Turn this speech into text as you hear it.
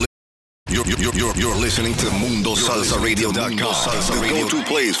You're listening to MundoSalsaRadio.com, the go-to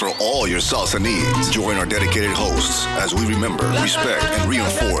place for all your salsa needs. Join our dedicated hosts as we remember, respect, and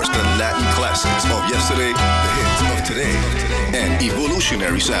reinforce the Latin classics of yesterday, the hits of today, and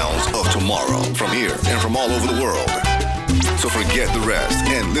evolutionary sounds of tomorrow from here and from all over the world. So forget the rest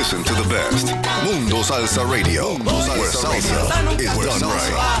and listen to the best. Mundo Salsa Radio, where salsa is done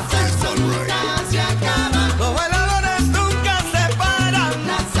right.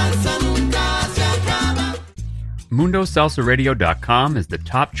 MundoSalsaRadio.com is the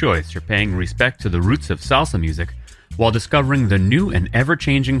top choice for paying respect to the roots of salsa music while discovering the new and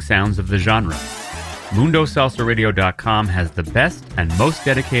ever-changing sounds of the genre. MundoSalsaRadio.com has the best and most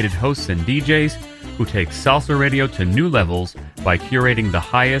dedicated hosts and DJs who take salsa radio to new levels by curating the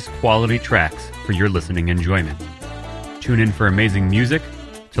highest quality tracks for your listening enjoyment. Tune in for amazing music,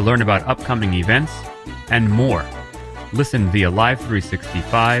 to learn about upcoming events, and more. Listen via Live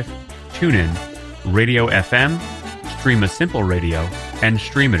 365, TuneIn, Radio FM, Stream a Simple Radio, and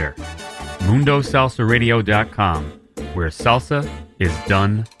Streamiter. MundoSalsaRadio.com, where salsa is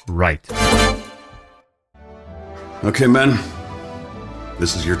done right. Okay, men,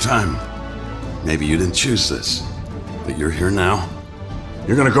 this is your time. Maybe you didn't choose this, but you're here now.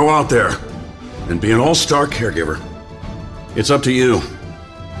 You're gonna go out there and be an all-star caregiver. It's up to you.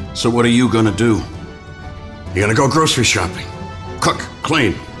 So what are you gonna do? You're gonna go grocery shopping, cook,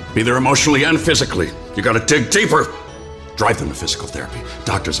 clean, be there emotionally and physically. You gotta dig deeper. Drive them to physical therapy,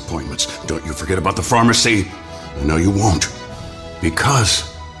 doctor's appointments. Don't you forget about the pharmacy. I know you won't, because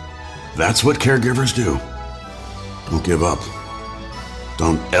that's what caregivers do. Don't give up.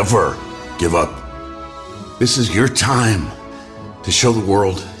 Don't ever give up. This is your time to show the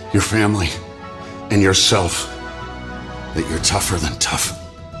world, your family, and yourself that you're tougher than tough.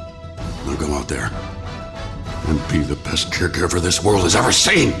 Now go out there and be the best caregiver this world has ever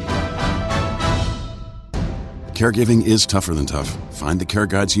seen. Caregiving is tougher than tough. Find the care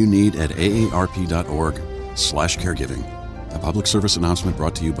guides you need at aarp.org/caregiving. A public service announcement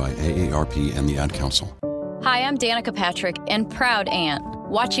brought to you by AARP and the Ad Council. Hi, I'm Danica Patrick and proud aunt.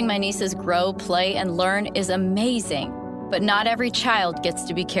 Watching my nieces grow, play, and learn is amazing. But not every child gets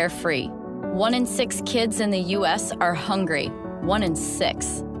to be carefree. 1 in 6 kids in the U.S. are hungry. 1 in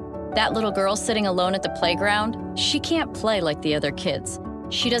 6. That little girl sitting alone at the playground, she can't play like the other kids.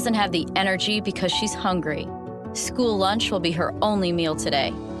 She doesn't have the energy because she's hungry. School lunch will be her only meal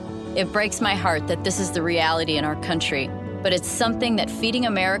today. It breaks my heart that this is the reality in our country, but it's something that Feeding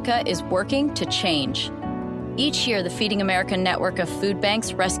America is working to change. Each year, the Feeding America network of food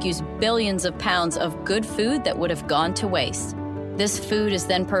banks rescues billions of pounds of good food that would have gone to waste. This food is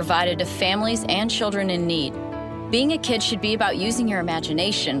then provided to families and children in need. Being a kid should be about using your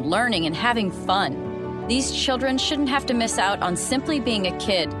imagination, learning, and having fun. These children shouldn't have to miss out on simply being a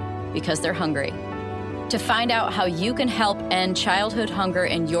kid because they're hungry. To find out how you can help end childhood hunger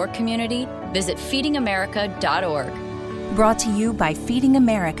in your community, visit feedingamerica.org. Brought to you by Feeding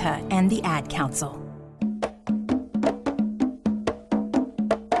America and the Ad Council.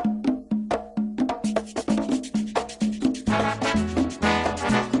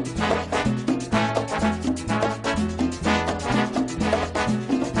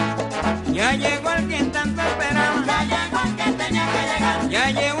 Ya llegó el quien tanto esperaba. Ya llegó el que tenía que llegar.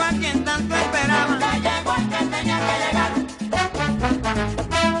 Ya llegó el quien tanto esperaba. Ya llegó el que tenía que llegar.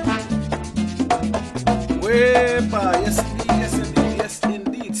 Wepa, yes indeed, yes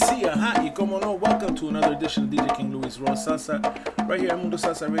indeed. See ya, huh? Y como no, welcome to another edition of DJ King Louie's Raw Salsa. Right here at Mundo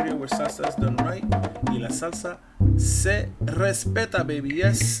Salsa Radio, where salsa is done right. Y la salsa se respeta, baby.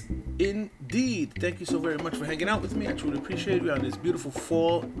 Yes, indeed. Thank you so very much for hanging out with me. I truly appreciate you on this beautiful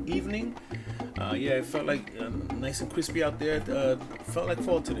fall evening. Yeah, it felt like nice and crispy out there. Felt like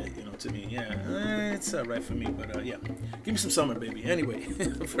fall today, you know, to me. Yeah, it's right for me, but yeah. Give me some summer, baby. Anyway,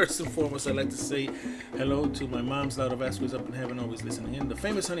 first and foremost, I'd like to say hello to my mom's Laura Vazquez up in heaven, always listening in. The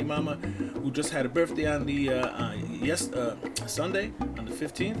famous honey mama who just had a birthday on the Sunday, on the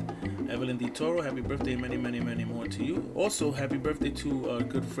 15th. Evelyn D. Toro, happy birthday, many, many, many more to you. Also, happy birthday to our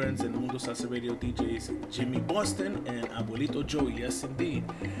good friends and Mundo Salsa Radio DJs Jimmy Boston and Abuelito Joey. Yes, indeed.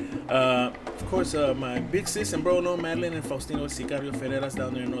 Of course, my big sis and bro, no, Madeline and Faustino Sicario Ferreras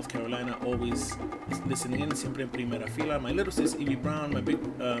down there in North Carolina, always listening in, siempre en primera fila. My little sis Evie Brown, my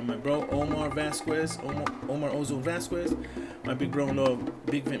bro Omar Vazquez, Omar Ozo Vazquez, my big bro-in-law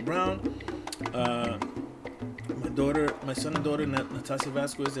Big Vint Brown, my son and daughter Natasha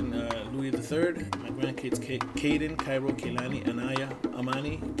Vazquez and Louie III, my grandkids Caden, Cairo, Kaylani, Anaya,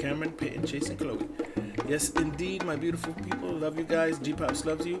 Amani, Cameron, Peyton, Chase, and Chloe. Yes, indeed, my beautiful people. Love you guys. G-Pops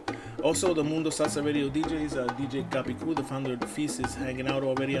loves you. Also, the Mundo Salsa Radio DJs, DJ Capicu, the founder of the Feast, is hanging out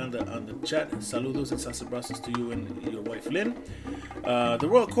already on the chat. Saludos and salsa abrazos to you and your wife, Lynn. The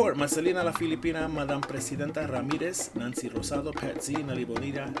Royal Court, Marcelina La Filipina, Madame Presidenta Ramirez, Nancy Rosado, Pat Z, Nali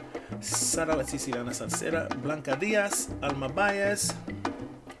Bonita, Sara La Siciliana Salsera, Blanca Diaz, Alma Baez,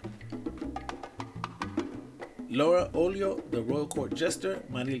 Laura Olio, the Royal Court Jester,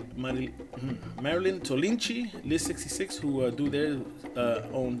 Marilyn Tolinci, Liz 66, who do their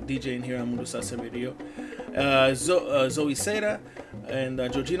own DJing here on Mundo Salsa Radio, Zoe Seda, and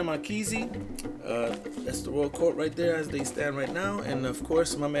Georgina Marchese. That's the Royal Court right there as they stand right now. And of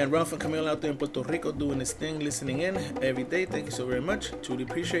course, my man Ralph and Camille out there in Puerto Rico doing his thing, listening in every day. Thank you so very much. Truly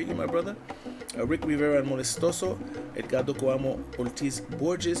appreciate you, my brother. Rick Rivera and Molestoso, Edgardo Coamo Ortiz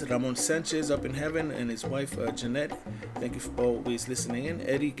Borges, Ramon Sanchez up in heaven, and his wife Jeanette. Thank you for always listening in.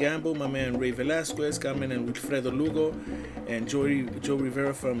 Eddie Gamble, my man Ray Velasquez, Carmen and Wilfredo Lugo, and Joe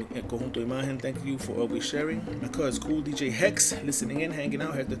Rivera from Conjunto Imagen. Thank you for always sharing. My cousin Cool DJ Hex listening in, hanging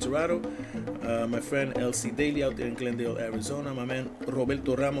out, Hector Torado. My friend LC Daly out there in Glendale, Arizona. My man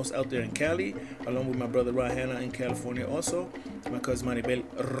Roberto Ramos out there in Cali, along with my brother Rahana in California also. My cousin Maribel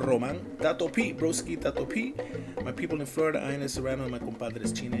Roman. Tato P, Broski Tato P. My people in Florida, Ines Serrano, and my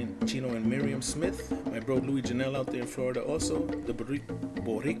compadres Chino and Miriam Smith. My bro Louie Janelle out there in Florida also. The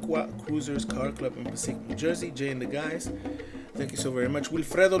Boricua Cruisers Car Club in Passaic, New Jersey. Jay and the guys. Thank you so very much.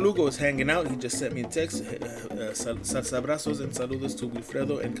 Wilfredo Lugo is hanging out. He just sent me a text. Salsa abrazos and saludos to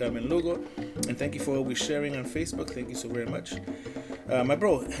Wilfredo and Carmen Lugo. And thank you for always sharing on Facebook. Thank you so very much. My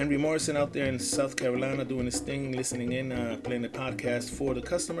bro, Henry Morrison out there in South Carolina doing his thing, listening in, playing the podcast for the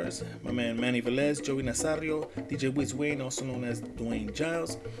customers. My man Manny Velez, Joey Nazario, DJ Wiz Wayne, also known as Dwayne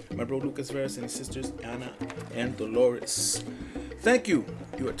Giles. My bro Lucas Veras and his sisters Anna and Dolores. Thank you.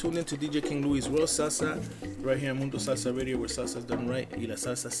 You are tuned in to DJ King Louie's World Salsa, right here on Mundo Salsa Radio, where salsa is done right y la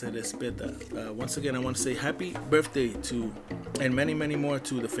salsa se respeta. Once again, I want to say happy birthday to, and many, many more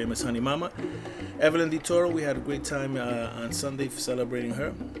to the famous Honey Mama, Evelyn Toro. We had a great time on Sunday celebrating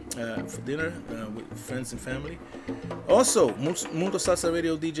her for dinner with friends and family. Also, Mundo Salsa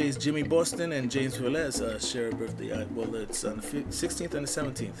Radio DJs Jimmy Boston and James Velez share a birthday. Well, it's on the 16th and the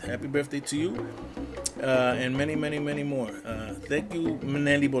 17th. Happy birthday to you. And many, many, many more. Thank you,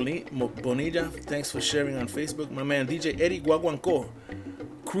 Nelly Bonilla. Thanks for sharing on Facebook. My man DJ Eddie Guaguanco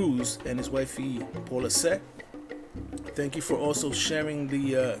Cruz and his wifey Paula Sec. Thank you for also sharing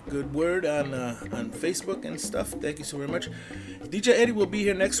the good word on Facebook and stuff. Thank you so very much. DJ Eddie will be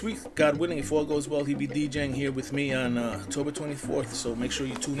here next week. God willing, if all goes well, he'll be DJing here with me on October 24th. So make sure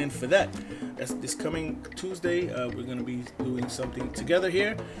you tune in for that. That's this coming Tuesday. We're going to be doing something together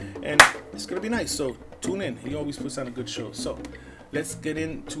here. And it's going to be nice. So tune in. He always puts on a good show. So let's get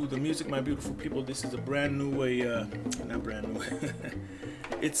into the music, my beautiful people. This is a brand new not brand new.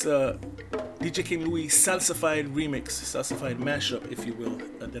 It's a DJ King Louie Salsafied remix, Salsafied mashup, if you will,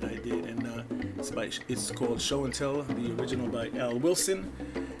 that I did. And it's called Show and Tell, the original by Al Wilson.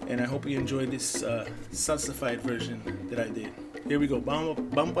 And I hope you enjoy this Salsafied version that I did. Here we go. Vamos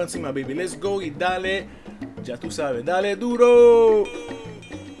pa encima, baby. Let's go y dale. Ya tú sabes. Dale duro.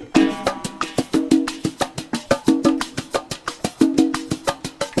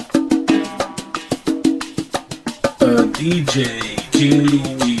 DJ King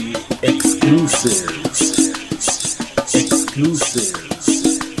Louie exclusives.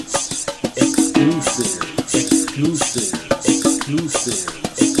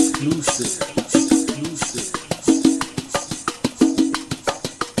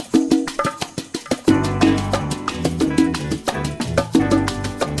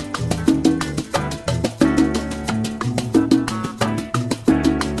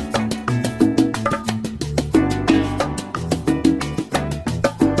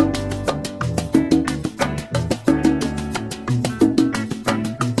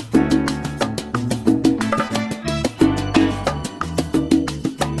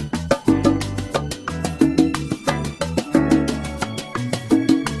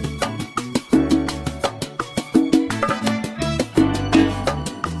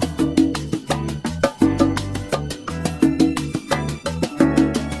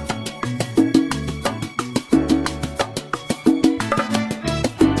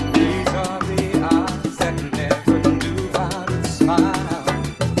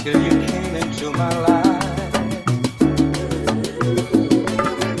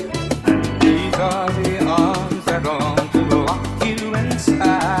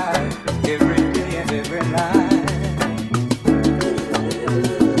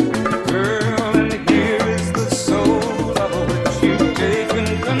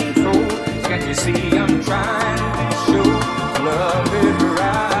 See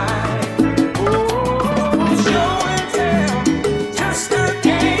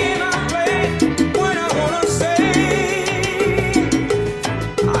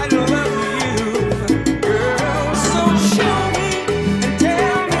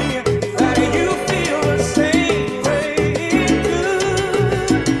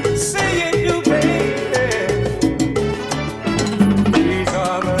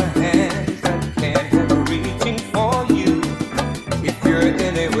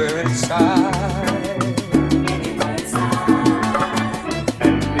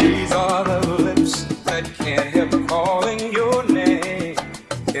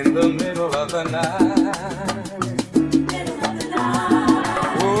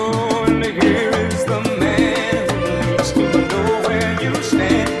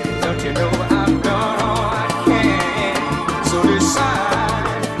You know I've done all I can. So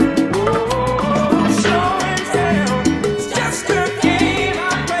decide. Oh, show and tell. It's just a game I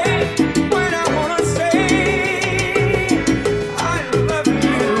play when I wanna say I love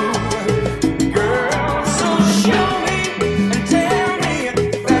you, girl. So show me and tell me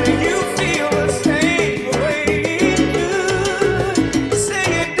that you feel the same way you do. Say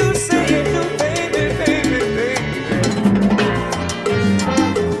you do, baby, baby, baby.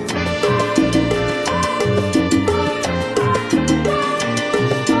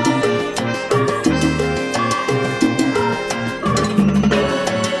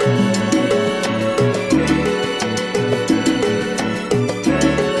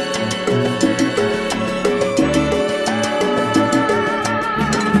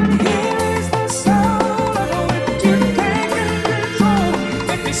 Here's the soul of what you take control.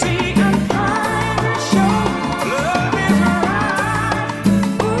 If you see I'm trying to show love is right.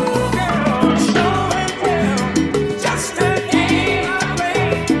 Ooh, girl, show and tell. Just a game I play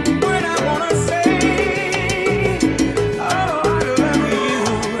when I wanna say, oh, I love you,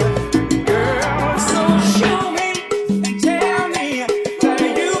 girl. So show me and tell me that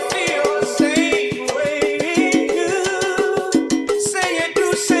you feel the same way you do. Say you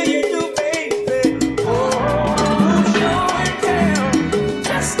do, baby. Oh, show and tell.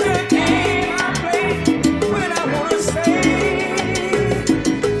 Just a game I play when I wanna say,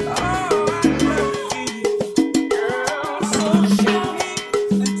 oh, I love you, girl. So show me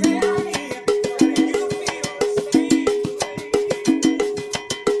and tell me that you feel the same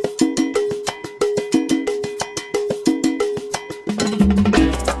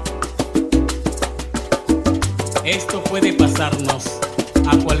Esto puede pasarnos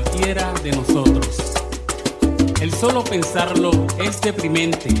a cualquiera de nosotros. El solo pensarlo es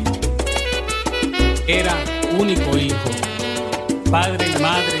deprimente. Era único hijo, padre y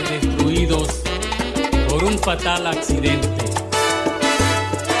madre destruidos por un fatal accidente.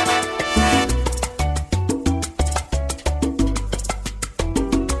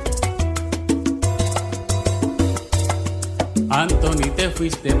 Anthony, te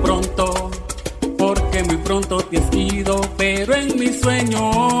fuiste pronto, porque muy pronto te has ido, pero en mis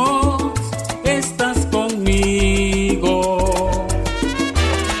sueños estás conmigo.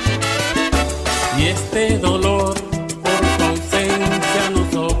 Y este dolor por tu ausencia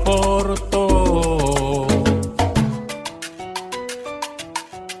no soporto.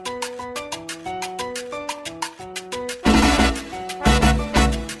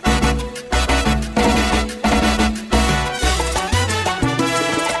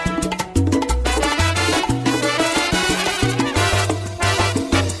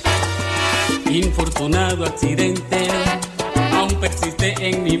 Infortunado accidente, aún persiste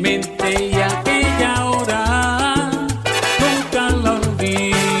en mi mente, y aquella hora nunca la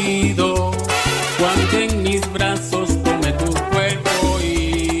olvido, cuando en mis brazos tomé tu cuerpo,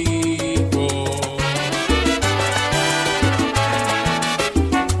 hijo.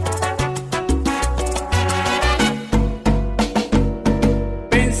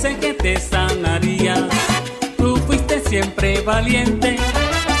 Pensé que te sanarías, tú fuiste siempre valiente.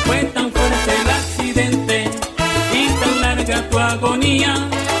 Fue tan fuerte el accidente y tan larga tu agonía.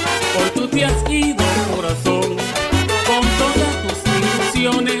 Hoy tú te has ido, corazón, con todas tus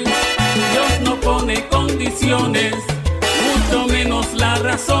ilusiones. Dios no pone condiciones, mucho menos la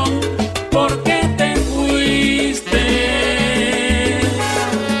razón por qué te fuiste.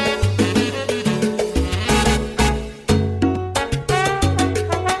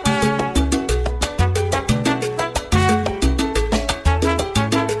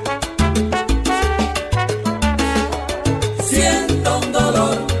 Siento un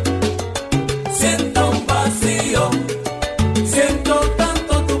dolor, siento un vacío, siento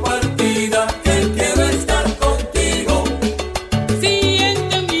tanto tu partida que quiero estar contigo.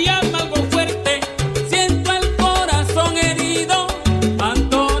 Siento en mi alma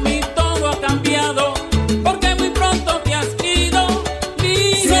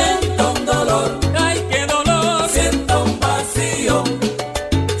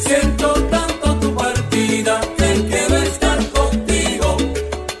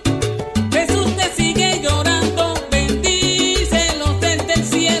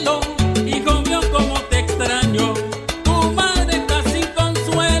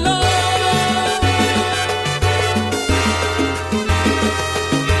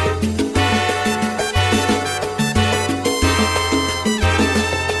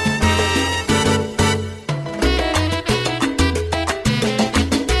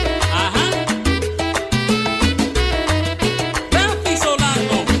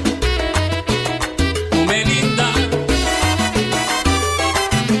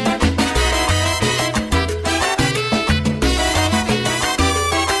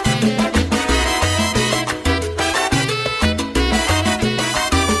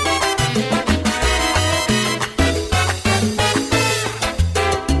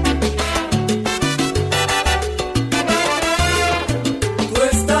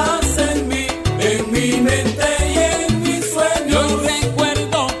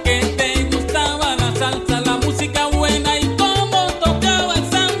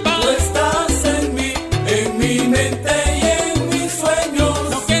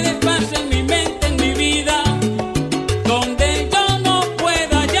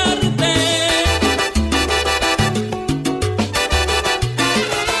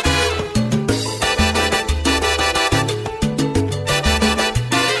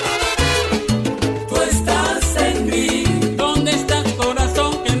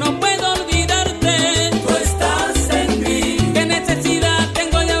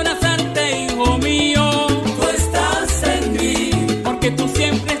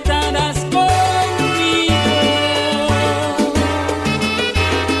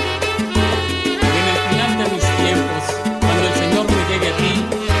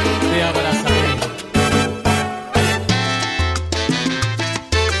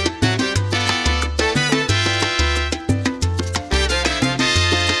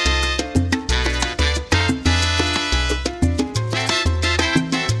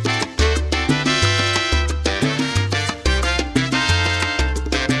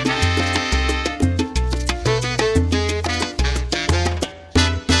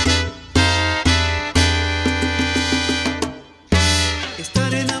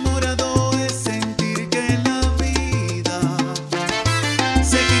Estar enamorado es sentir que la vida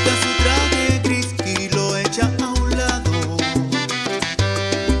se quita su traje gris y lo echa a un lado.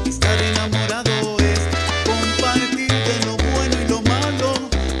 Estar enamorado es compartir de lo bueno y lo malo,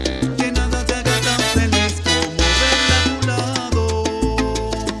 que nada te haga tan feliz como verla a tu lado.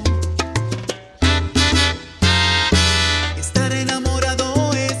 Estar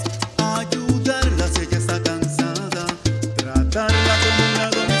enamorado es ayudarla si ella está cansada, tratarla como una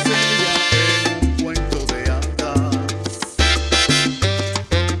doncella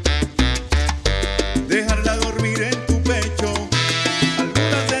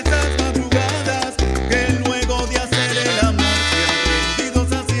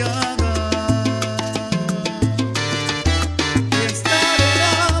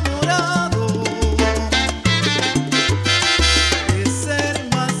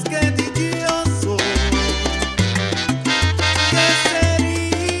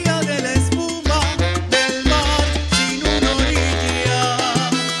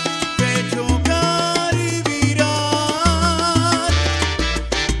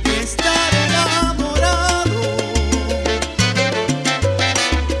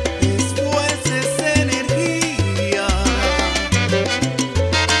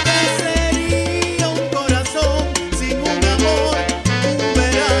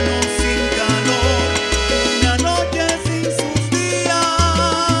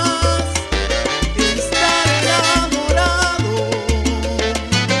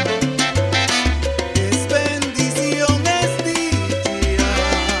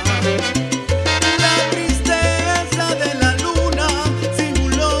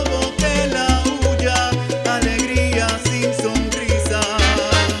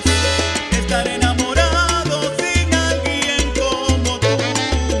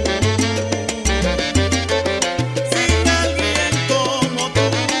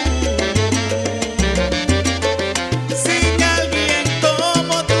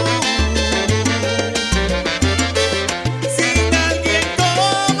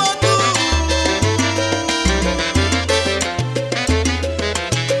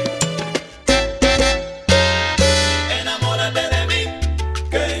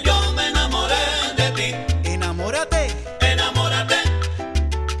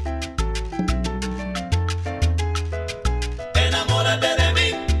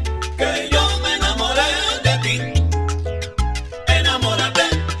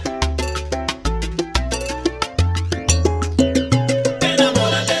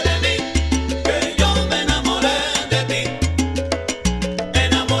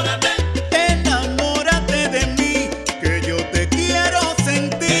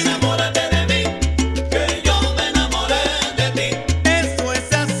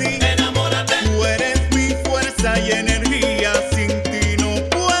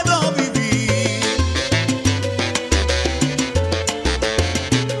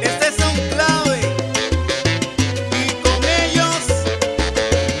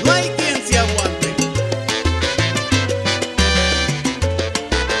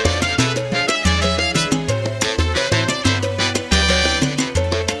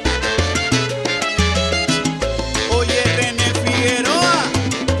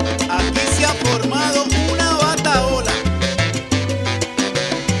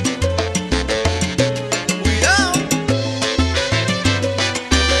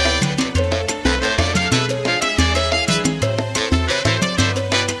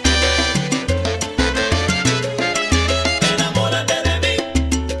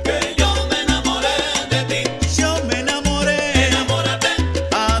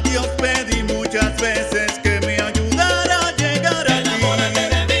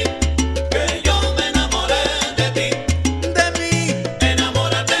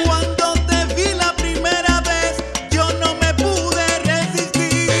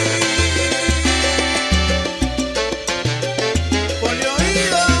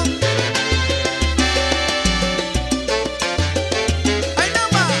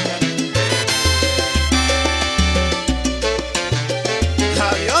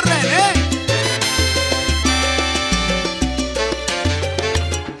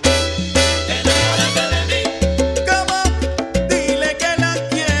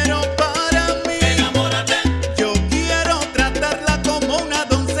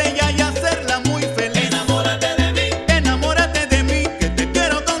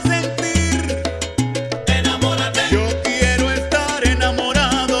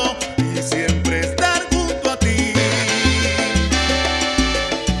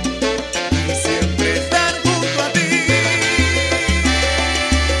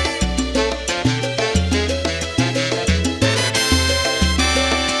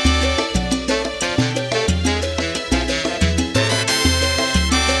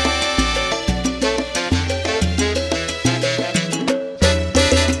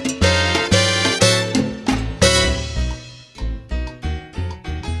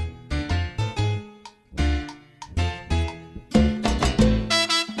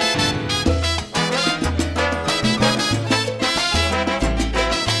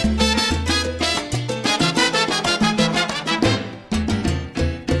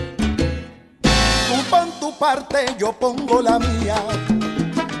tu parte, yo pongo la mía.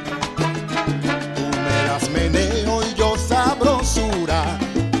 Tú me das meneo y yo sabrosura.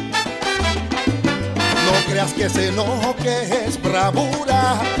 No creas que ese enojo que es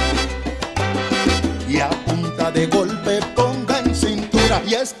bravura. Y a punta de golpe ponga en cintura.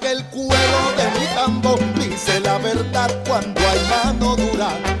 Y es que el cuero de mi tambor dice la verdad cuando hay mano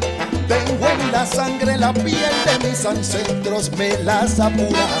dura. Tengo en la sangre la piel de mis ancestros, me las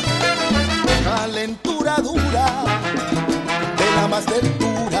apura. Calentura dura, de la más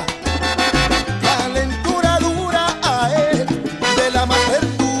dura. Calentura dura, ae, de la más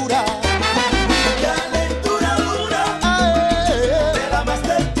dura. Calentura dura, ae, de la más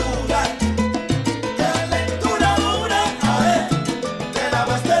dura. Calentura dura, ae, de la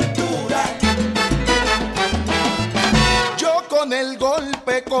más dura. Yo con el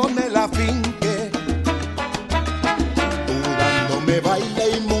golpe, con el afinque, tú dándome baile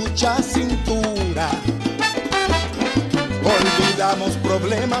y mucha cintura. Olvidamos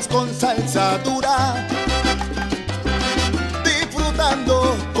problemas con salsa dura,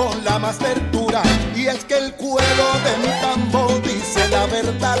 disfrutando con la más dura. Y es que el cuero de mi tambor dice la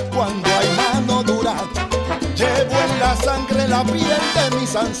verdad cuando hay mano dura. Llevo en la sangre la piel de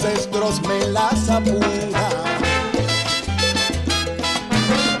mis ancestros, me las apura.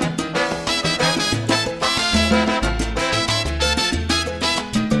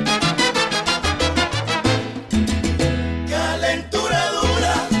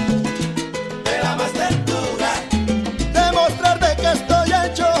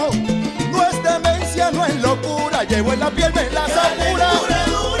 Llevo en la piel, me las apura. Calentura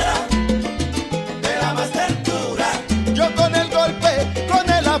dura, de la más dura. Yo con el golpe, con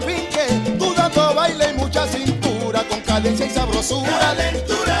el afinque, tú dando baile y mucha cintura, con cadencia y sabrosura.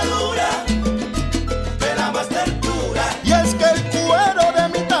 Calentura dura, de la más dura. Y es que el cuero de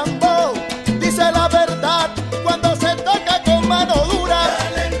mi tambor dice la verdad cuando se toca con mano dura.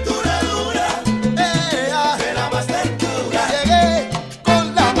 Calentura dura, de la más dura. Llegué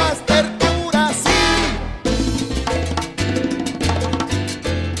con la más dura, sí.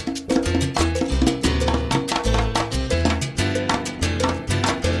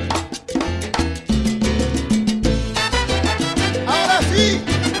 Ahora sí.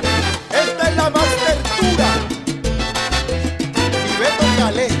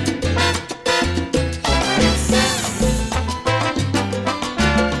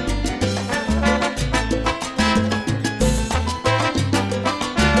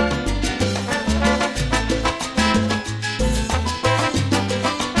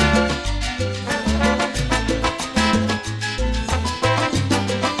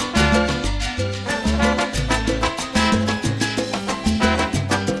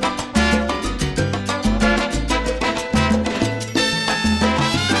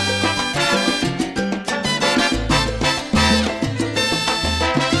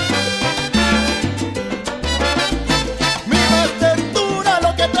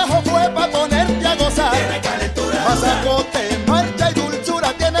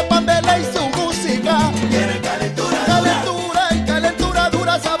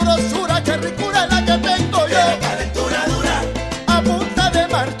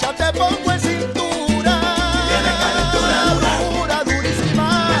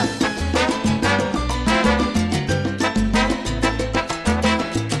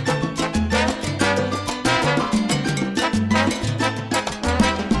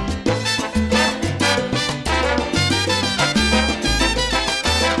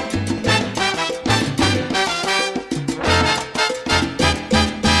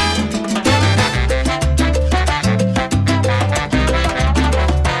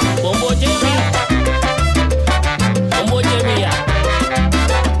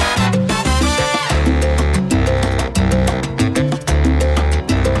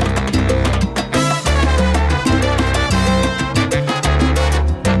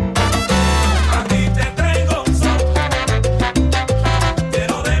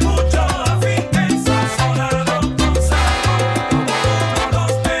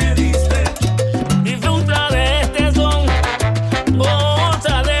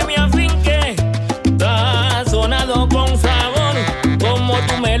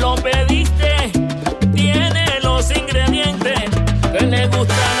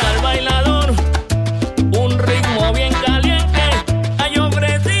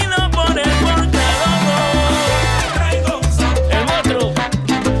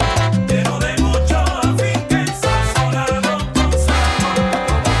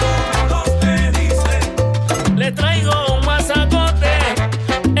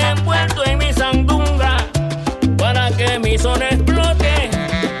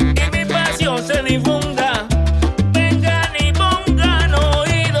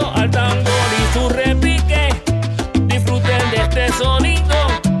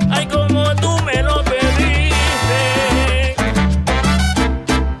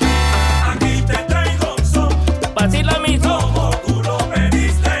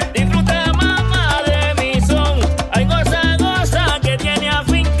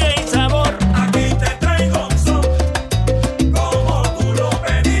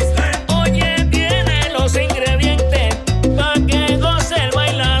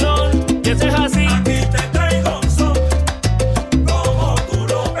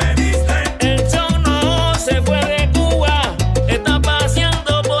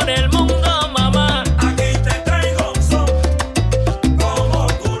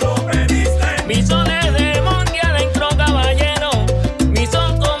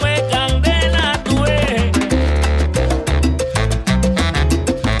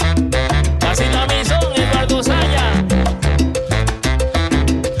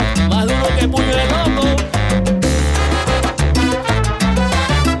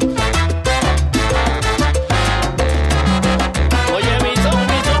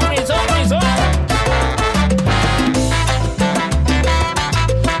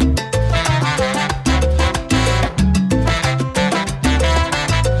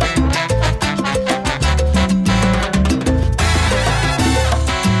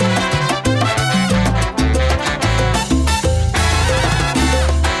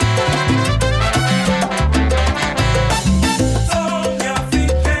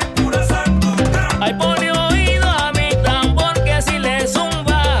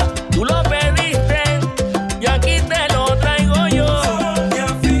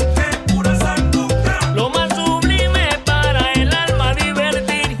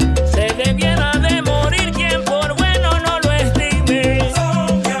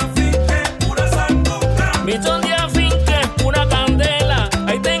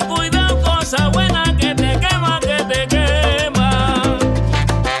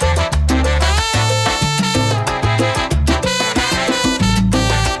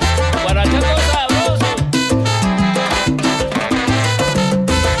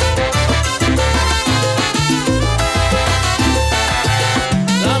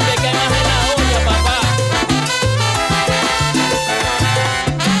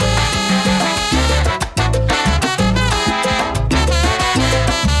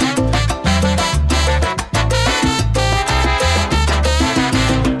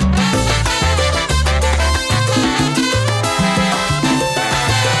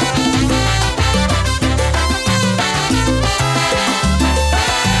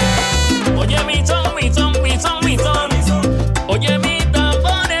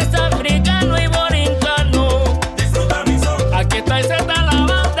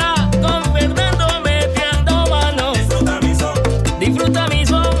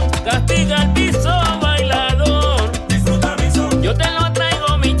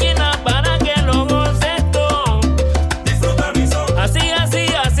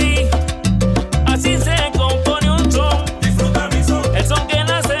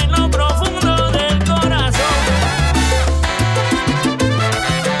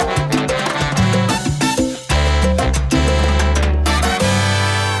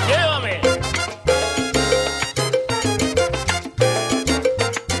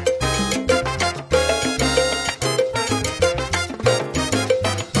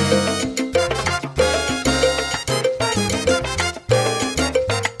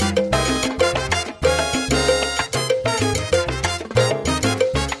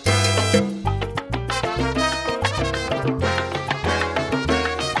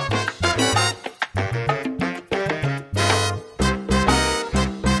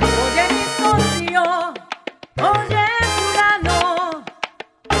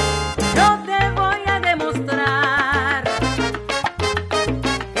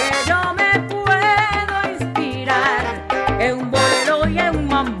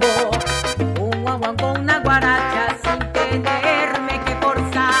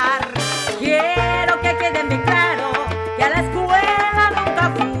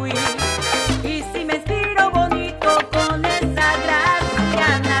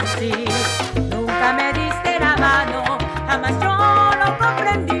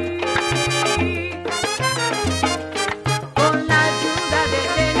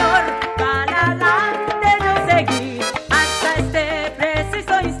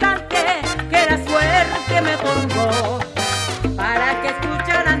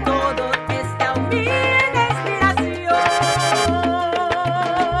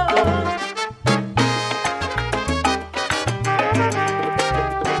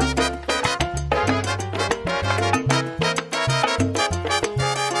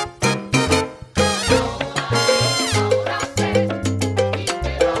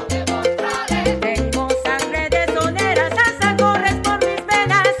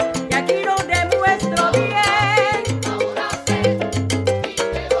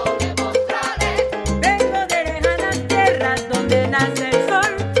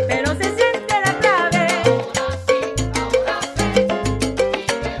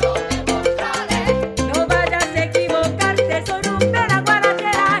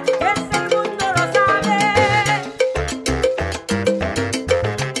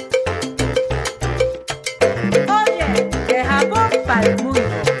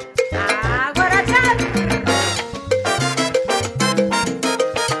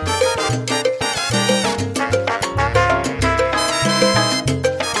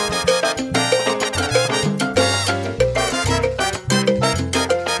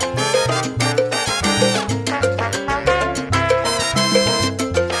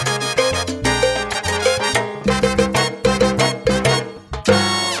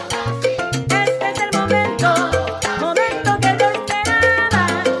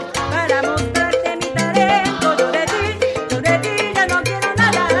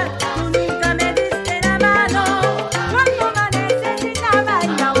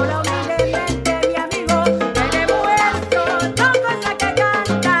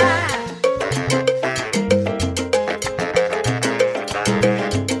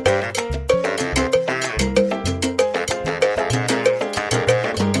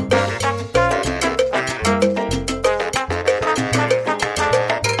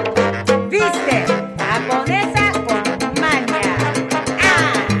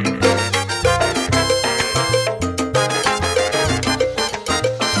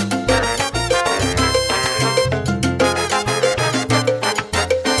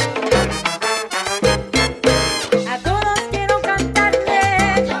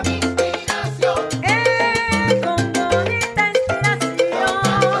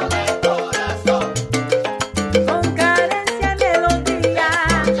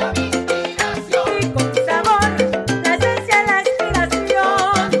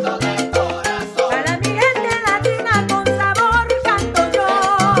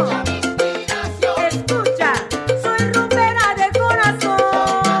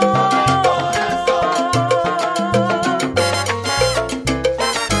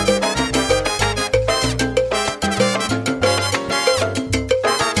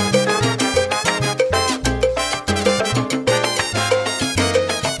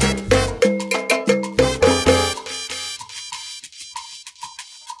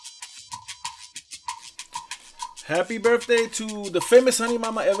 Happy birthday to the famous honey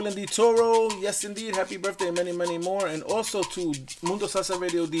mama Evelyn D. Toro. Yes, indeed. Happy birthday and many, many more. And also to Mundo Salsa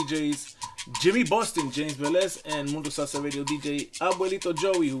Radio DJs Jimmy Boston, James Velez, and Mundo Salsa Radio DJ Abuelito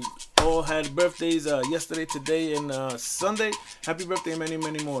Joey, who all had birthdays yesterday, today, and Sunday. Happy birthday and many,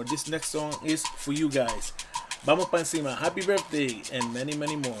 many more. This next song is for you guys. Vamos pa' encima. Happy birthday and many,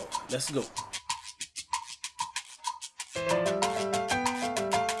 many more. Let's go.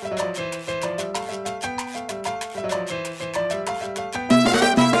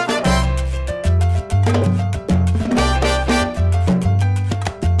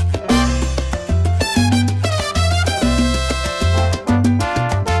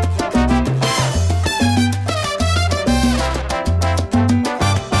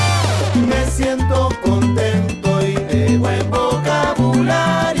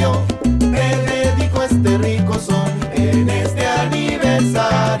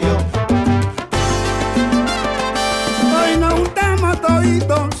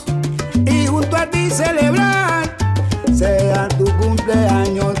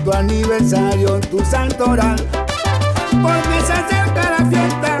 Tu santoral, porque se acerca la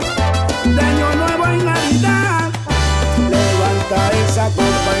fiesta de Año Nuevo y Navidad. Levanta esa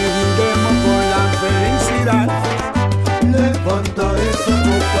copa y brindemos por la felicidad. Levanta esa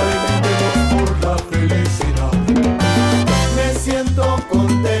copa y brindemos por la felicidad. Me siento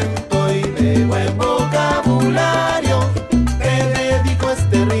contento y de buen vocabulario. Te dedico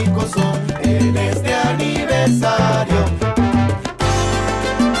este rico son en este aniversario.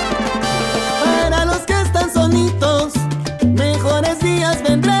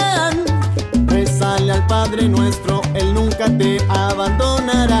 Padre nuestro, Él nunca te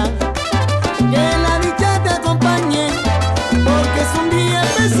abandonará. Que la dicha te acompañe, porque es un día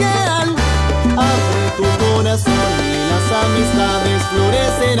especial. Abre tu corazón y las amistades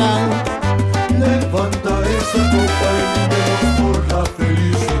florecerán. Levanta esa copa y brindemos por la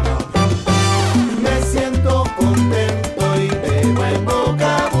felicidad. Me siento contento y de buen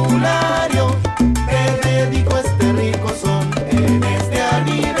vocabulario. Te dedico este rico son en este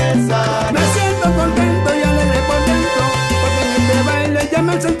aniversario. Me siento contento y alegre por dentro, porque en este baile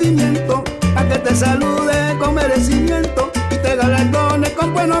llama el sentimiento, a que te salude con merecimiento y te galardone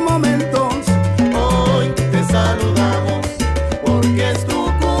con buenos momentos. Hoy te saludamos porque es tu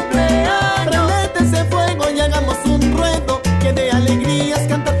cumpleaños. Prendete ese fuego y hagamos un ruedo, que de alegrías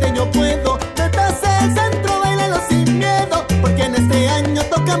cantarte yo puedo. Detrás el centro, bailalo sin miedo, porque en este año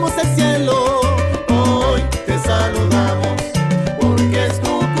tocamos el cielo. Hoy te saludamos porque es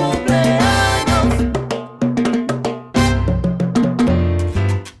tu cumpleaños.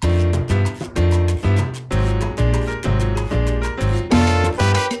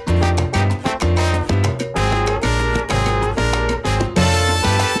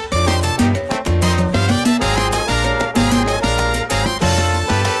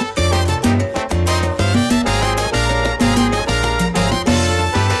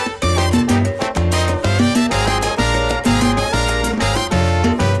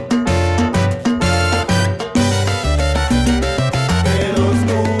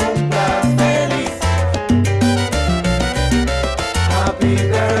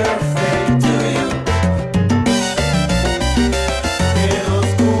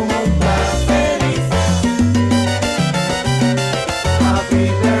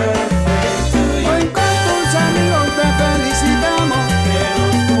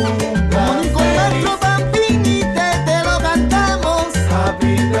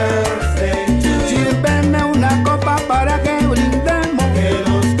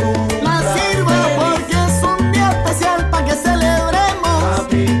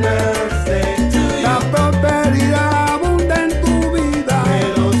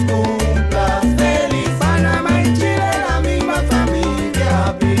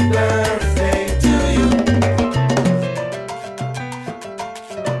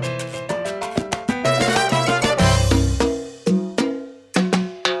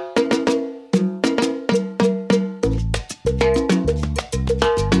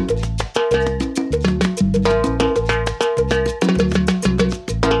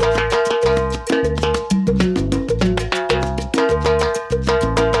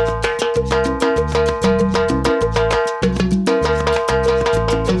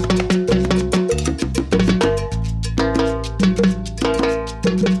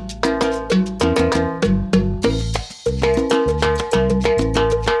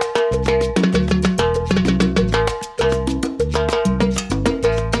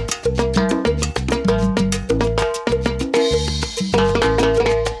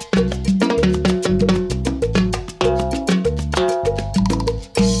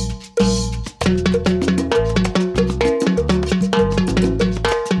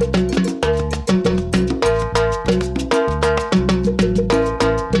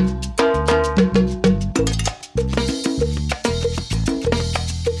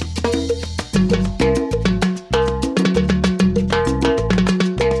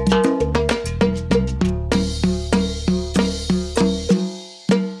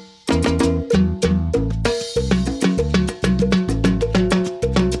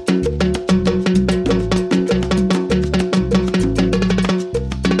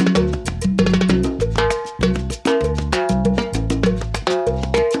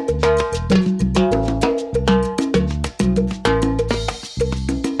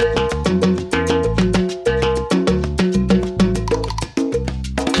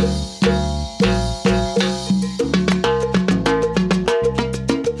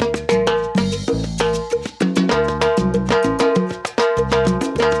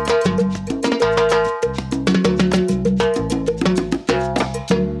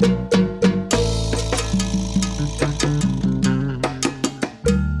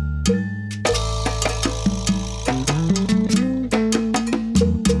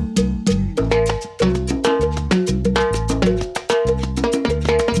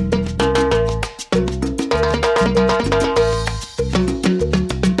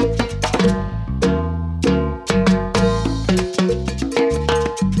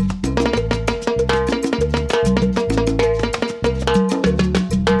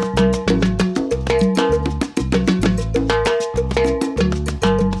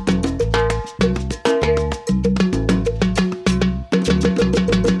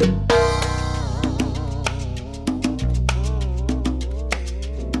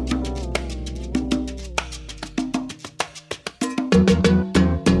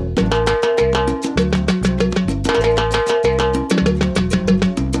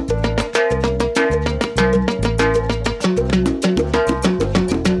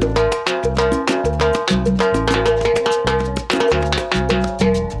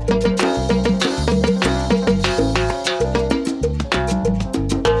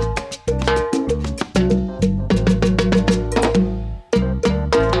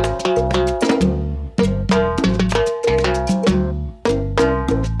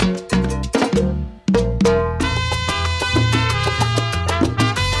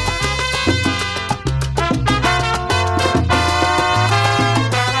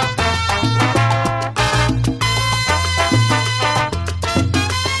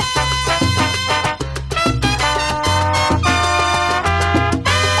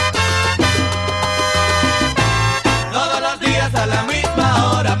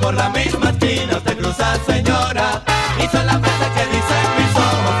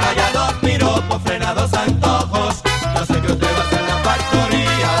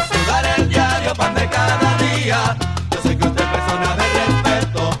 día. Yo sé que usted es persona de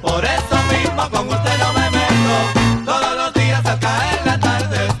respeto, por eso mismo con usted no me meto. Todos los días al caer la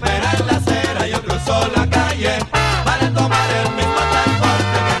tarde, espera en la acera, yo cruzo la calle para tomar el mismo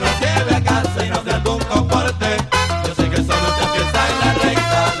transporte que nos lleve a casa y nos dé algún comporte. Yo sé que solo usted piensa en la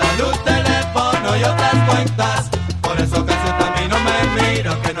recta, la luz, teléfono y otras cuentas. Por eso casi usted a mí no me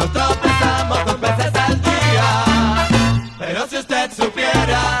mira, que nos tropezamos 2 veces al día. Pero si usted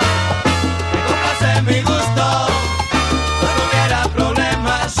supiera que complace mi gusto, no tuviera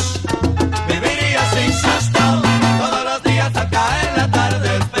problemas, viviría sin susto. Todos los días al caer la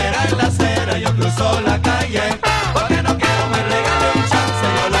tarde, espera en la acera, yo cruzo la calle, porque no quiero me regale un chance.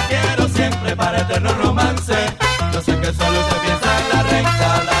 Yo la quiero siempre para eterno romance. Yo sé que solo usted piensa en la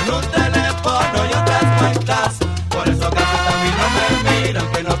recta, la luz, teléfono y otras cuentas. Por eso casi a mí no me miran,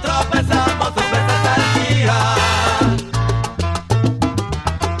 que nos tropezamos 2 veces al día.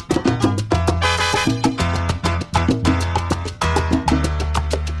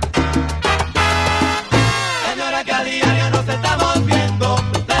 Señora, que a diario nos estamos viendo,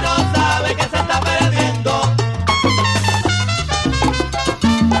 usted no sabe que se está perdiendo.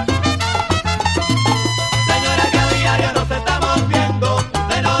 Señora, que a diario nos estamos viendo,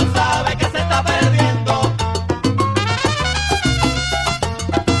 usted no sabe que se está perdiendo.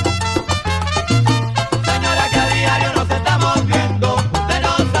 Señora, que a diario nos estamos viendo, usted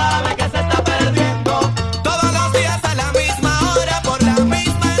no sabe que se está perdiendo. Todos los días a la misma hora, por la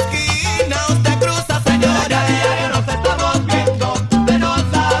misma esquina, usted cruza, señora. Que a diario nos estamos viendo, usted no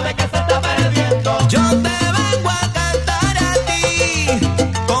sabe que se está perdiendo. Yo te vengo a cantar a ti,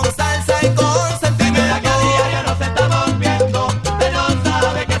 con salsa y con sentimiento. Que a diario nos estamos viendo, usted no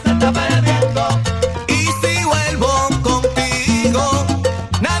sabe que se está perdiendo. Y si vuelvo contigo,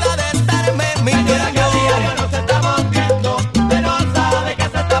 nada de estarme mintiendo. Que a diario nos estamos viendo, usted no sabe que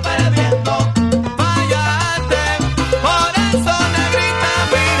se está perdiendo. Fállate, por eso negrita,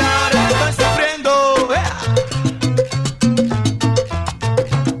 mira, ahora estoy sufriendo.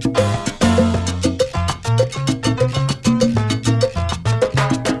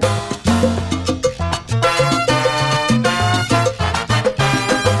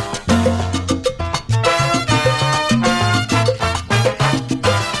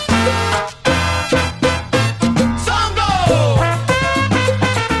 ¡Songo!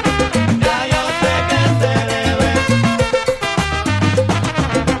 Ya yo sé que se le ve.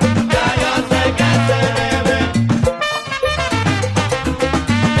 Ya yo sé que se le ve.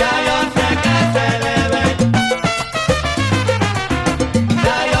 Ya yo sé que se le ve.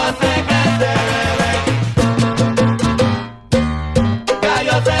 Ya yo sé que se le ve. Ya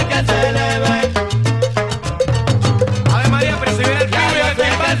yo sé que se le ve. Ave María, pero si viene el kiwi, ya yo sé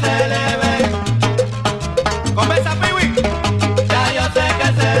que se le ve. Comienza, piwi. Ya yo sé que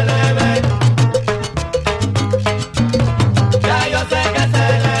se le ve. Ya yo sé que se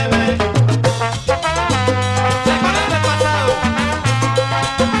le ve. Se conoce el pasado.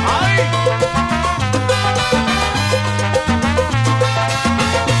 ¡Ay!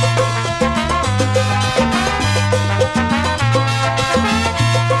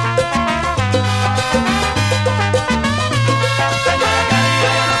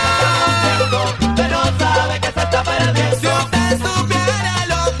 Usted no sabe que se está perdiendo. Si usted supiera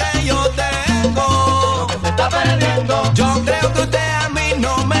lo que yo tengo, lo que se está perdiendo. Yo creo que usted a mí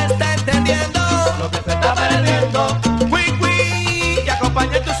no me está entendiendo. Lo que se está perdiendo. Y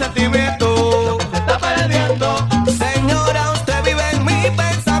acompañe tu sentimiento. Lo que se está perdiendo. Señora, usted vive en mi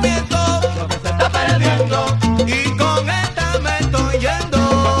pensamiento. Lo que se está perdiendo. Y con esta me estoy yendo.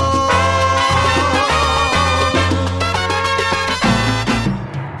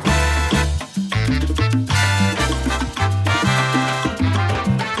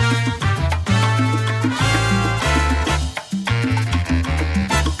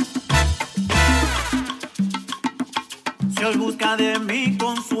 Si hoy busca de mi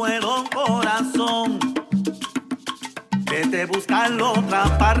consuelo, corazón, vete a buscarlo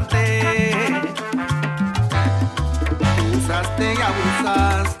otra parte. Usaste y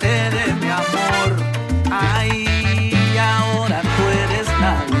abusaste de mi amor. Ay, ahora tú eres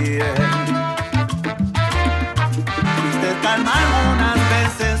nadie. Fuiste calma algunas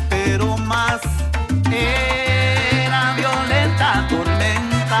veces, pero más era violenta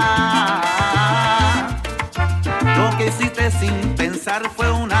tormenta. Lo que hiciste sin pensar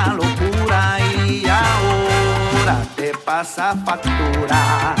fue una locura y ahora te pasa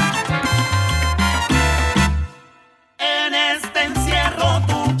factura. En este encierro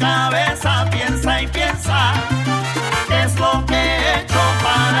tu cabeza piensa y piensa qué es lo que he hecho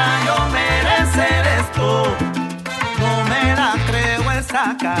para yo merecer esto. No me la creo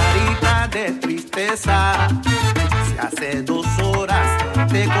esa carita de tristeza. cerveza. Si hace 2 horas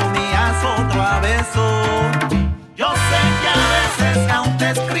te comías otro abeso. Yo sé que a veces aún te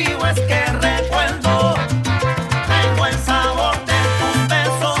escribo, es que recuerdo. Tengo el sabor de tus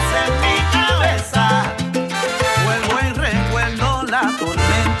besos en mi cabeza. Vuelvo y recuerdo la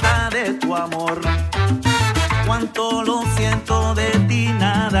tormenta de tu amor. Cuánto lo siento de ti,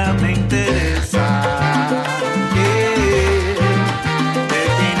 nada me interesa. De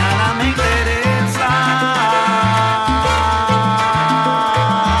ti nada me interesa.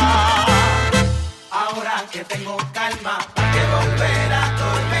 Ahora que tengo calma, ¿para qué volver a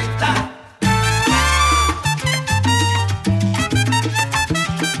tormentar?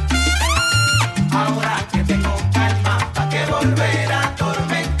 Ahora que tengo calma, ¿para qué volver a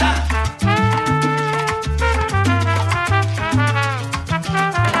tormentar?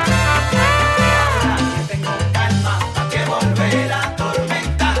 Ahora que tengo calma, ¿para qué volver a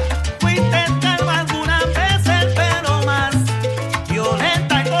tormentar? Fuiste calma algunas veces, pero más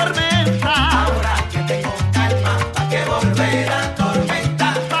violenta y tormenta. Ahora que tengo calma, ¿para qué volver a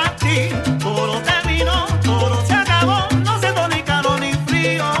tormentar? Para ti, todo terminó, todo se acabó, no siento ni calor ni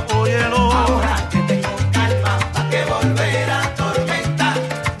frío, óyelo. Ahora que tengo calma, ¿para qué volver a tormentar?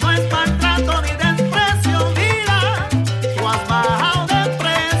 No es maltrato ni desprecio, mira, tú has bajado de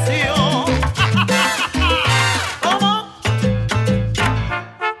precio. ¿Cómo?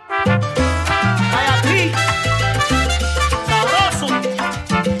 Ay, a ti, sabroso.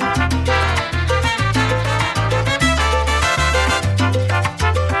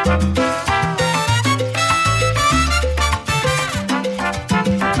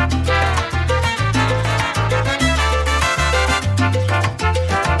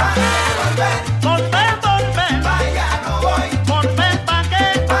 Volver, vaya no voy. Volver pa' qué,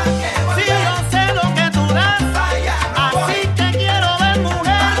 si yo sé lo que tú das. Así que quiero ver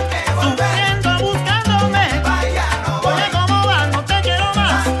mujer sufriendo, buscándome. Oye, ¿cómo va? No te quiero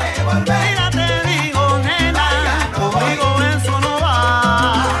más. Mira, te digo, nena, conmigo eso no va.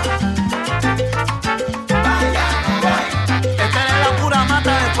 Esta es la pura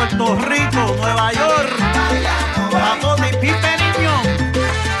mata de Puerto Rico, Nueva York. Vamos de Pipe Niño.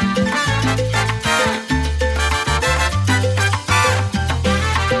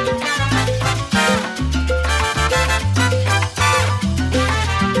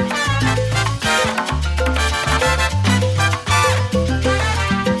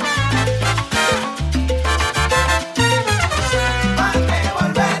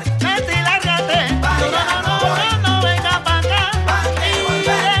 Vete y lárgate. No venga pa' acá. Y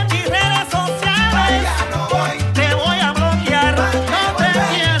en mis redes sociales te voy a bloquear. No te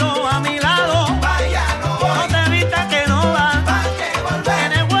quiero a mi lado. No te vistas que no va.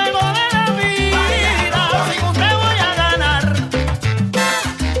 En el juego de la vida, sin usted voy a ganar.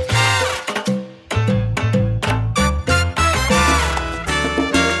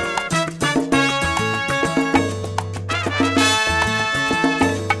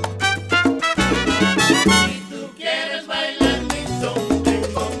 Si tú quieres bailar mi son, ven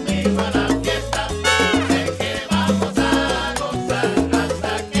conmigo a la fiesta. Sé que vamos a gozar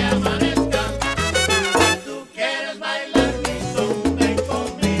hasta que amanezca. Si tú quieres bailar mi son, ven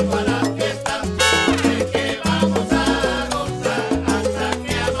conmigo a la fiesta. Sé que vamos a gozar hasta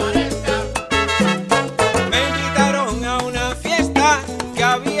que amanezca. Me invitaron a una fiesta que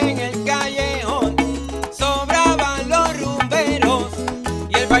había en el callejón. Sobraban los rumberos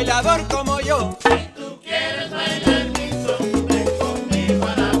y el bailador como yo. Si tú quieres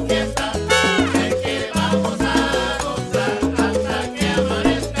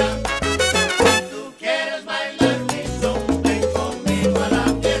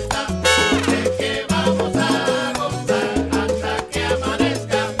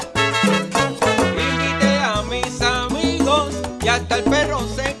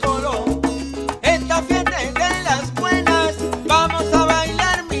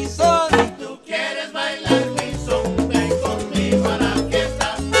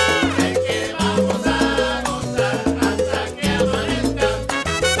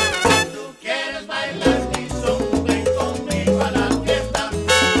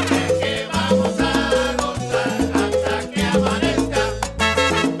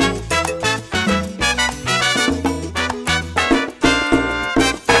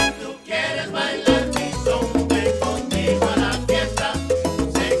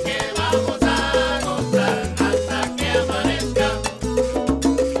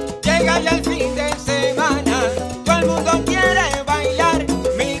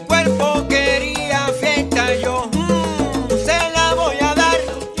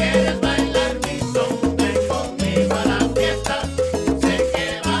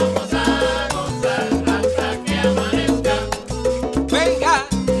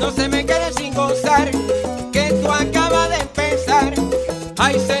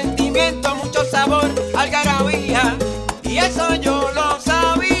dando sabor, algarabía, y eso yo lo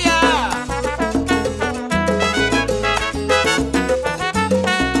sabía.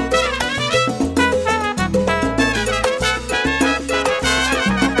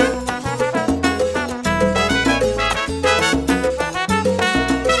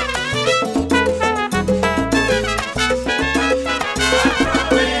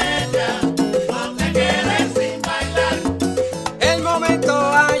 El momento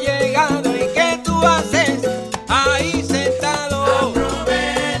ha llegado y ¿qué tú haces ahí sentado?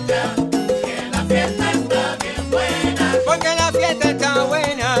 Aprovecha que la fiesta está bien buena. Porque la fiesta está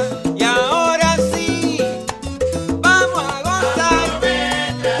buena y ahora sí vamos a gozar.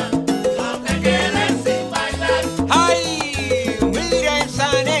 Aprovecha, no te quedes sin bailar. Ay, mira esa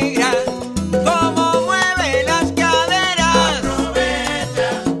negra cómo mueve las caderas. Aprovecha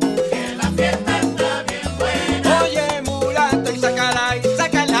que la fiesta está bien buena. Oye, mulato, y sácala,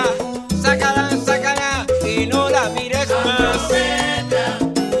 y no la mires más. Aprovecha,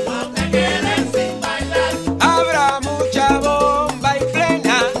 no te quedes sin bailar. Habrá mucha bomba y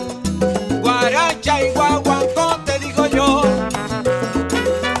plena, guaracha y guaguancó, te digo yo.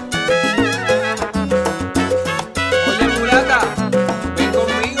 Oye, mulata, ven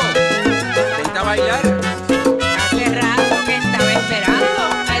conmigo, vente a bailar. Hace rato que estaba esperando.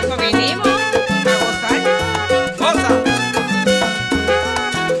 A eso vinimos, a gozar. ¡Goza!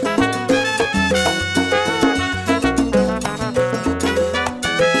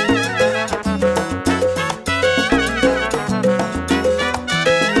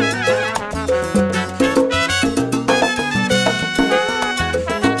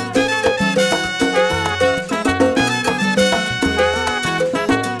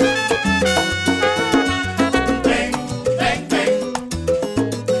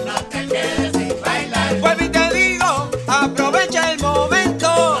 Vuelvo y te digo, aprovecha el momento.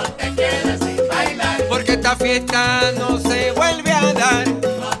 No te quedes sin bailar. Porque esta fiesta no se vuelve a dar.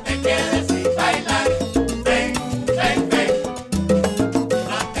 No te quedes sin bailar. Ven, ven, ven.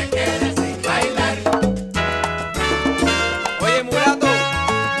 No te quedes sin bailar. Oye, mulato,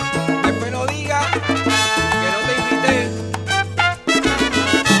 después no digas que no te invité.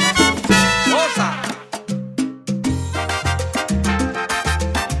 Goza.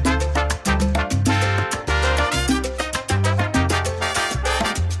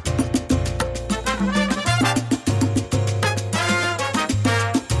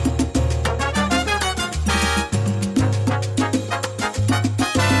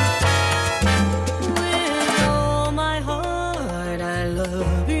 With all my heart, I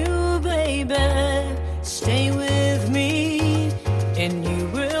love you, baby. Stay with me, and you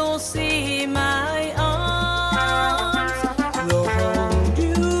will see my arms. Will hold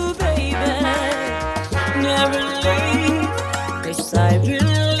you, baby. Never leave, 'cause I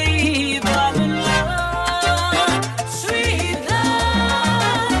believe I'm in love. Sweet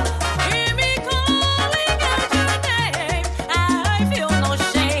love, hear me calling out your name. I feel no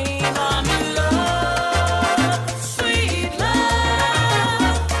shame, I'm in love. Sweet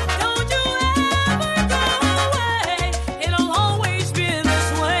love, don't you ever go away. It'll always be this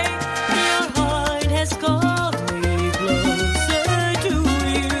way. Your heart has called me closer to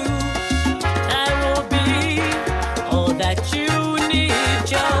you. I will be all that you need.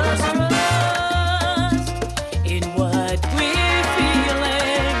 Just trust in what we're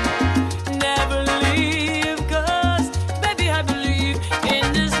feeling. Never leave, 'cause baby, I believe in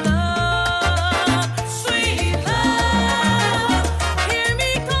this love. Sweet love, hear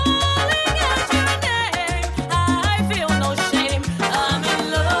me calling out your name. I feel no shame, I'm in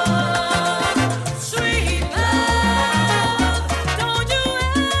love. Sweet love, don't you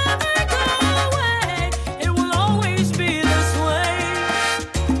ever go away. It will always be this way.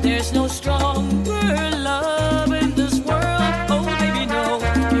 There's no stronger love in this world. Oh, baby, no,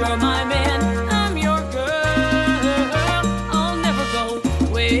 you're my man, I'm your girl. I'll never go.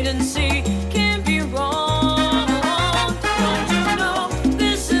 Wait and see, can't be wrong. Don't you know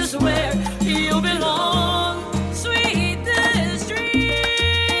this is where you belong? Sweetest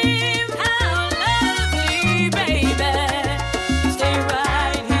dream, how lovely, baby. Stay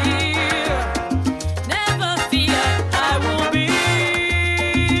right here. Never fear, I will be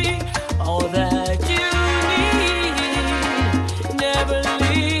all that you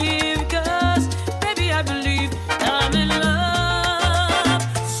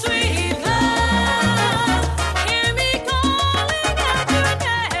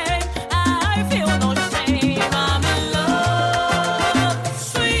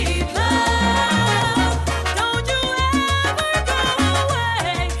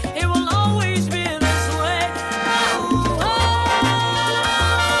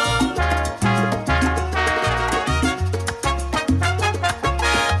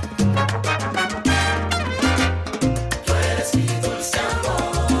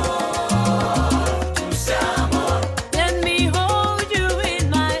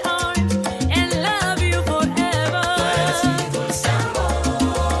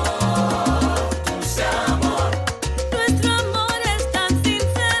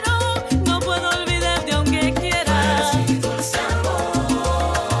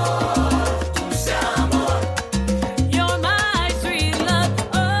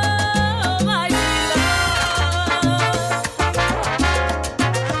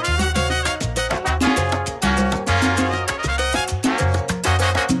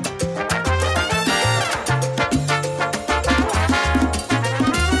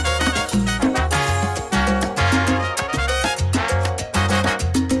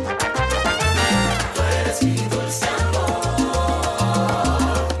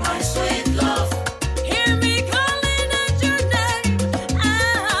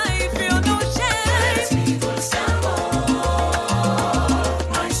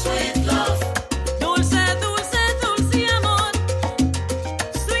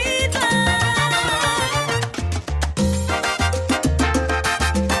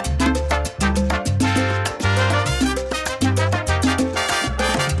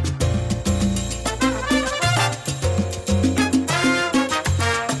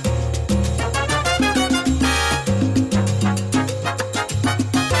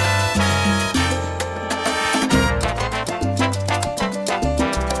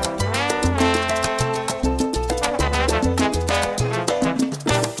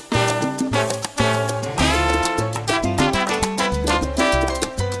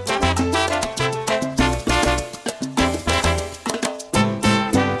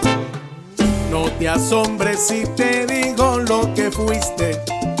si te digo lo que fuiste,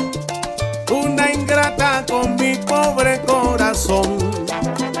 una ingrata con mi pobre corazón,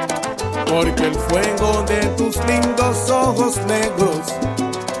 porque el fuego de tus lindos ojos negros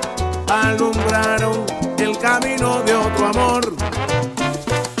alumbraron el camino de otro amor.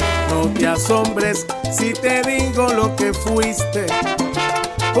 No te asombres si te digo lo que fuiste,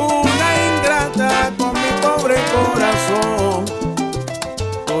 una ingrata con mi pobre corazón,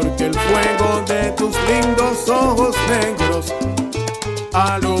 porque el fuego de tus lindos ojos negros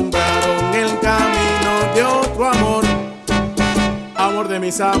alumbraron el camino de otro amor. Amor de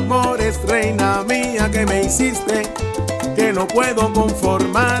mis amores, reina mía que me hiciste, que no puedo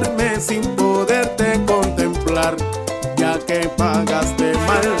conformarme sin poderte contemplar, ya que pagaste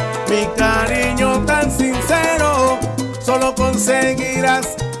mal mi cariño tan sincero. Solo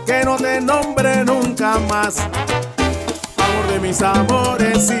conseguirás que no te nombre nunca más. Amor de mis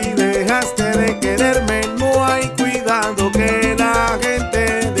amores, si dejaste de quererme, no hay cuidado que la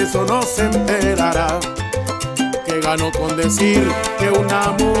gente de eso no se enterará. Que gano con decir que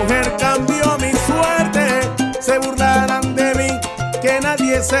una mujer cambió mi suerte, se burlarán de mí, que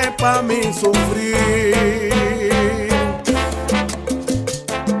nadie sepa mi sufrir.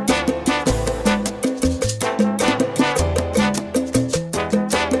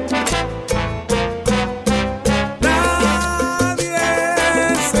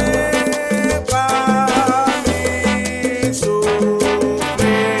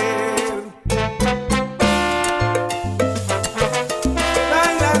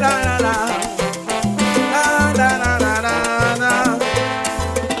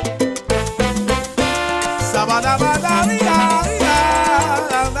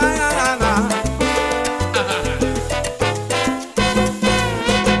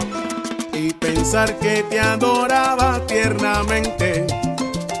 Que te adoraba tiernamente,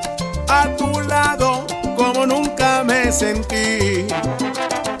 a tu lado como nunca me sentí,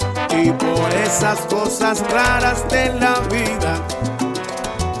 y por esas cosas raras de la vida,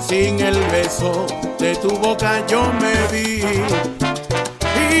 sin el beso de tu boca yo me vi,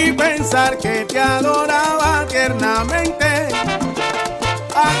 y pensar que te adoraba tiernamente,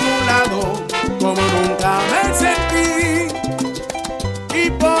 a tu lado como nunca me sentí, y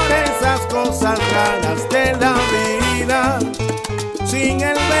por esas cosas raras de la vida, sin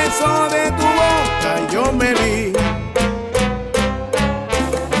el beso de tu boca yo me vi.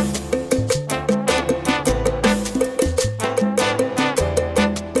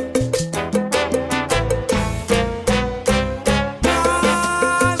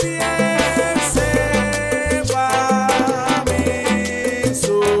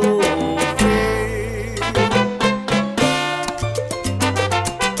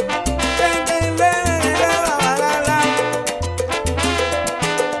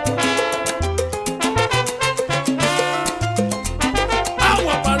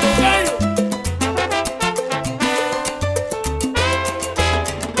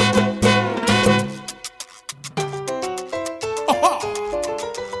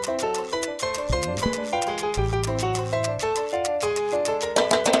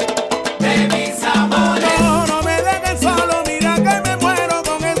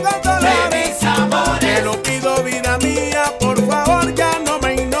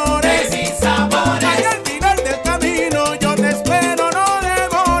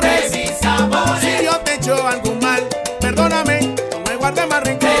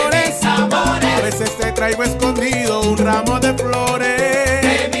 Traigo escondido un ramo de flores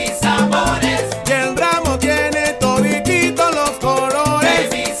de mis amores, y el ramo tiene todititos los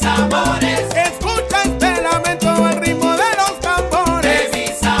colores de mis amores. Escucha este lamento al ritmo de los tambores de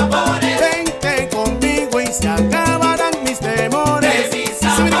mis amores. Vente conmigo y se acabarán mis temores de mis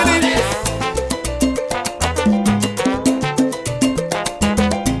amores.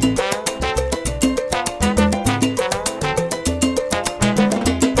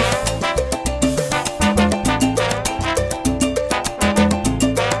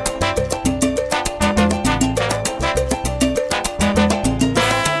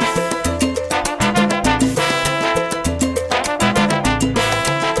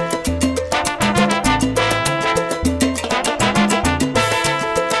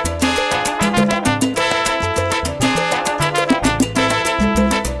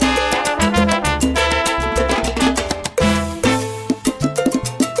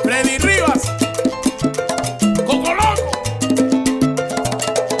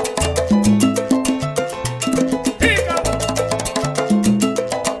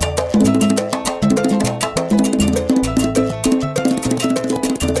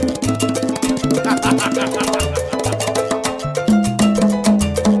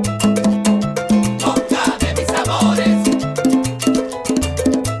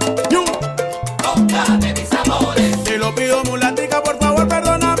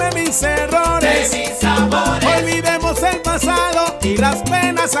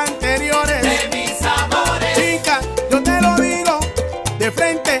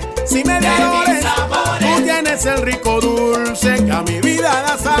 tan rico dulce que a mi vida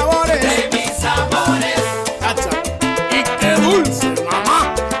da sabores. De mis amores. Cacha. Y qué dulce,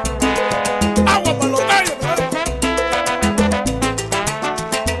 mamá. Agua para los gallos.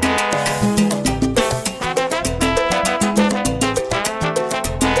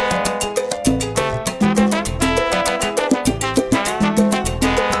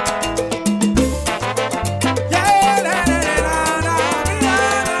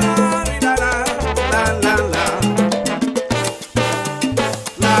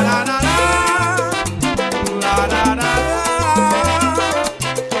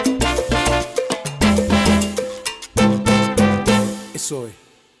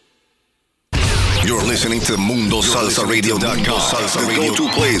 You're listening to MundoSalsaRadio.com, the go-to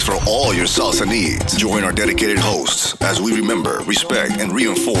place for all your salsa needs. Join our dedicated hosts as we remember, respect, and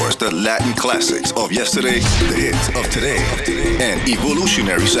reinforce the Latin classics of yesterday, the hits of today, and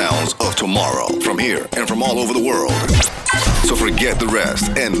evolutionary sounds of tomorrow from here and from all over the world. So forget the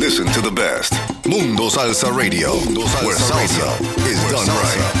rest and listen to the best. Mundo Salsa Radio, where salsa is done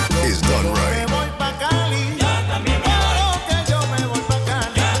right. Is done right.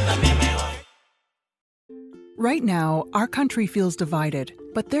 Right now, our country feels divided,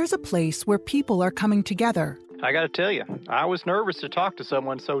 but there's a place where people are coming together. I gotta tell you, I was nervous to talk to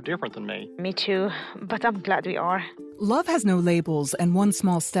someone so different than me. Me too, but I'm glad we are. Love Has No Labels and One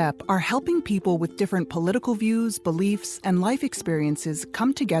Small Step are helping people with different political views, beliefs, and life experiences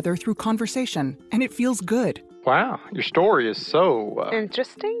come together through conversation, and it feels good. Wow, your story is so...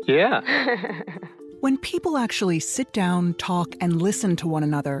 Interesting? Yeah. When people actually sit down, talk, and listen to one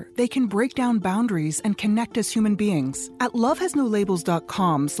another, they can break down boundaries and connect as human beings. At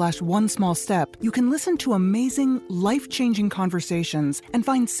lovehasnolabels.com/onesmallstep, you can listen to amazing, life-changing conversations and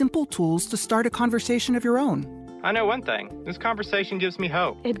find simple tools to start a conversation of your own. I know one thing. This conversation gives me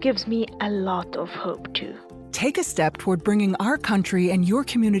hope. It gives me a lot of hope, too. Take a step toward bringing our country and your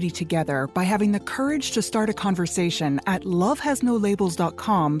community together by having the courage to start a conversation at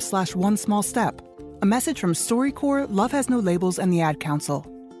lovehasnolabels.com/onesmallstep. A message from StoryCorps, Love Has No Labels, and the Ad Council.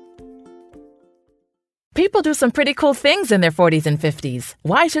 People do some pretty cool things in their 40s and 50s.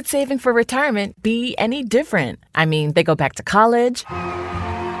 Why should saving for retirement be any different? I mean, they go back to college,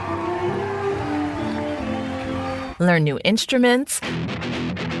 learn new instruments,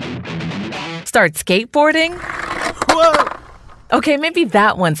 start skateboarding. Whoa! Okay, maybe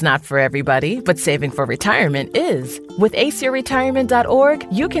that one's not for everybody, but saving for retirement is. With aceyourretirement.org,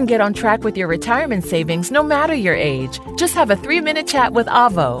 you can get on track with your retirement savings no matter your age. Just have a 3-minute chat with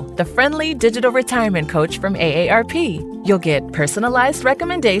Avo, the friendly digital retirement coach from AARP. You'll get personalized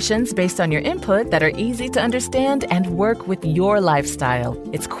recommendations based on your input that are easy to understand and work with your lifestyle.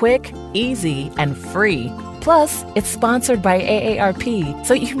 It's quick, easy, and free. Plus, it's sponsored by AARP,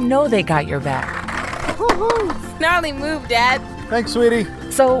 so you know they got your back. Gnarly move, Dad. Thanks, sweetie.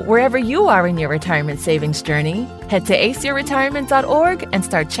 So wherever you are in your retirement savings journey, head to aceyourretirement.org and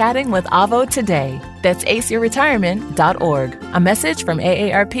start chatting with Avo today. That's aceyourretirement.org. A message from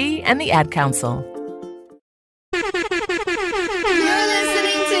AARP and the Ad Council. You're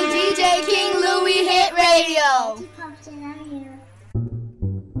listening to DJ King Louie Hit Radio.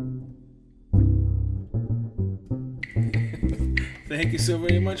 Thank you so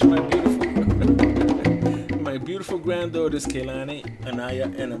very much, my beautiful granddaughters, Kaylani,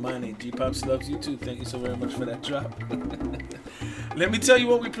 Anaya, and Amani. G-Pops loves you too. Thank you so very much for that drop. Let me tell you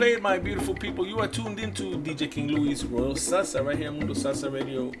what we played, my beautiful people. You are tuned into DJ King Louie's Royal Salsa right here on Mundo Salsa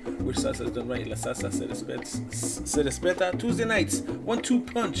Radio, which salsa is done right. La Salsa se respeta. Tuesday nights, 1-2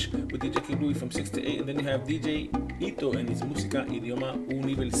 punch with DJ King Louie from 6 to 8. And then you have DJ Ito and his música idioma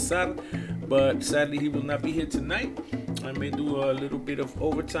universal. But sadly, he will not be here tonight. I may do a little bit of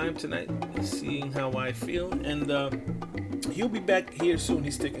overtime tonight, seeing how I feel. And he'll be back here soon.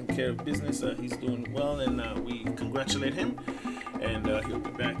 He's taking care of business. He's doing well, and we congratulate him. And he'll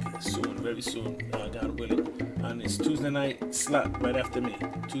be back soon, very soon, God willing, on his Tuesday night slot right after me.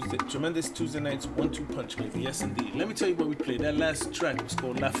 Tremendous Tuesday nights, 1-2 punch, baby. Yes, indeed. Let me tell you what we played. That last track was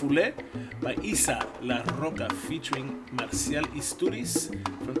called La Foulée by Isa La Roca, featuring Marcial Isturiz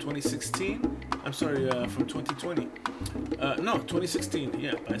from 2016. I'm sorry, from 2020. No, 2016.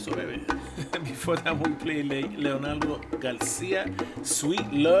 Yeah, by so baby. Before that one, we played Leonardo Garcia,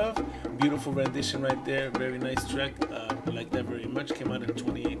 Sweet Love. Beautiful rendition right there. Very nice track. I like that very much. Came out in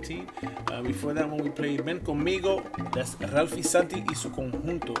 2018. Before that one, we played Ven Conmigo. That's Ralphie Santi y su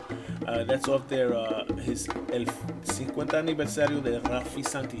conjunto. That's off their his el 50 aniversario de Ralphie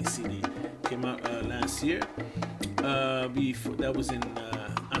Santi CD. Came out last year. That was in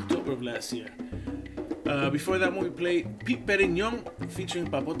October of last year. Before that one, we played Pete Perignon featuring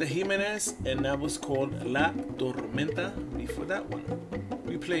Papote Jimenez, and that was called La Tormenta. Before that one,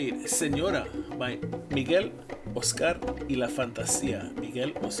 we played Señora by Miguel, Oscar y La Fantasía.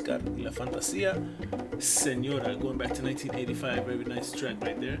 Miguel, Oscar y La Fantasía. Señora, going back to 1985, very nice track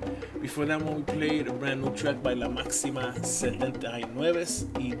right there. Before that one, we played a brand new track by La Máxima 79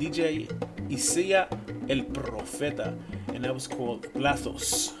 y DJ Isaiah El Profeta, and that was called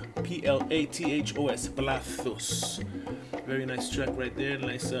Plathos. Plathos. Plathos. Very nice track right there.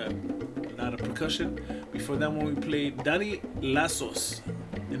 Nice, lot of percussion. Before that one, we played Danny Lazos,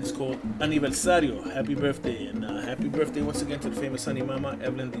 and it's called Aniversario. Happy birthday, and happy birthday once again to the famous honey mama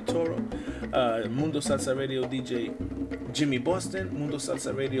Evelyn de Toro. Mundo Salsa Radio DJ Jimmy Boston, Mundo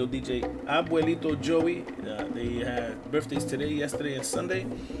Salsa Radio DJ Abuelito Joey. They had birthdays today, yesterday, and Sunday,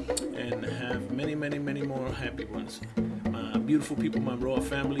 and have many, many, many more happy ones. My beautiful people, my royal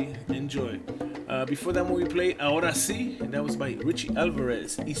family, enjoy. Before that one, we played Ahora Sí, and that was by Richie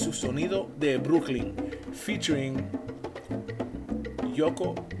Alvarez y su sonido de Brooklyn, featuring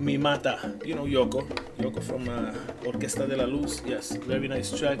Yoko Mi Mata. You know Yoko from Orquesta de la Luz. Yes, very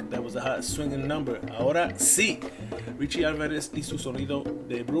nice track. That was a hot swinging number. Ahora Sí, Richie Alvarez y su sonido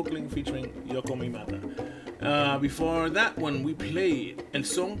de Brooklyn featuring Yoko Mi Mata. Before that one, we played El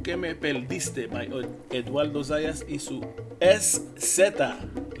Son Que Me Perdiste by Eduardo Zayas y su SZ,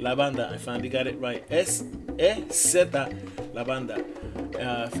 La Banda. I finally got it right. SZ, La Banda.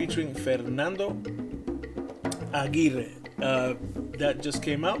 Featuring Fernando Aguirre. That just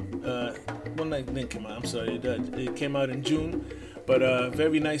came out. Well, it didn't come out. I'm sorry. It came out in June. But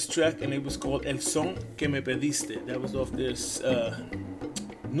very nice track, and it was called El Son Que Me Pediste. That was off this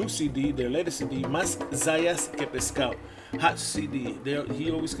new CD, their latest CD, Más Zayas Que Pescado. Hot CD.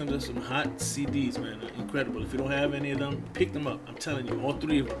 He always comes with some hot CDs, man. Incredible. If you don't have any of them, pick them up. I'm telling you, all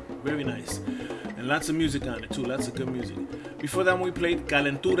three of them. Very nice. And lots of music on it, too. Lots of good music. Before that, we played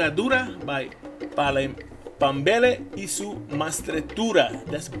Calentura Dura by Pambele y su Mastretura.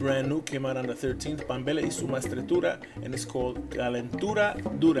 That's brand new, came out on the 13th. Pambele y su Mastretura, and it's called Calentura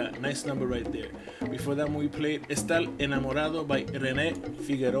Dura. Nice number right there. Before that, we played Estar Enamorado by René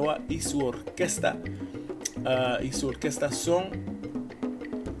Figueroa y su orquesta. Son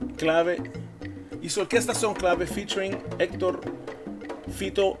Clave featuring Héctor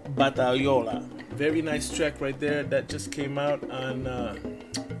Fito Batayola. Very nice track right there. That just came out on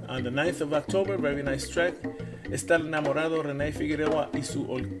the 9th of October. Very nice track. Estar Enamorado, René Figueroa y su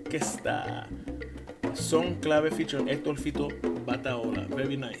orquesta. Son Clave featuring Héctor Fito Bataola.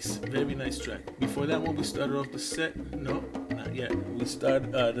 Very nice track. Before that one, we started off the set. No, not yet. We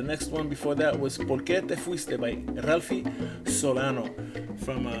started the next one before that was Por qué te fuiste by Ralphie Solano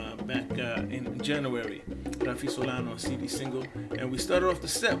from back in January. Ralphie Solano CD single, and we started off the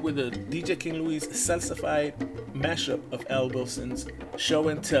set with a DJ King Louie's Salsafied mashup of Al Wilson's Show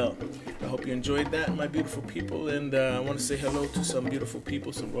and Tell. I hope you enjoyed that, my beautiful people, and I want to say hello to some beautiful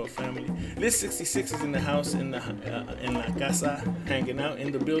people, some royal family. Liz 66 is in the house in La Casa, hanging out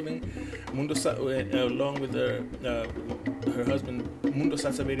in the building. Mundo along with her husband, Mundo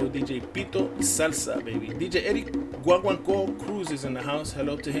Salsa Radio DJ Pito Salsa, baby. DJ Eddie Guaguanco Cruz is in the house.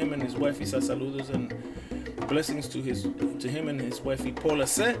 Hello to him and his wifey, saludos and blessings to him and his wifey Paula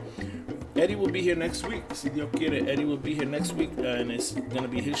Se. Eddie will be here next week. Si Dios quiere, Eddie will be here next week, and it's going to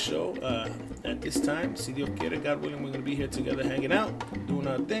be his show at this time. Si Dios quiere, God willing, we're going to be here together hanging out, doing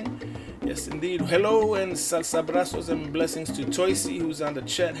our thing. Yes, indeed. Hello and salsa brazos and blessings to Toycee, who's on the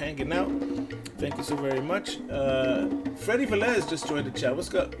chat hanging out. Thank you so very much. Freddie Velez just joined the chat. What's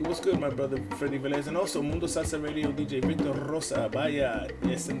good, my brother Freddie Velez? And also Mundo Salsa Radio DJ Victor Rosa. Vaya.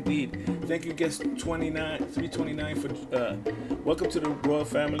 Yes, indeed. Thank you, guest 329 for welcome to the royal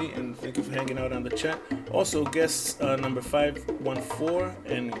family, and thank you for hanging out on the chat. Also, guest number 514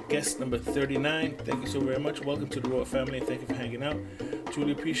 and guest number 39. Thank you so very much. Welcome to the royal family, and thank you for hanging out.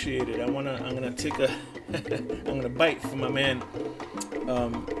 Truly appreciate it. I'm gonna take I'm gonna bite from my man.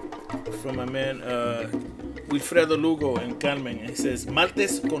 Wilfredo Lugo and Carmen. He says,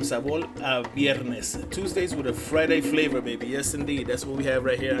 Martes con sabor a viernes. Tuesdays with a Friday flavor, baby. Yes, indeed. That's what we have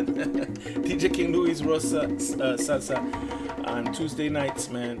right here on DJ King Louie's Rosa Salsa on Tuesday nights,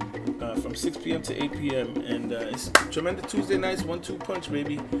 man, from 6 p.m. to 8 p.m. And it's tremendous Tuesday nights, 1-2 punch,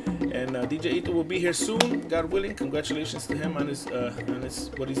 baby. And DJ Ito will be here soon, God willing. Congratulations to him on his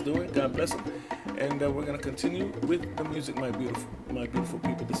what he's doing. God bless him. And we're gonna continue with the music, my beautiful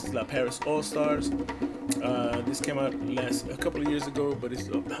people. This is La Paris All Stars. This came out a couple of years ago, but it's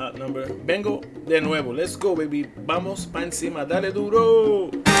a hot number. Vengo de nuevo. Let's go, baby. Vamos pa encima. Dale duro.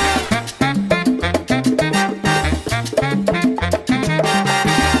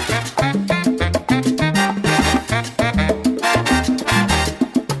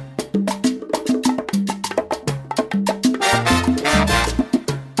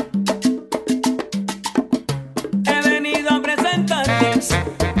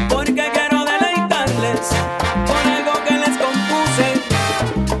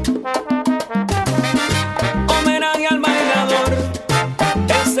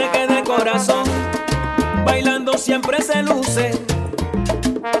 siempre se luce.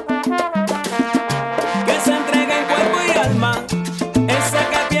 Que se entrega en cuerpo y alma, ese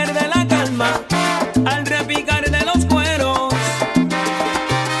que pierde la calma al repicar de los cueros.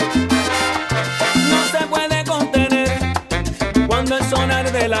 No se puede contener cuando el sonar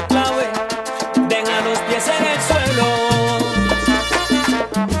de la clave deja los pies en el suelo.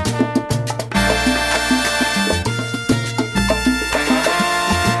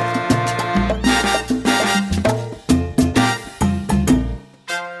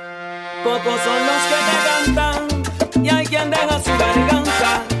 Pocos son los que te cantan y hay quien deja su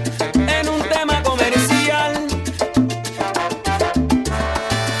garganta en un tema comercial.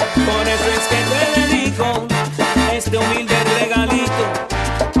 Por eso es que te dedico este humilde regalito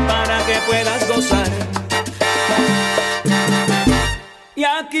para que puedas gozar. Y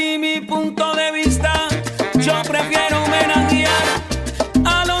aquí mi punto de vista, yo prefiero homenajear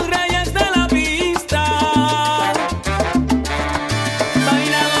a los reyes de la pista.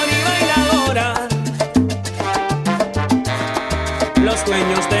 Bailador y bailadora, los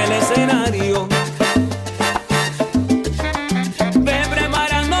dueños del escenario. Ve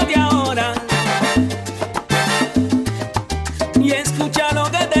preparándote ahora y escucha lo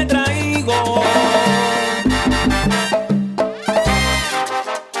que te traigo.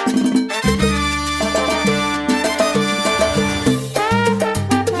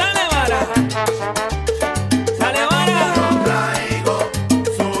 Dale vara, dale vara. Yo traigo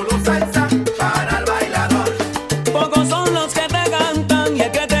solo salsa para el bailador. Pocos son los que te cantan y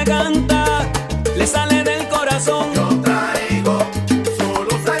el que te canta le sale del corazón. Yo traigo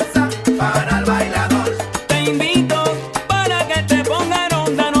solo salsa para el bailador. Te invito para que te ponga en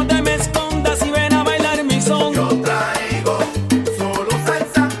onda, no te me escondas y ven a bailar mi son. Yo traigo solo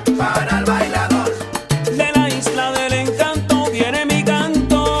salsa para el bailador. De la isla del encanto viene mi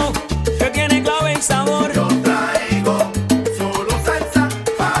canto, que tiene clave y sabor. Yo traigo solo salsa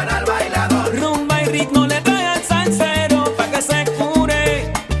para el bailador. Rumba y ritmo le trae al salsero, pa' que se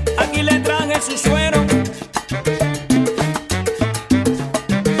cure, aquí le traje su suero.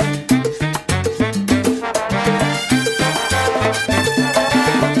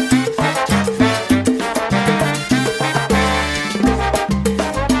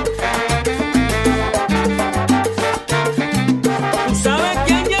 ¿Tú sabes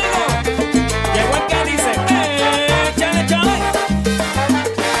quién llegó? Llegó el que dice, échale, échale.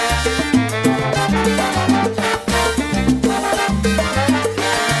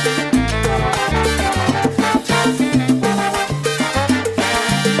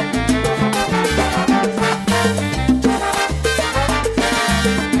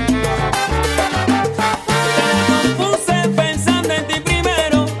 Compuse pensando en ti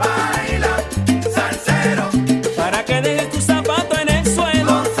primero, Baila, salsero, para que dejes tu zapato en el suelo.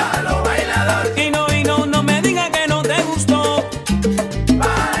 Gonzalo bailador. Y no me diga que no te gustó.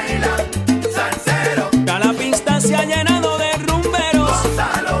 Baila, salsero, Ya la pista se ha llenado de rumberos.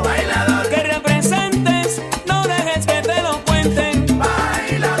 Gonzalo bailador. Que representes, no dejes que te lo cuenten.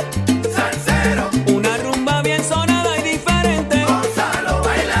 Baila, salsero, Una rumba bien sonada y diferente. Gonzalo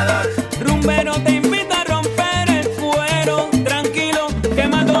bailador. Rumbero te invita a romper el cuero. Tranquilo, que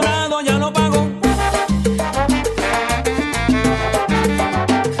más dorado ya lo pago.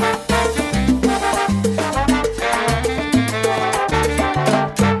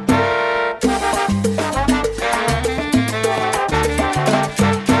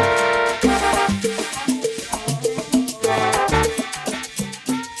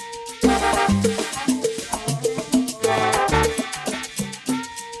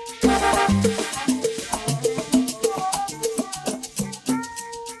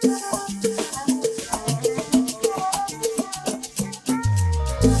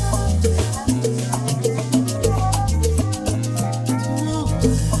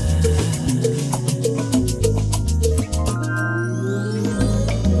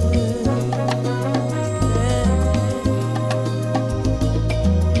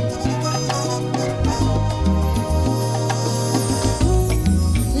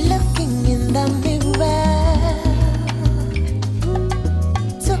 Looking in the mirror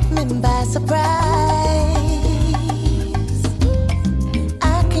took me by surprise.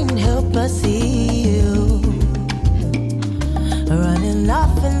 I can't help but see you running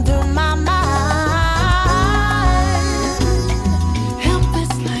off and through my mind.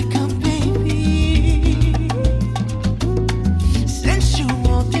 Helpless like a baby,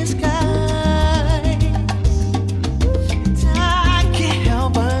 sensual disguise. I can't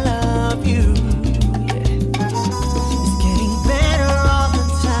help but love you. It's getting better all the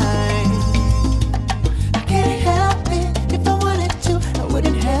time. I can't help it. If I wanted to, I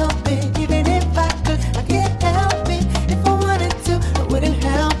wouldn't help it. Even if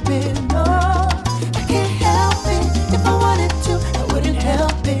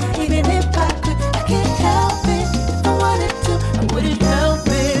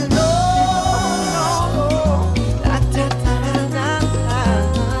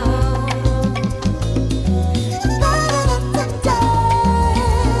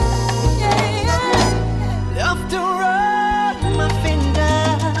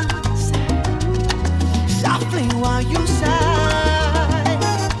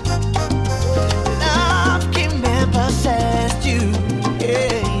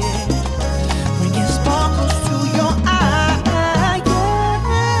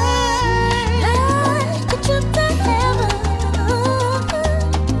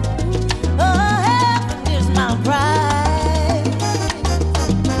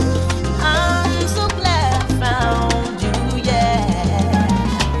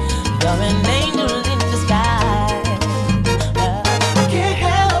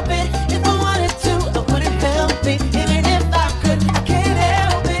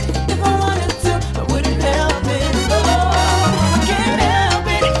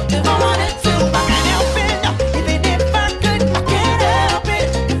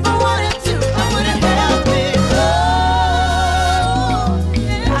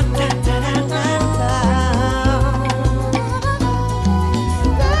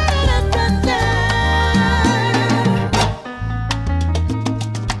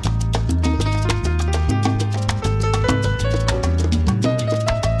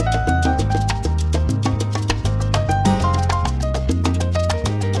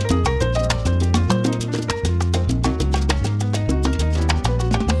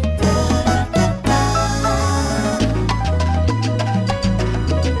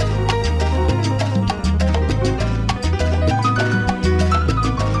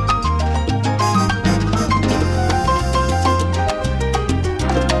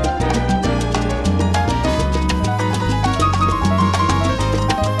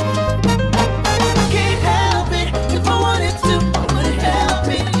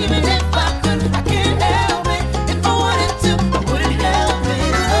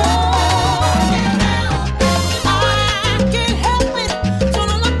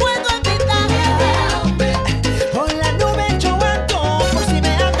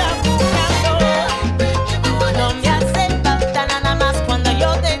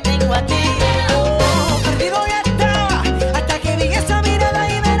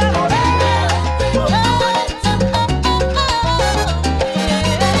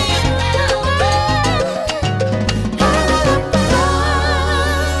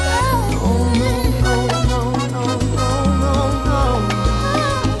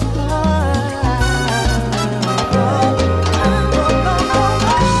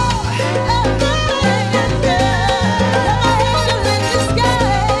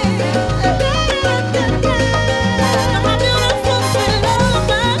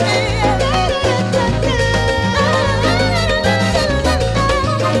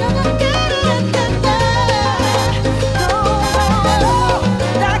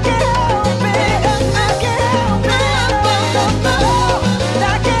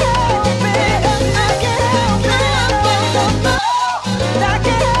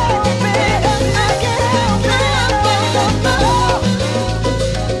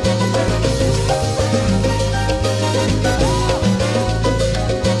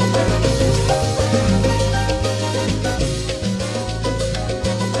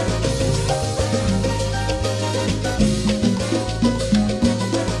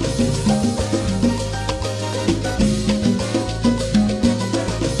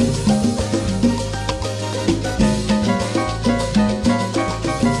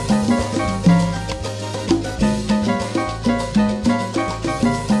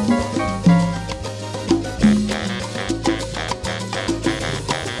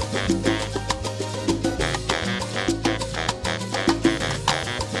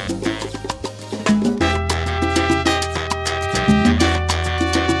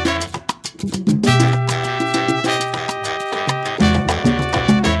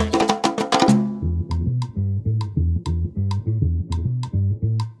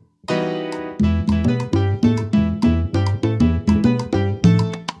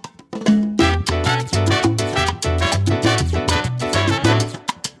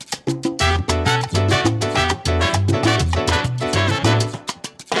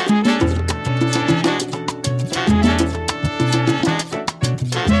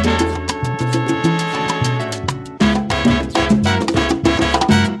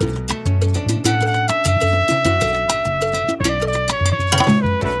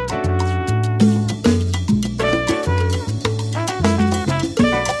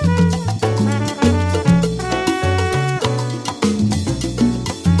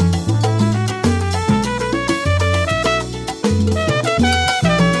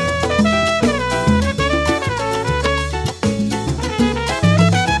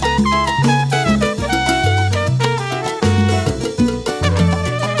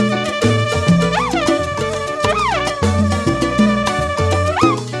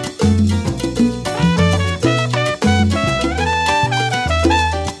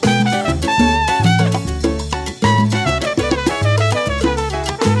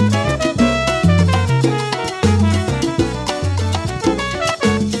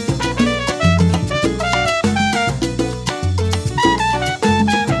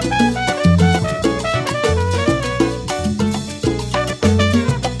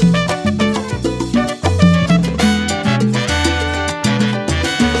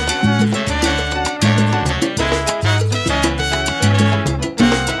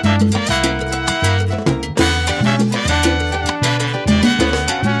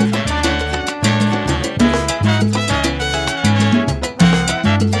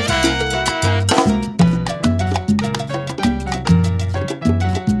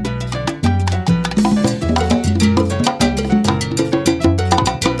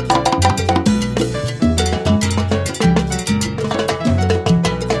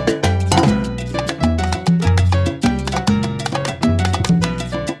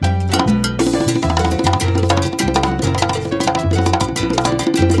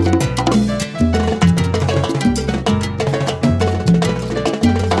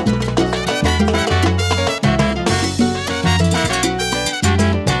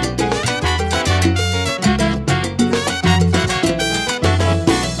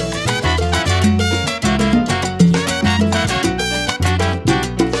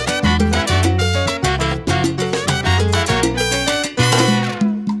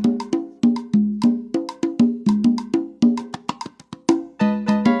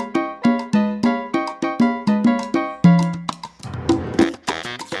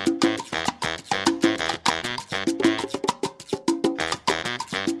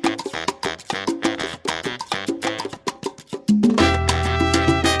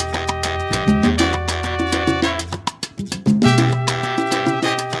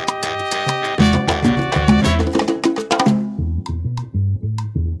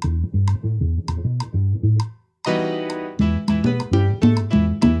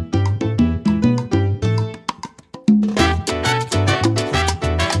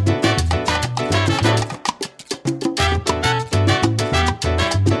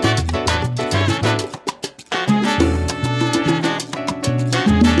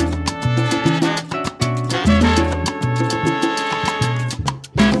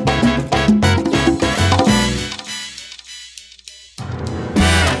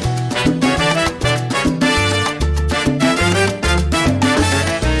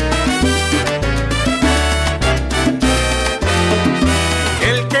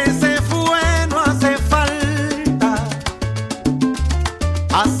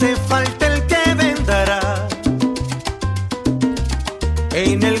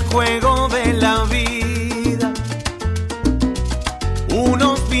juego de la vida.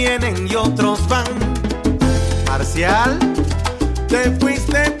 Unos vienen y otros van. Marcial, te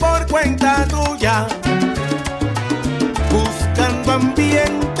fuiste por cuenta tuya, buscando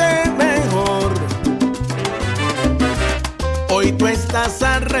ambiente mejor. Hoy tú estás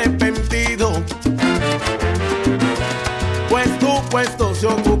arrepentido, pues tu puesto se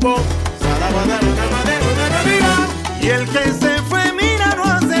ocupó. Y el que se fue, mira, no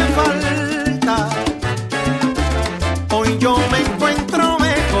hace falta. Hoy yo me encuentro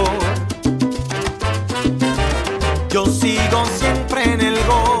mejor. Yo sigo siempre en el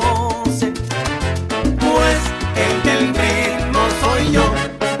goce, pues el del ritmo soy yo.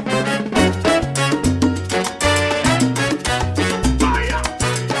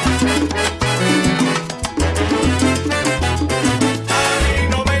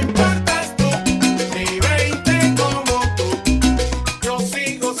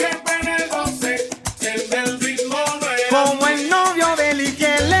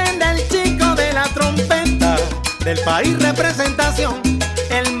 Del país representación,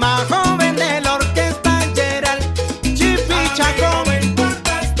 el más joven de la orquesta Gerald Chipichacón. No me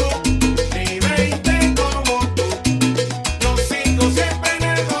importas tú, ni 20 como tú. Yo sigo siempre en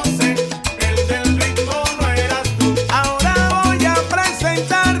el goce, el del ritmo no eras tú. Ahora voy a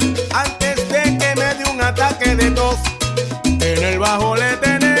presentar, antes de que me dé un ataque de tos. En el bajo le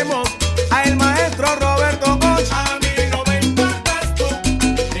tenemos a el maestro Roberto Bosch. A mí no me importas tú,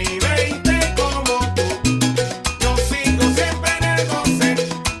 ni 20 como tú.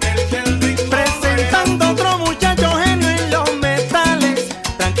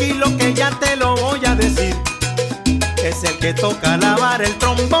 Te lo voy a decir, es el que toca lavar el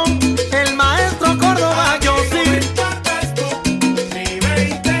trombón, el maestro Córdoba. Yo sí. No me importas tú, ni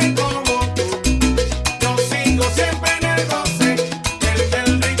 20 como tú. Yo sigo siempre en el goce, el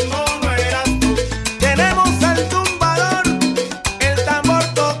del ritmo no eras tú. Tenemos el tumbador, el tambor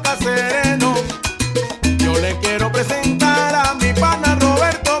toca sereno. Yo le quiero presentar a mi pana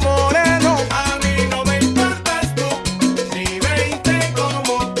Roberto Moreno. A mí no me importas tú, ni 20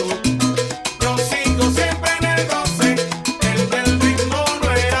 como tú. Yo sigo siempre en el goce, el del ritmo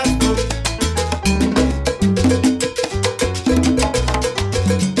no eras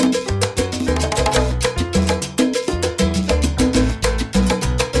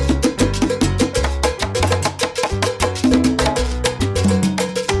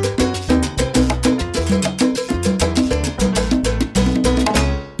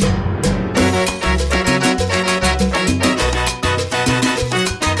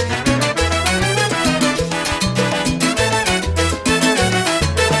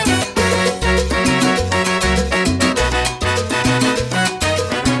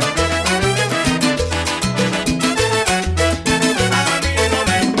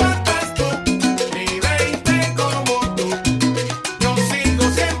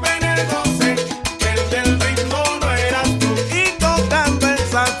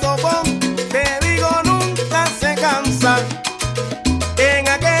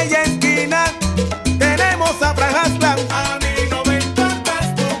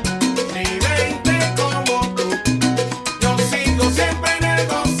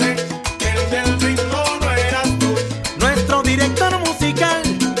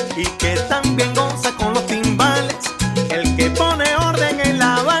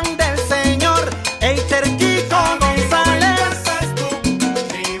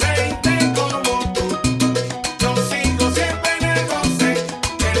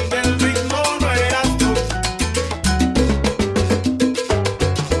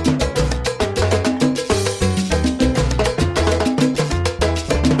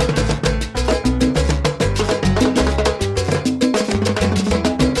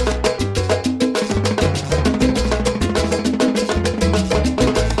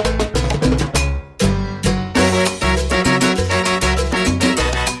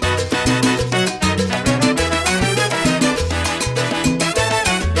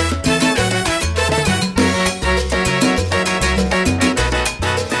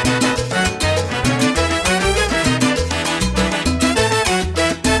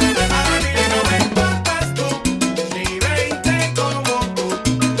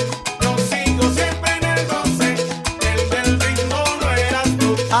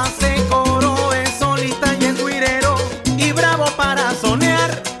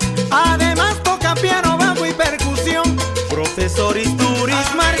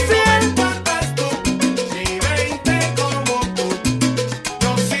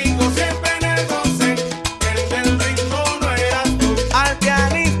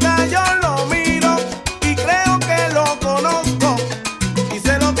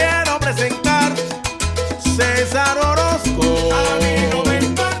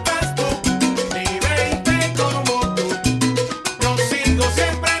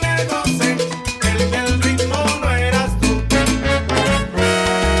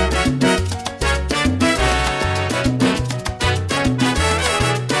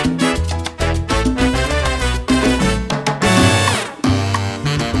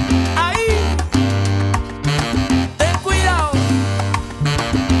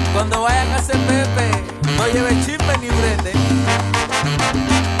Cuando vaya a casa de Pepe, no lleve chisme ni brete.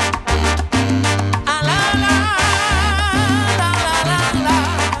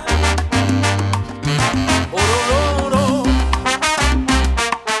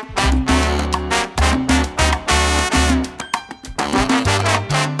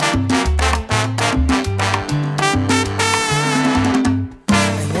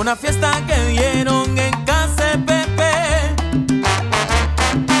 Una fiesta que dieron en casa de Pepe,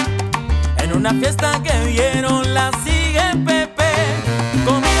 en una fiesta que dieron la sigue Pepe,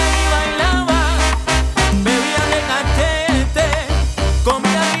 comía y bailaba, bebía de cachete,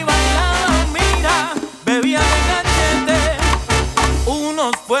 comía y bailaba, mira, bebía de cachete,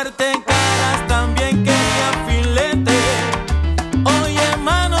 unos fuertes caras también querían filete, oye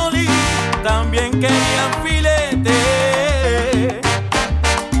Manoli, también querían filete.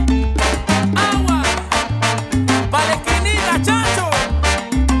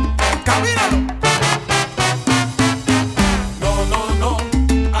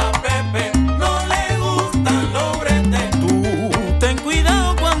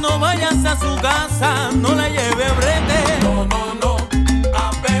 No la lleve brete. No, no, no.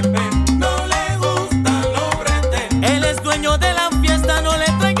 A Pepe no le gustan los bretes. Él es dueño de la fiesta, no le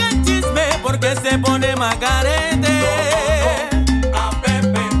traigan chisme porque se pone macarete. No, no, no. A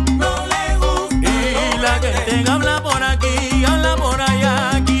Pepe no le gustan y la gente habla por aquí, habla por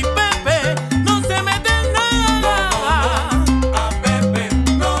allá. Aquí Pepe no se mete en nada. No, no, no. A Pepe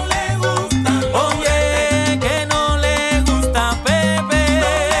no le gustan los oye, que no le gusta a Pepe.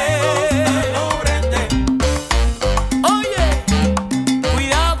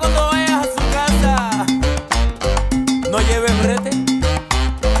 No lleve brete.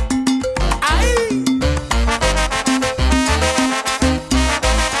 ¡Ahí!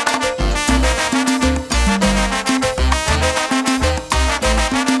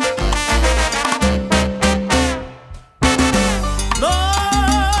 No,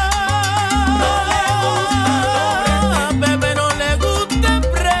 no le gusta a Pepe, no le gusta el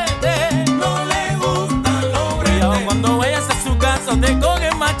brete. No le gustan los bretes. Cuidado cuando vayas a su casa, te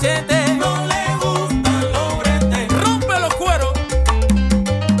cogen machete. No le gustan los bretes. Rompe los cueros.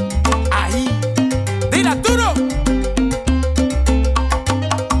 Ahí. Dile Toro.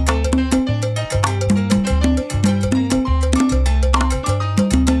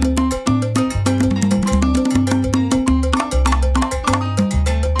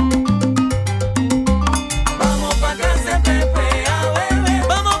 Vamos pa' casa de Pepe a beber.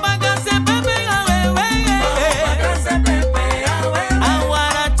 Vamos pa' casa de Pepe a beber. Vamos pa' casa de Pepe a beber. A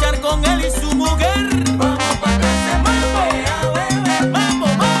guarachar con él y su mujer. Vamos pa' casa de Pepe a beber.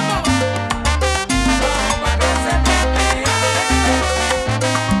 Vamos, vamos. Vamos pa' casa de Pepe a beber.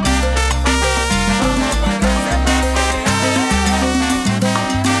 Vamos pa' casa de Pepe a beber.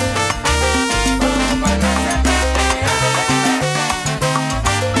 Vamos pa' casa de Pepe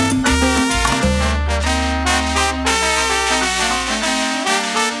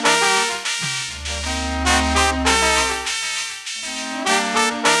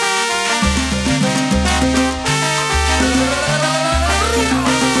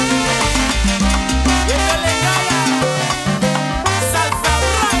beber. Y esto le calla salsa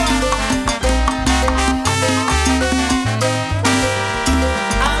brava.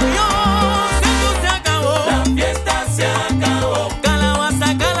 Adiós, esto se acabó. La fiesta se acabó. Calabaza,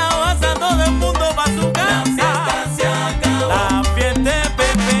 calabaza, todo el mundo pa' su casa. La fiesta se acabó. La fiesta de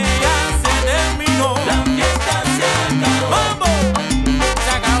Pepe ya se terminó. La fiesta se acabó. ¡Vamos!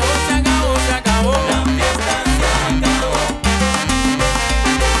 Se acabó, se acabó, se acabó. La fiesta se acabó.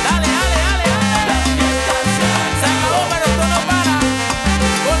 Dale, dale, dale, dale. La fiesta se acabó, pero esto no para.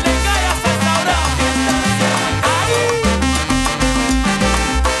 Ponle calla, salsa brava. La fiesta se acabó. Ahí.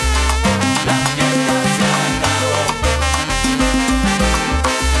 La fiesta se acabó.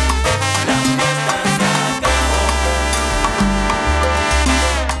 La fiesta se acabó. La fiesta se acabó.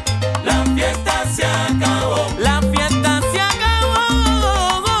 La fiesta se acabó.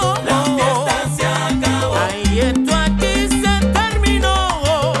 La fiesta se acabó. Ay, esto aquí se terminó.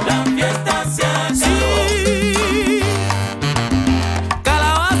 La fiesta se acabó. Sí.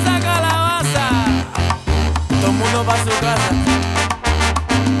 Calabaza, calabaza. Todo el mundo pa' su casa.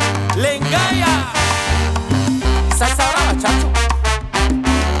 Le engalla. Salsa brava, chacho.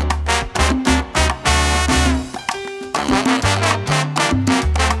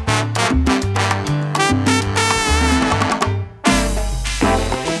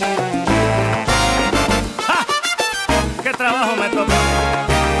 ¿Qué trabajo me toca?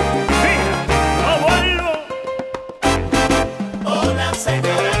 Sí, no vuelvo. Hola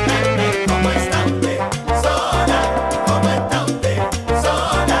señora Carmen, ¿cómo está usted? Sola, ¿cómo está usted?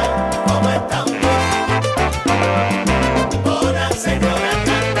 Sola,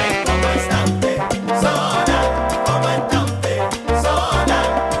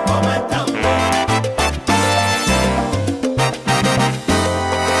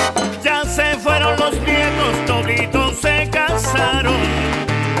 se fueron los nietos, toditos se casaron.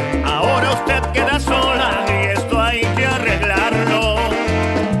 Ahora usted queda sola y esto hay que arreglarlo.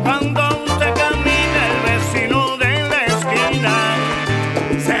 Cuando usted camina, el vecino de la esquina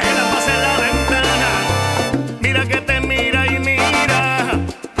se la pasa en la ventana, mira que te mira y mira.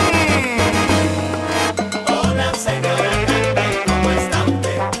 Hola señora Carmen, ¿cómo está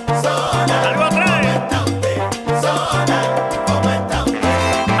usted? Sola. Algo trae. ¿Cómo está usted? Sola. ¿Cómo está usted?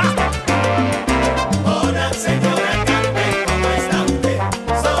 Hola señora Carmen, ¿cómo está usted?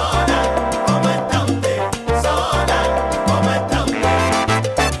 Sola. ¿Cómo está usted? Sola. ¿Cómo está usted?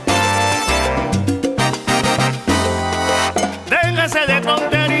 Déjese de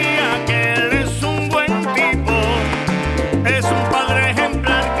tontería, que él es un buen tipo. Es un padre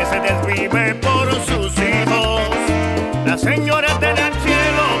ejemplar que se desvive por sus hijos. La señora está en el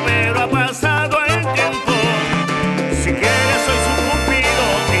cielo, pero ha pasado el tiempo. Si quiere soy su cupido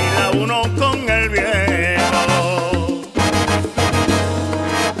y la uno con el viejo.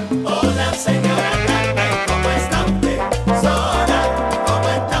 Hola señora Carmen, ¿cómo está usted? Sola. ¿Cómo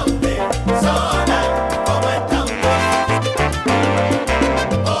está usted? Sola. ¿Cómo está usted?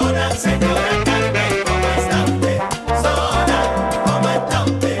 Hola señora Carmen, ¿cómo está usted? Sola. ¿Cómo está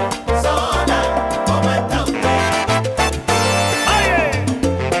usted? Sola. ¿Cómo está usted?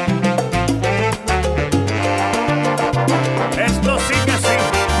 Esto sigue así.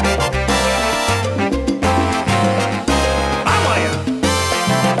 Vamos allá.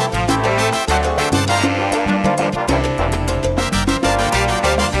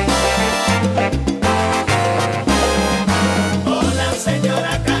 Hola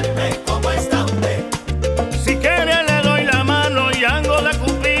señora Carmen, ¿cómo está usted? Si quiere le doy la mano y hago de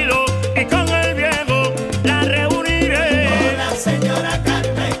cupido y con el viejo la reuniré. Hola señora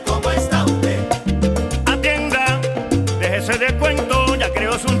Carmen, ¿cómo está usted? Atienda, déjese de cuento, ya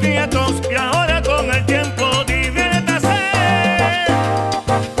creó sus nietos y ahora con el tiempo diviértase.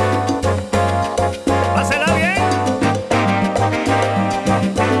 Pásela bien.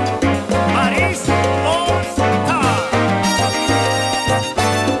 París All Star.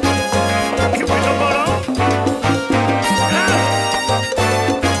 Y Puerto Colón.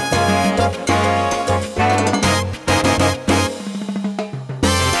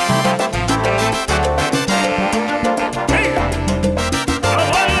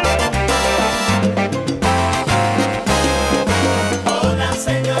 Hola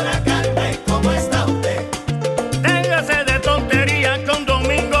señora Carmen, ¿cómo está usted? Déjase de tontería, con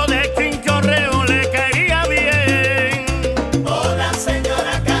Domingo de Chinchorreo le caería bien. Hola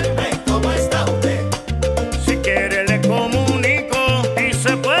señora Carmen, ¿cómo está usted? Si quiere le comunico y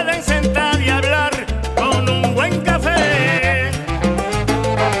se pueden sentar y hablar con un buen café.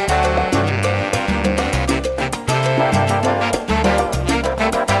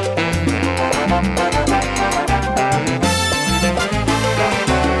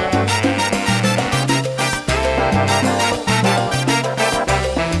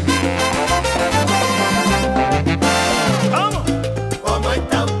 ¿Cómo? ¿Cómo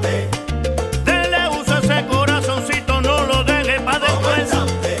está usted? Dele uso a ese corazoncito, no lo deje pa' ¿Cómo después. está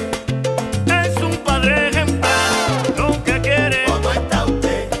usted? Es un padre ejemplar, lo que quiere, ¿Cómo está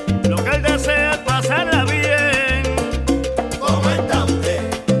usted? lo que él desea es pasarla bien. ¿Cómo está usted?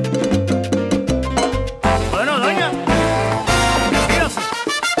 Bueno, doña, decídase.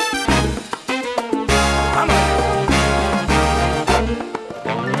 Vamos.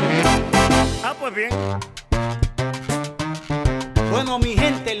 Ah, pues bien. Bueno, mi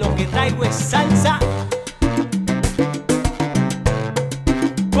gente, lo que traigo es salsa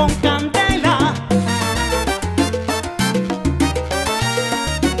con candela.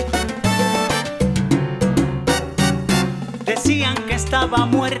 Decían que estaba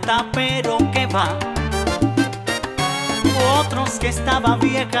muerta, pero que va. Otros que estaba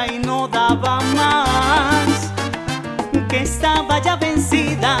vieja y no daba más, que estaba ya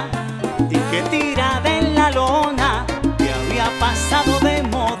vencida y que tirada en la lona, que había pasado de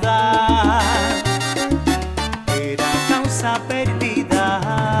moda, era causa perdida.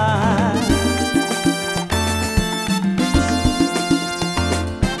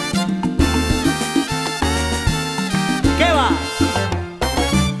 ¿Qué va?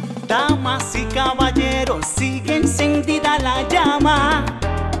 Damas y caballeros, sigue encendida la llama.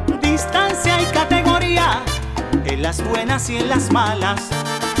 Distancia y categoría, en las buenas y en las malas,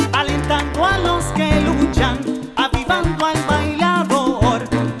 alentando a los que luchan, avivando al bailador,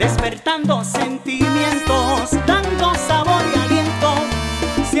 despertando sentimientos, dando sabor y aliento.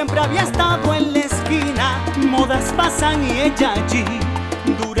 Siempre había estado en la esquina, modas pasan y ella allí,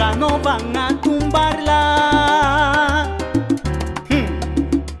 dura no van a tumbarla.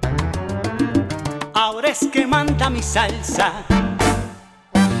 es que manda mi salsa.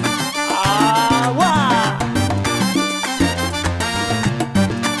 Agua.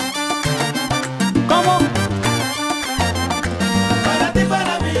 ¿Cómo? Para ti,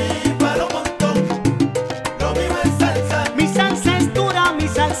 para mí, para un montón. Lo mío es salsa. Mi salsa es dura, mi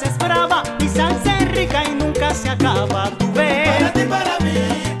salsa es brava, mi salsa es rica y nunca se acaba. Tú ves. Para ti, para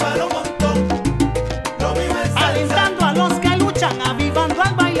mí, para un montón. Lo mío es salsa. Alentando a los que luchan, avivando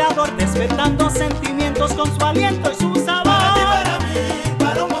al bailador, despertando sentimientos con su aliento y su sabor. Para ti, para mí,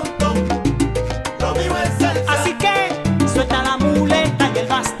 para un montón. Lo mío es salsa. Así que suelta la muleta y el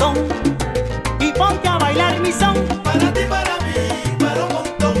bastón y ponte a bailar mi son. Para ti, para mí, para un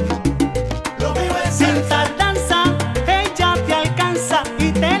montón. Lo mío es Sin salsa. tardanza, ella te alcanza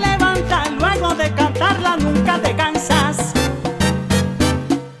y te levanta. Luego de cantarla nunca te cansas.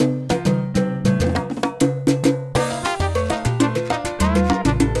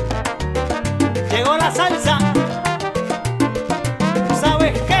 Llegó la salsa. ¿Tú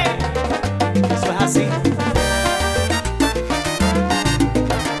sabes qué? Eso es así.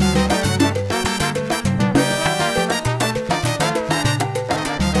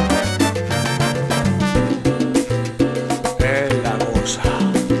 Es la cosa.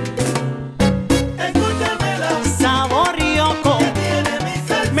 Escúchamela. Sabor yoco Que tiene mi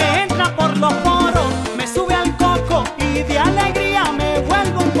salsa. me entra por los poros, me sube al coco y de alegría me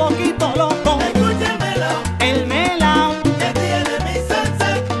vuelvo un poquito loco. Escúchamela. El melao, Que tiene mi salsa.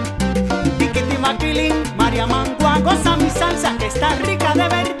 tiquiti maquilín, María Mangua, goza mi salsa que está rica de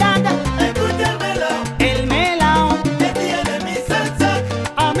verdad. Escúchamela. El melao, Que tiene mi salsa.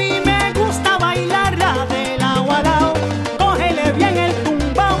 a mí me gusta bailarla de lado a lado. Cógele bien el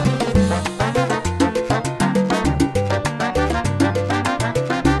tumbao.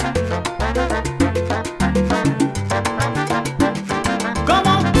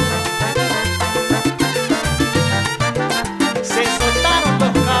 ¿Cómo? Se soltaron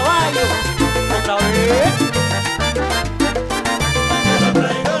los caballos. Otra vez.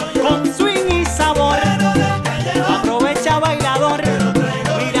 Con swing y sabor. Aprovecha bailador.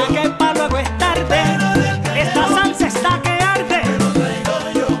 Mira que pa' luego es tarde. Esta salsa está que arde.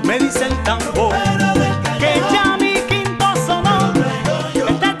 Me dice el tambor que ya mi quinto sonó.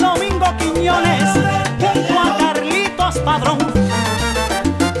 Este es Domingo Quiñones junto a Carlitos Padrón.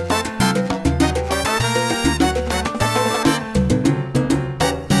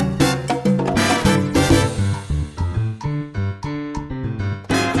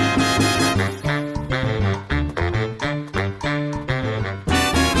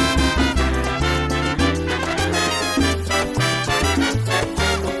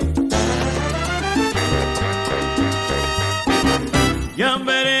 Ya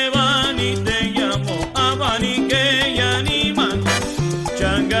veré, Bani, te llamo a Bani, que ya animan.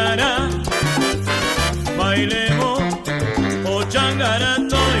 Changara, bailemos, o changara,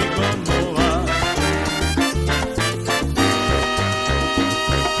 estoy como va.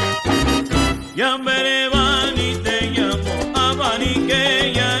 Ya veré, Bani, te llamo a Bani,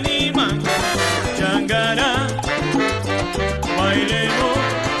 que ya animan. Changara, bailemos,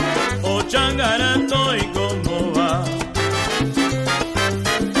 o changara, estoy como va.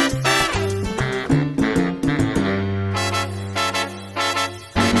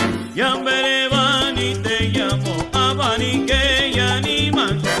 Ya veré, Bani, te llamo a Bani, que ya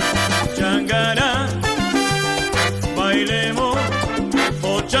animan. Changara, bailemos,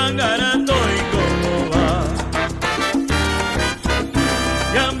 o changara, estoy como va.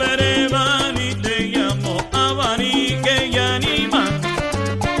 Ya veré, Bani, te llamo a Bani, que ya animan.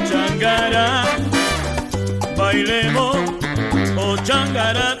 Changara, bailemos, o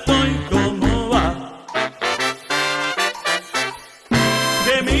changara, estoy como va.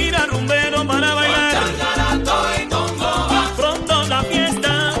 Que mira rumbero para bailar. Pronto la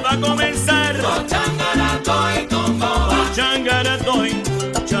fiesta va a comenzar. Changara toy,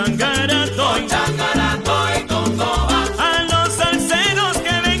 changara toy. A los salseros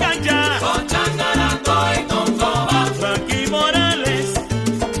que vengan ya. Frankie Morales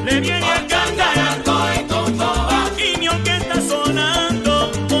le viene a cantar. Y mi orquesta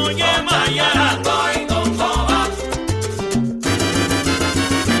sonando, oye Maya.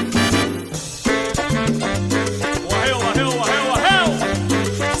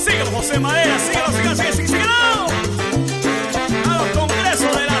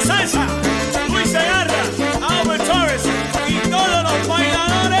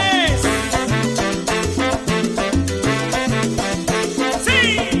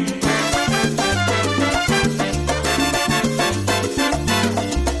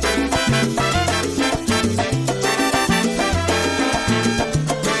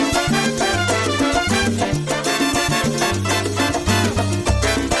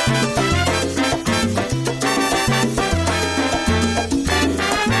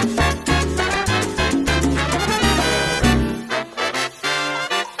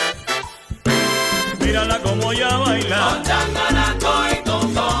 Mírala como ya baila.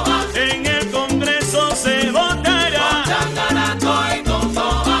 En el Congreso se votará.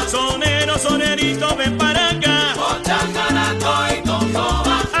 Sonero, sonerito, ven para acá.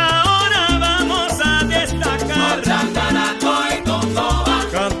 Ahora vamos a destacar.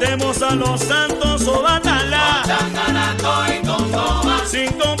 Cantemos a los santos o batala.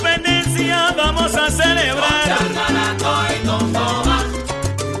 Sin competencia vamos a celebrar.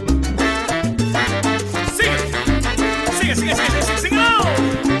 Sigue, sigue, sigue, sigue, sigue.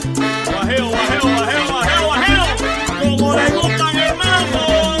 Bajeo, bajeo, bajeo, bajeo, bajeo. Como le gustan, hermano.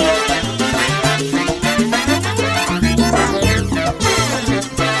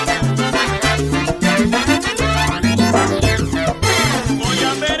 Voy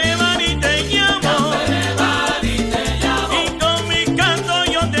a Berevar y te llamo. Y con mi canto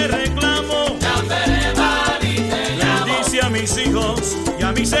yo te reclamo. Le dice a mis hijos y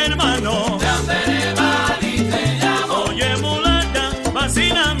a mis hermanos. Oye mulata,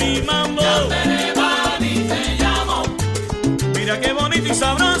 vacila mi mambo. Mira qué bonito y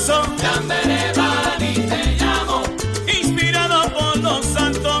sabroso. Inspirado por los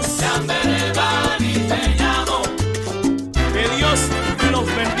santos. Que Dios me los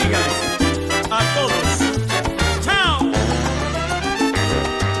bendiga a todos. ¡Chao!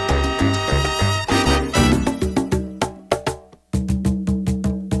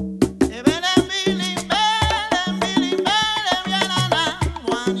 Evelyn.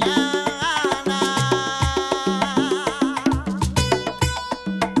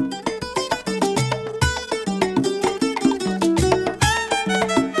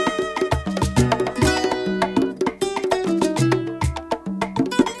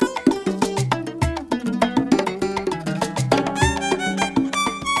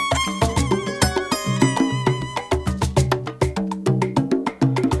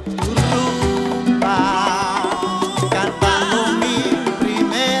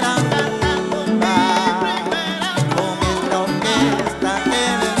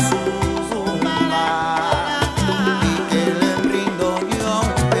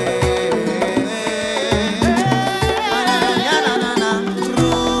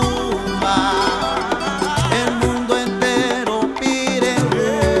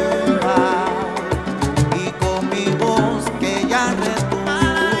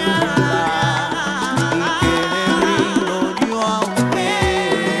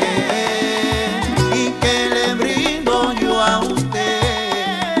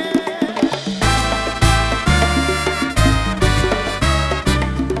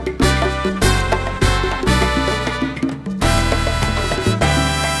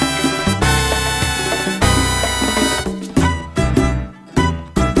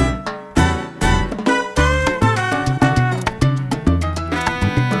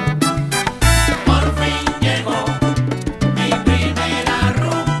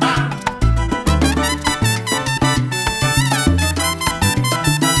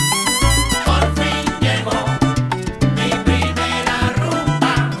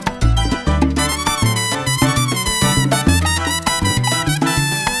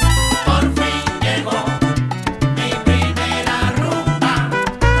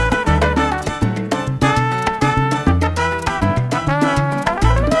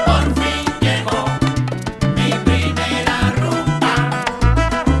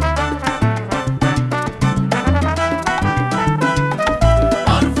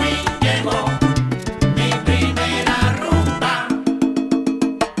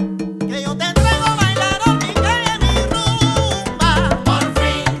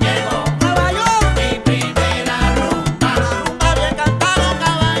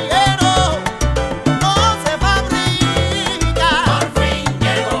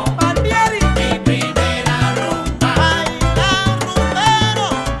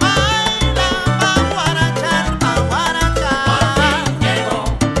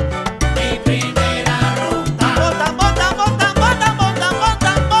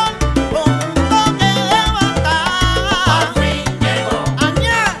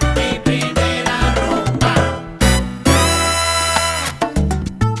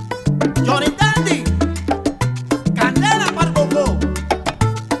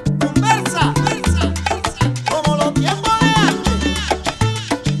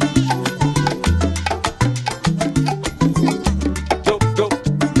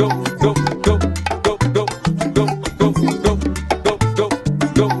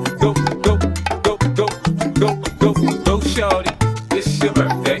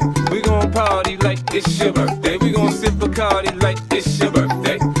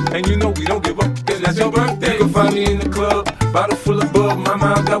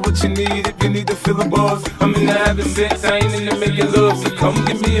 what you need if you need to feel the balls. I'm in the having sex, I ain't in the making love. So come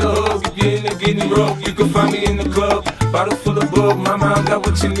give me a hug if you're in the getting rough. You can find me in the club, bottle full of bug. Mama, I got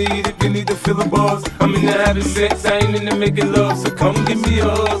what you need if you need to feel the balls. I'm in the having sex, I ain't in the making love. So come give me a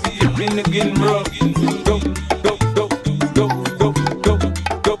hug if you're in the getting rough. Go, go, go, go, go, go,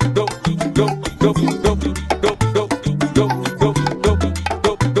 go, go, go, go, go,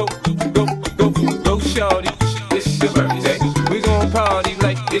 go. Shorty, it's your birthday. We gon' party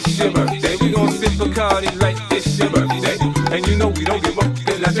like it's your birthday. We gon' sip Bacardi like it's your birthday. And you know we don't give up,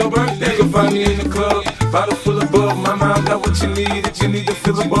 cause that's your birthday. You can find me in the club, bottle full of bug. Mama, I got what you need if you need to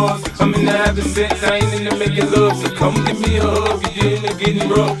feel the balls. I'm in the having sex, I ain't in the making love. So come give me a hug if you're in the getting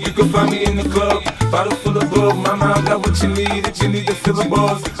rough. You can find me in the club, bottle full of bug. Mama, I got what you need if you need to feel the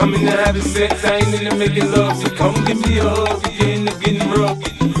balls. I'm in the having sex, I ain't in the making love. So come give me a hug if you're in the getting rough.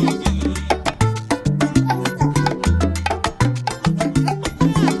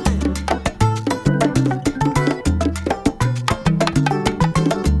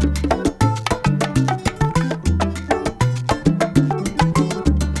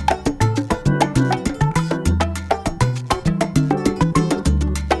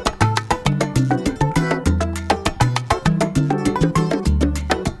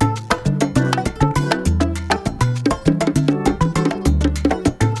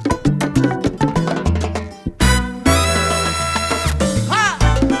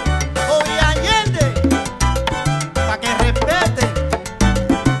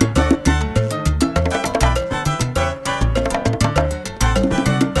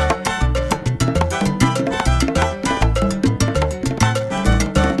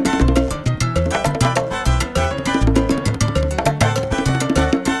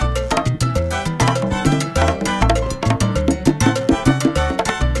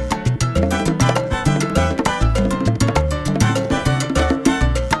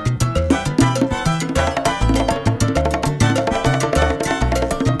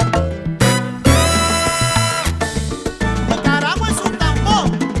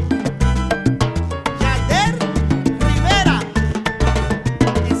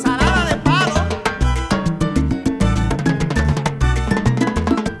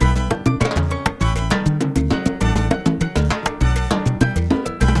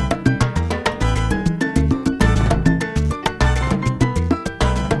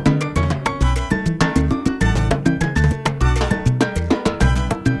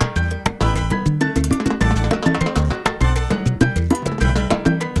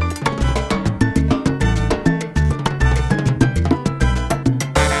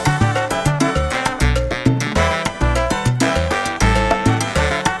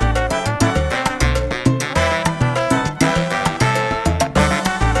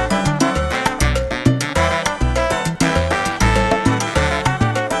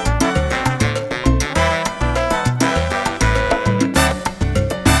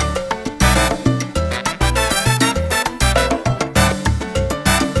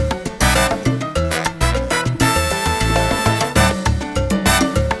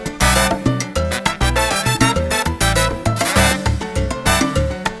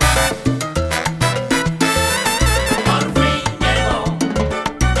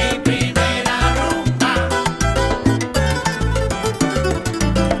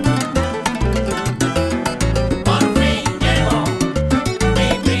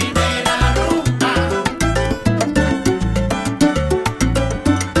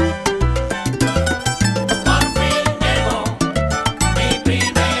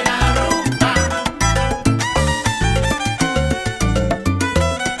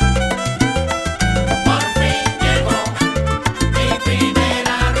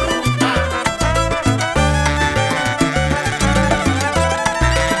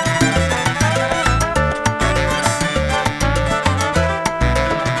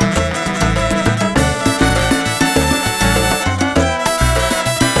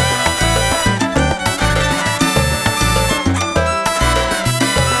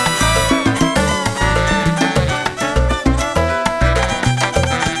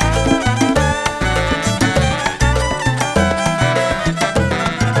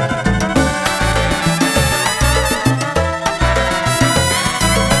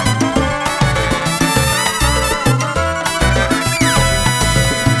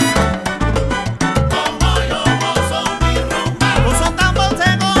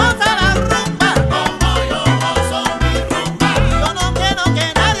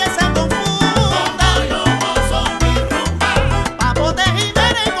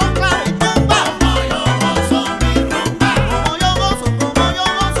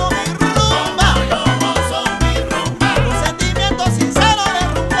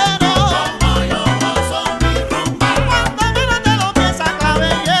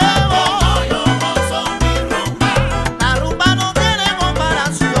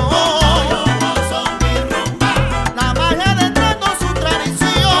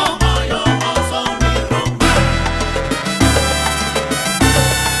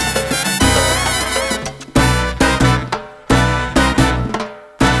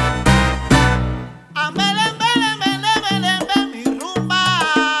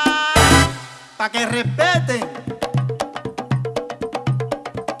 que respeten.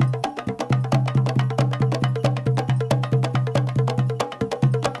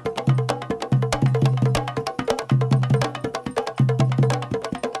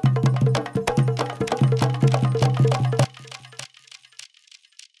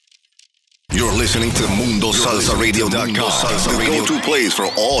 You're listening to MundoSalsaRadio.com, the go-to place for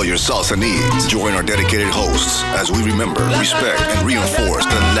all your salsa needs. Join our dedicated hosts as we remember, respect, and reinforce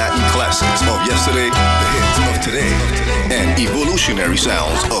the Latin classics of yesterday, the hits of today, and evolutionary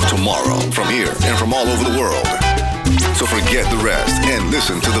sounds of tomorrow from here and from all over the world. So forget the rest and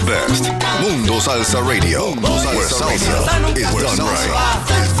listen to the best. Mundo Salsa Radio, where salsa is done right.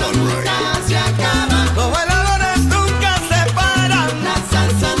 Is done right.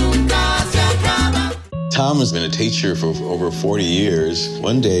 Tom has been a teacher for over 40 years.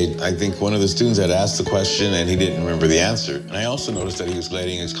 One day, I think one of the students had asked the question and he didn't remember the answer. And I also noticed that he was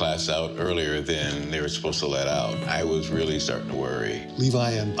letting his class out earlier than they were supposed to let out. I was really starting to worry.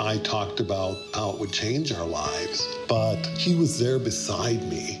 Levi and I talked about how it would change our lives, but he was there beside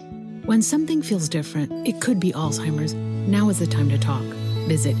me. When something feels different, it could be Alzheimer's. Now is the time to talk.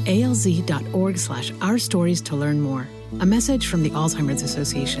 Visit alz.org/ourstories to learn more. A message from the Alzheimer's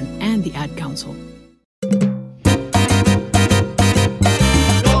Association and the Ad Council.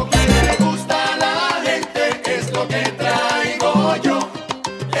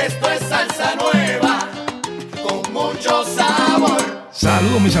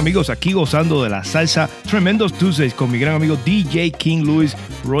 Saludos mis amigos, aquí gozando de la salsa Tremendos Tuesdays con mi gran amigo DJ King Louie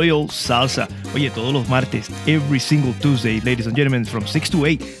Royal Salsa. Oye, todos los martes, every single Tuesday, ladies and gentlemen, from 6 to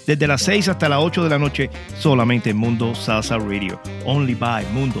 8, desde las 6 hasta las 8 de la noche, solamente en Mundo Salsa Radio. Only by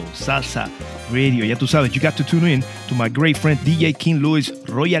Mundo Salsa Radio. Ya tú sabes, you got to tune in to my great friend DJ King Louie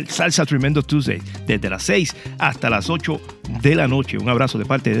Royal Salsa Tremendos Tuesdays, desde las 6 hasta las 8 de la noche. Un abrazo de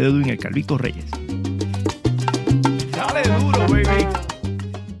parte de Edwin el Calvito Reyes. Dale duro, baby.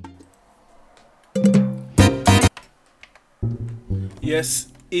 Yes,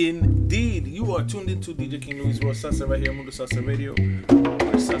 indeed. You are tuned into DJ King Louie Royal Salsa right here on Mundo Salsa Radio,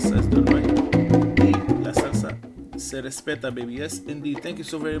 where salsa is done right. Y la salsa se respeta, baby. Yes, indeed. Thank you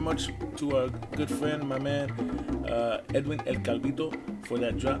so very much to our good friend, my man, Edwin El Calvito, for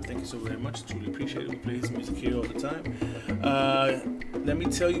that drop. Thank you so very much. Truly appreciate it. We play his music here all the time. Let me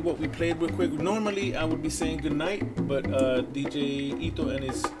tell you what we played real quick. Normally, I would be saying goodnight, but DJ Ito and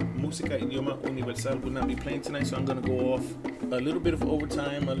his Música Idioma Universal will not be playing tonight, so I'm going to go off a little bit of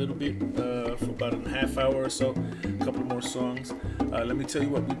overtime, a little bit for about a half hour or so, a couple more songs. Let me tell you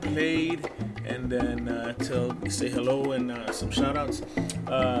what we played, and then say hello and some shout outs.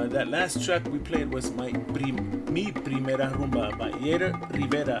 That last track we played was Mi Primera Rumba by Yera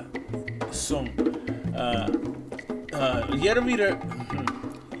Rivera song.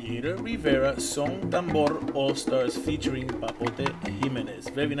 Yera Rivera Song Tambor All Stars featuring Papote Jimenez.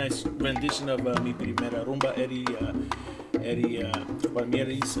 Very nice rendition of Mi Primera Rumba, Eddie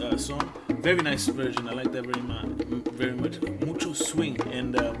Palmieri's song. Very nice version. I like that very much. Mucho swing.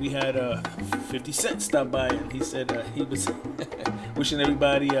 And we had 50 Cent stop by, and he said he was wishing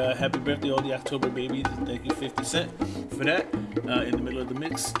everybody happy birthday, all the October babies. Thank you, 50 Cent, for that. In the middle of the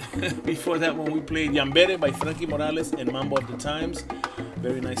mix. Before that one, we played Yambere by Frankie Morales and Mambo of the Times.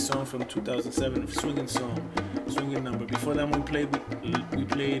 Very nice song from 2007, swinging song, swinging number. Before that one, we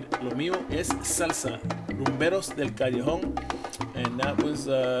played Lo Mío Es Salsa, Rumberos del Callejón, and that was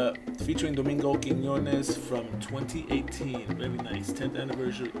featuring Domingo Quiñones from 2018. Very nice, 10th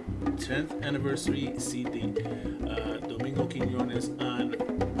anniversary CD. Domingo Quiñones on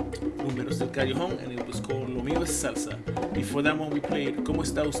Rumberos del Callejón, and it was called Lo Mío Es Salsa. Before that one, we played ¿Cómo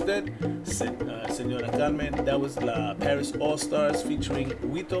está usted? Señora Carmen. That was La Paris All Stars featuring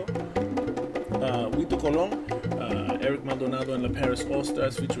Huito Colón, Eric Maldonado and La Paris All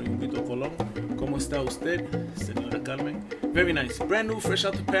Stars featuring Huito Colón. ¿Cómo está usted? Señora Carmen. Very nice. Brand new, fresh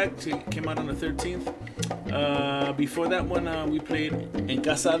out the pack. Came out on the 13th. Before that one, we played En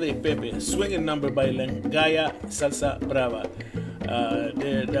Casa de Pepe, swinging number by Lengaya Salsa Brava.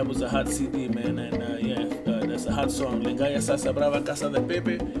 That was a hot CD, man, and that's a hot song. Lengaya Salsa Brava, Casa de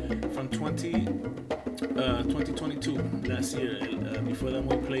Pepe, from 2022, last year. Before that,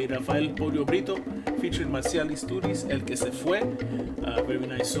 we played Rafael Polio Brito, featuring Marcial Isturiz, El Que Se Fue. Very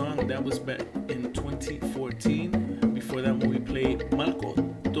nice song. That was back in 2014. Before that, we played Marco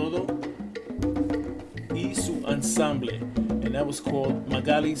Todo y su Ensemble, and that was called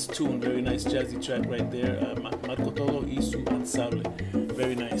Magali's Tune. Very nice jazzy track right there. Marco Todo y su Ensemble.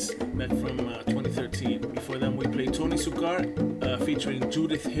 Very nice. Back from 2013. Before that, we played Tony Sucar, featuring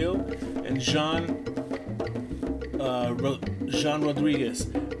Judith Hill and Jean Rodriguez.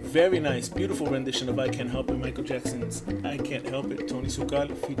 very nice, beautiful rendition of I Can't Help It, Michael Jackson's I Can't Help It, Tony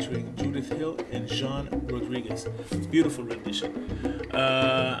Sucal featuring Judith Hill and Jean Rodriguez. Beautiful rendition.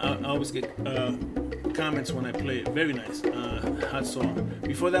 I always get comments when I play it. Very nice. Hot song.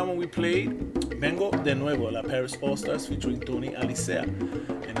 Before that one we played Vengo de Nuevo, La Paris All-Stars featuring Tony Eliseo.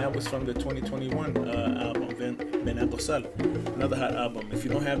 And that was from the 2021 album, Ven a Gozar. Another hot album. If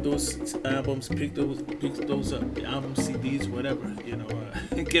you don't have those albums, pick those up. The album CDs, whatever. You know,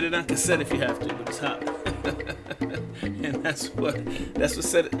 get it on cassette if you have to, but it's hot. And that's what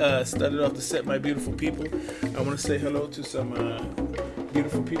started off the set, my beautiful people. I want to say hello to some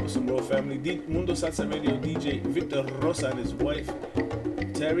beautiful people, some royal family. Mundo Salsa Radio DJ Victor Rosa and his wife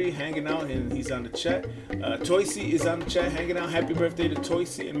Terry hanging out, and he's on the chat. Toycee is on the chat hanging out. Happy birthday to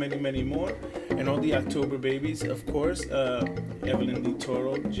Toycee and many, many more. And all the October babies, of course. Evelyn D.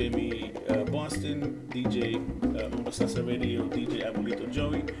 Toro, Jamie Boston, DJ Mundo Salsa Radio, DJ Abuelito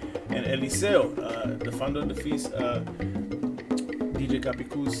Joey, and Eliseo, the founder of the feast. DJ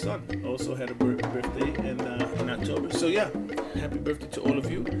Capiku's son also had a birthday in October. So yeah, happy birthday to all of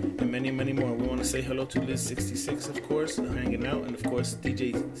you and many, many more. We want to say hello to Liz66, of course, hanging out, and of course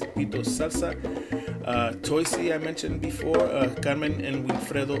DJ Pito Salsa, Toycee I mentioned before, Carmen and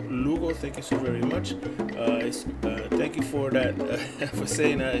Wilfredo Lugo. Thank you so very much. Thank you for that, for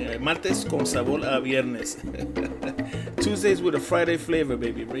saying martes con sabor a viernes. Tuesdays with a Friday flavor,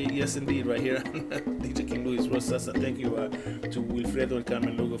 baby. Yes, indeed, right here on DJ King Louis Rosasa. Thank you to Wilfredo and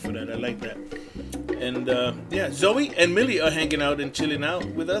Carmen Lugo for that. I like that. And yeah, Zoe and Millie are hanging out and chilling out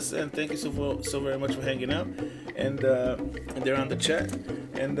with us. And thank you so very much for hanging out. And they're on the chat.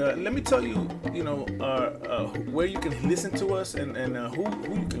 And let me tell you, you know, where you can listen to us and who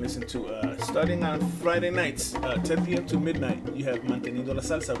you can listen to. Starting on Friday nights, 10 p.m. to midnight, you have Manteniendo la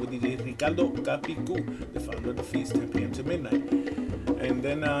Salsa with DJ Ricardo Capicu, the founder of the feast, 10 p.m. to midnight. And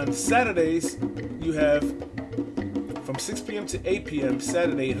then on Saturdays, you have from 6 p.m. to 8 p.m.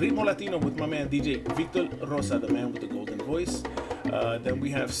 Saturday, Ritmo Latino with my man DJ Victor Rosa, the man with the golden voice. Then we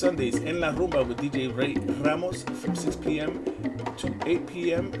have Sundays En La Rumba with DJ Ray Ramos from 6 p.m. to 8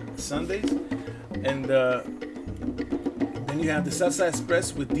 p.m. Sundays. And then you have the Salsa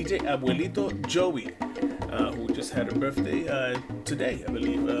Express with DJ Abuelito Joey, who just had a birthday today, I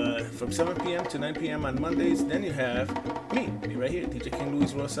believe, from 7 p.m. to 9 p.m. on Mondays. Then you have me right here, DJ King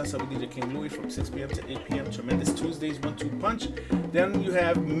Louis Rosasa with DJ King Louis from 6 p.m. to 8 p.m. Tremendous Tuesdays, 1-2 punch. Then you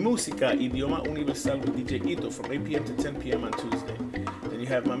have Música Idioma Universal with DJ Ito from 8 p.m. to 10 p.m. on Tuesday. Then you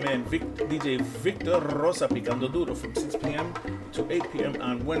have my man DJ Victor Rosa Picando Duro from 6 p.m. to 8 p.m.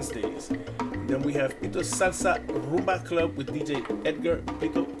 on Wednesdays. Then we have Pito Salsa Rumba Club with DJ Edgar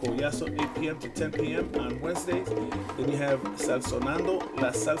Pito Collazo, 8 p.m. to 10 p.m. on Wednesdays. Then you have Salsonando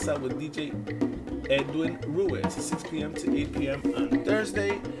La Salsa with DJ Edwin Ruiz, 6 p.m. to 8 p.m. on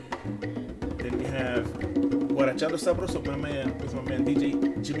Thursday. Then we have Guarachando Sabroso with my man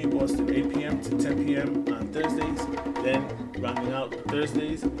DJ Jimmy Boston, 8 p.m. to 10 p.m. on Thursdays. Then rounding out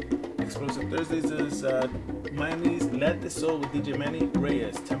Thursdays, Explosive Thursdays is Miami's Let the Soul with DJ Manny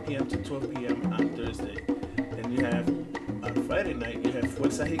Reyes, 10 p.m. to 12 p.m. on Thursday. Then you have on Friday night, you have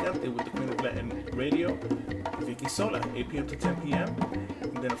Fuerza Gigante with the Queen of Latin Radio, Vicky Sola, 8 p.m. to 10 p.m.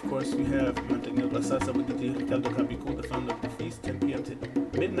 And then of course we have Manteniendo la Salsa with DJ Ricardo Capicu, the founder of the feast, 10 p.m. to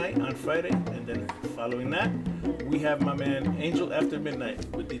midnight on Friday. And then following that, we have my man Angel After Midnight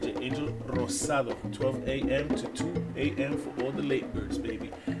with DJ Angel Rosado, 12 a.m. to 2 a.m. for all the late birds, baby.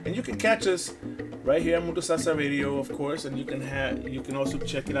 And you can catch us right here on Mundo Salsa Radio, of course, and you can also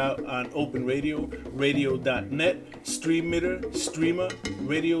check it out on Open Radio, radio.net, Streameter, Streamer,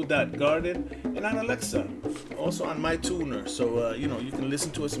 radio.garden, and on Alexa, also on MyTuner. So you can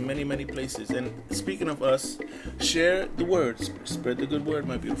listen to us in many, many places. And speaking of us, share the words, spread the good word,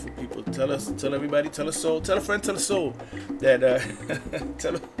 my beautiful people. Tell everybody, tell a soul, tell a friend, tell a soul that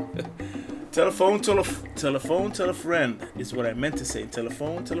telephone, tell a friend is what I meant to say.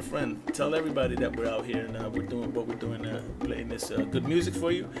 Telephone, tell a friend. Tell everybody that we're out here and we're doing what we're doing, playing this good music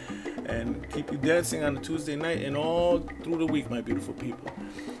for you, and keep you dancing on a Tuesday night and all through the week, my beautiful people.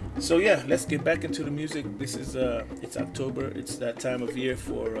 So yeah, let's get back into the music. This is it's October. It's that time of year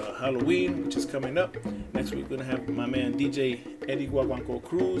for Halloween, which is coming up. Next week we're gonna have my man DJ Eddie Guaguanco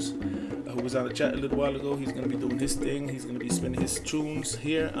Cruz, who was on the chat a little while ago. He's gonna be doing his thing. He's gonna be spinning his tunes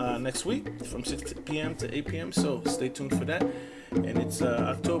here next week from 6 p.m. to 8 p.m. So stay tuned for that. And it's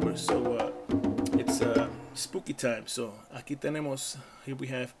October, so it's spooky time. So aquí tenemos, here we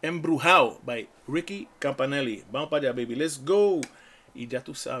have Embrujado by Ricky Campanelli. Vamos para allá, baby. Let's go. Y ya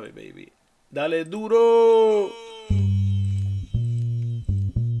tú sabes, baby. Dale duro.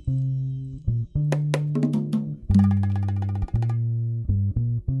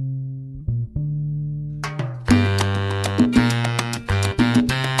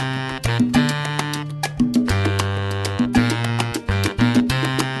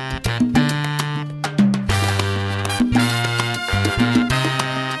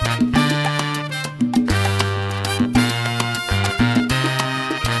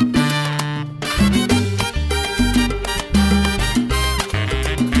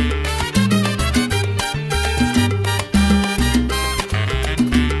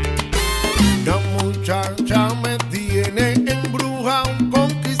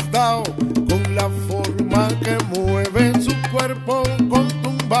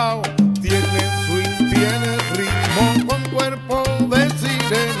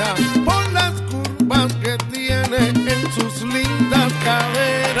 morena por las curvas que tiene en sus lindas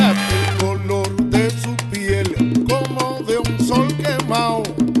caderas, el color de su piel como de un sol quemado,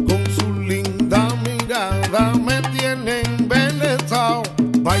 con su linda mirada me tiene embelesado.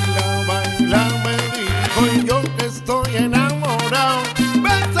 Baila, baila, me dijo y yo que estoy enamorado.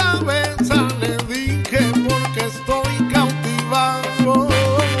 Besa, besa, le dije porque estoy cautivado.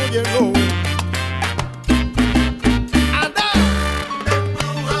 Llegó.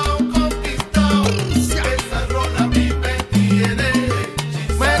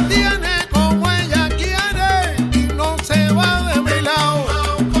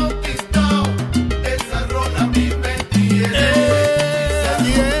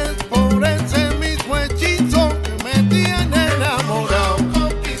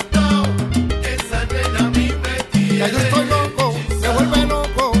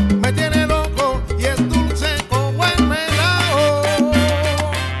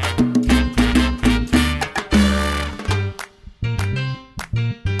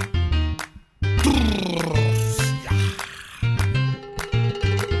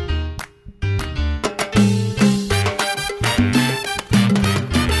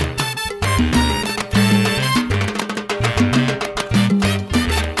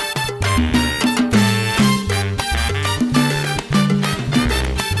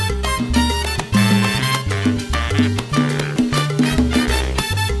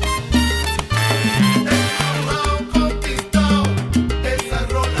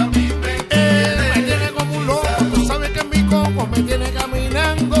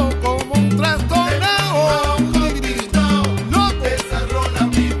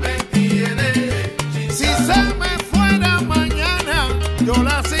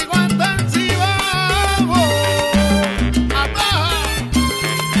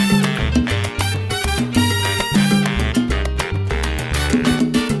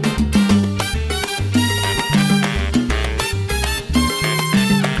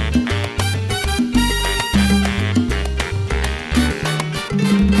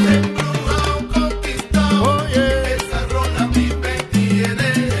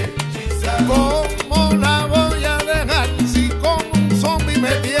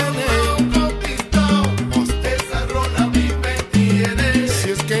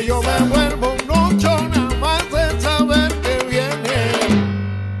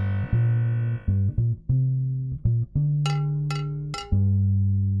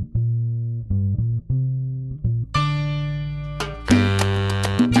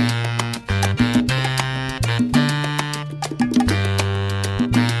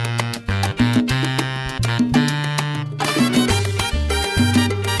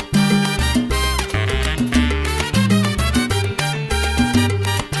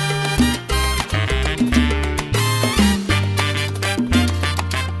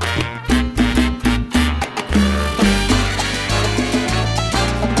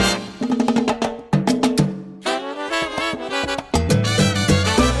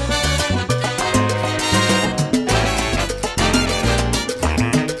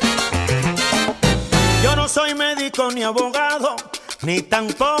 Ni abogado, ni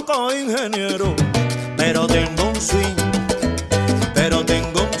tampoco ingeniero, pero tengo un swing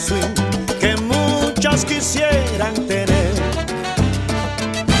que muchos quisieran tener.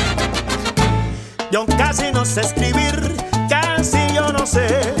 Yo casi no sé escribir, casi yo no sé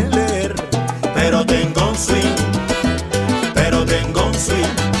leer, pero tengo un swing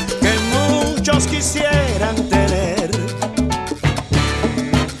que muchos quisieran tener.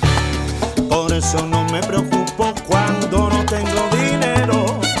 Por eso no me preocupo cuando no tengo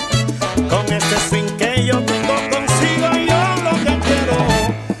dinero. Con este swing que yo tengo consigo yo lo que quiero.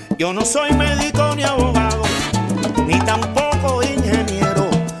 Yo no soy médico ni abogado, ni tampoco ingeniero,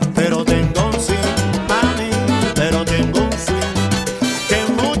 pero tengo un swing, mami, pero tengo un swing que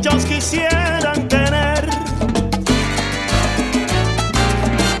muchos quisieran tener.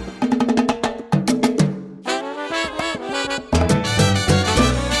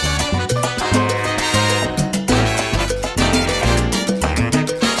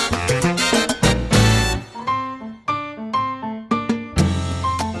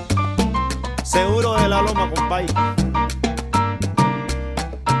 Seguro de la loma, compay.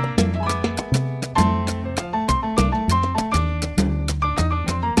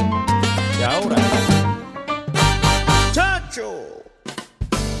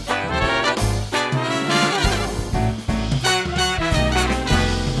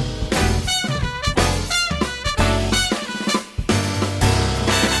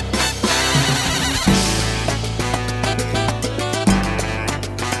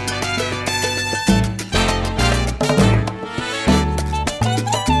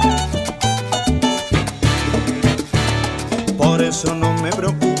 eso no me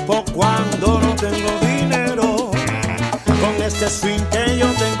preocupo cuando no tengo dinero. Con este swing que yo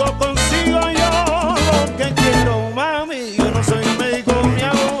tengo consigo yo lo que quiero, mami. Yo no soy médico ni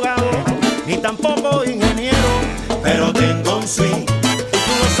abogado, ni tampoco ingeniero, pero tengo un swing, y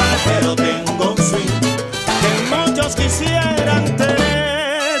tú lo sabes, pero tengo un swing que muchos quisieran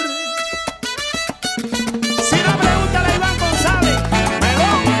tener. Si no, pregúntale a Iván González,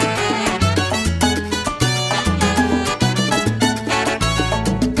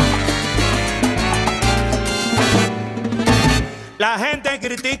 la gente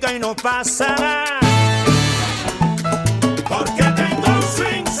critica y no pasa nada, porque tengo un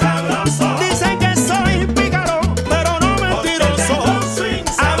swing sabroso. Dicen que soy pícaro, pero no mentiroso.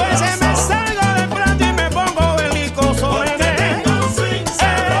 A veces me salgo de plata y me pongo belicoso. Porque tengo un swing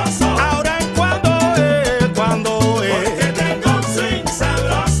sabroso. Ahora es cuando es. Porque tengo un swing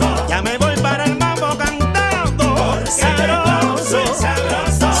sabroso. Ya me voy para el mambo cantando. Porque sabroso, tengo un swing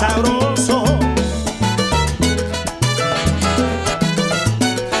sabroso. Sabroso.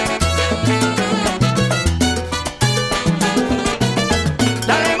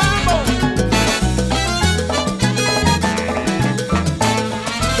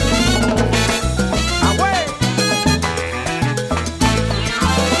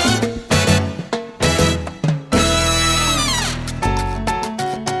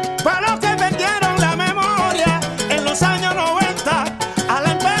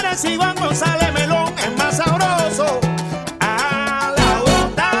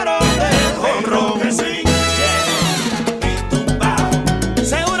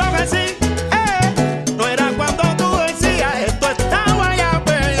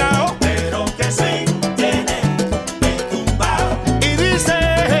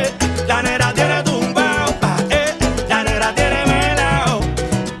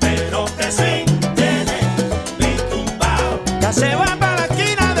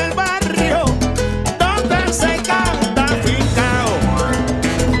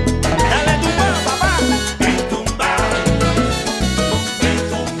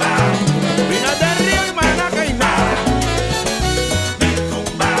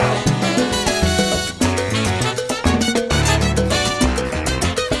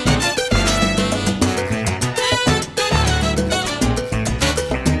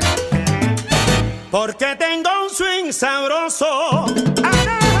 Porque tengo un swing sabroso.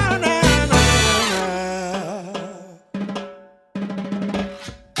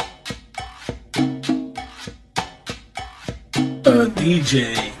 A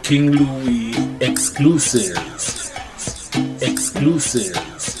DJ King Louie exclusive. Exclusive.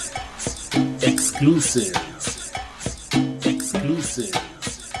 Exclusive. Exclusive.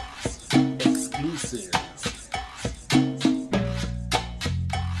 Exclusive.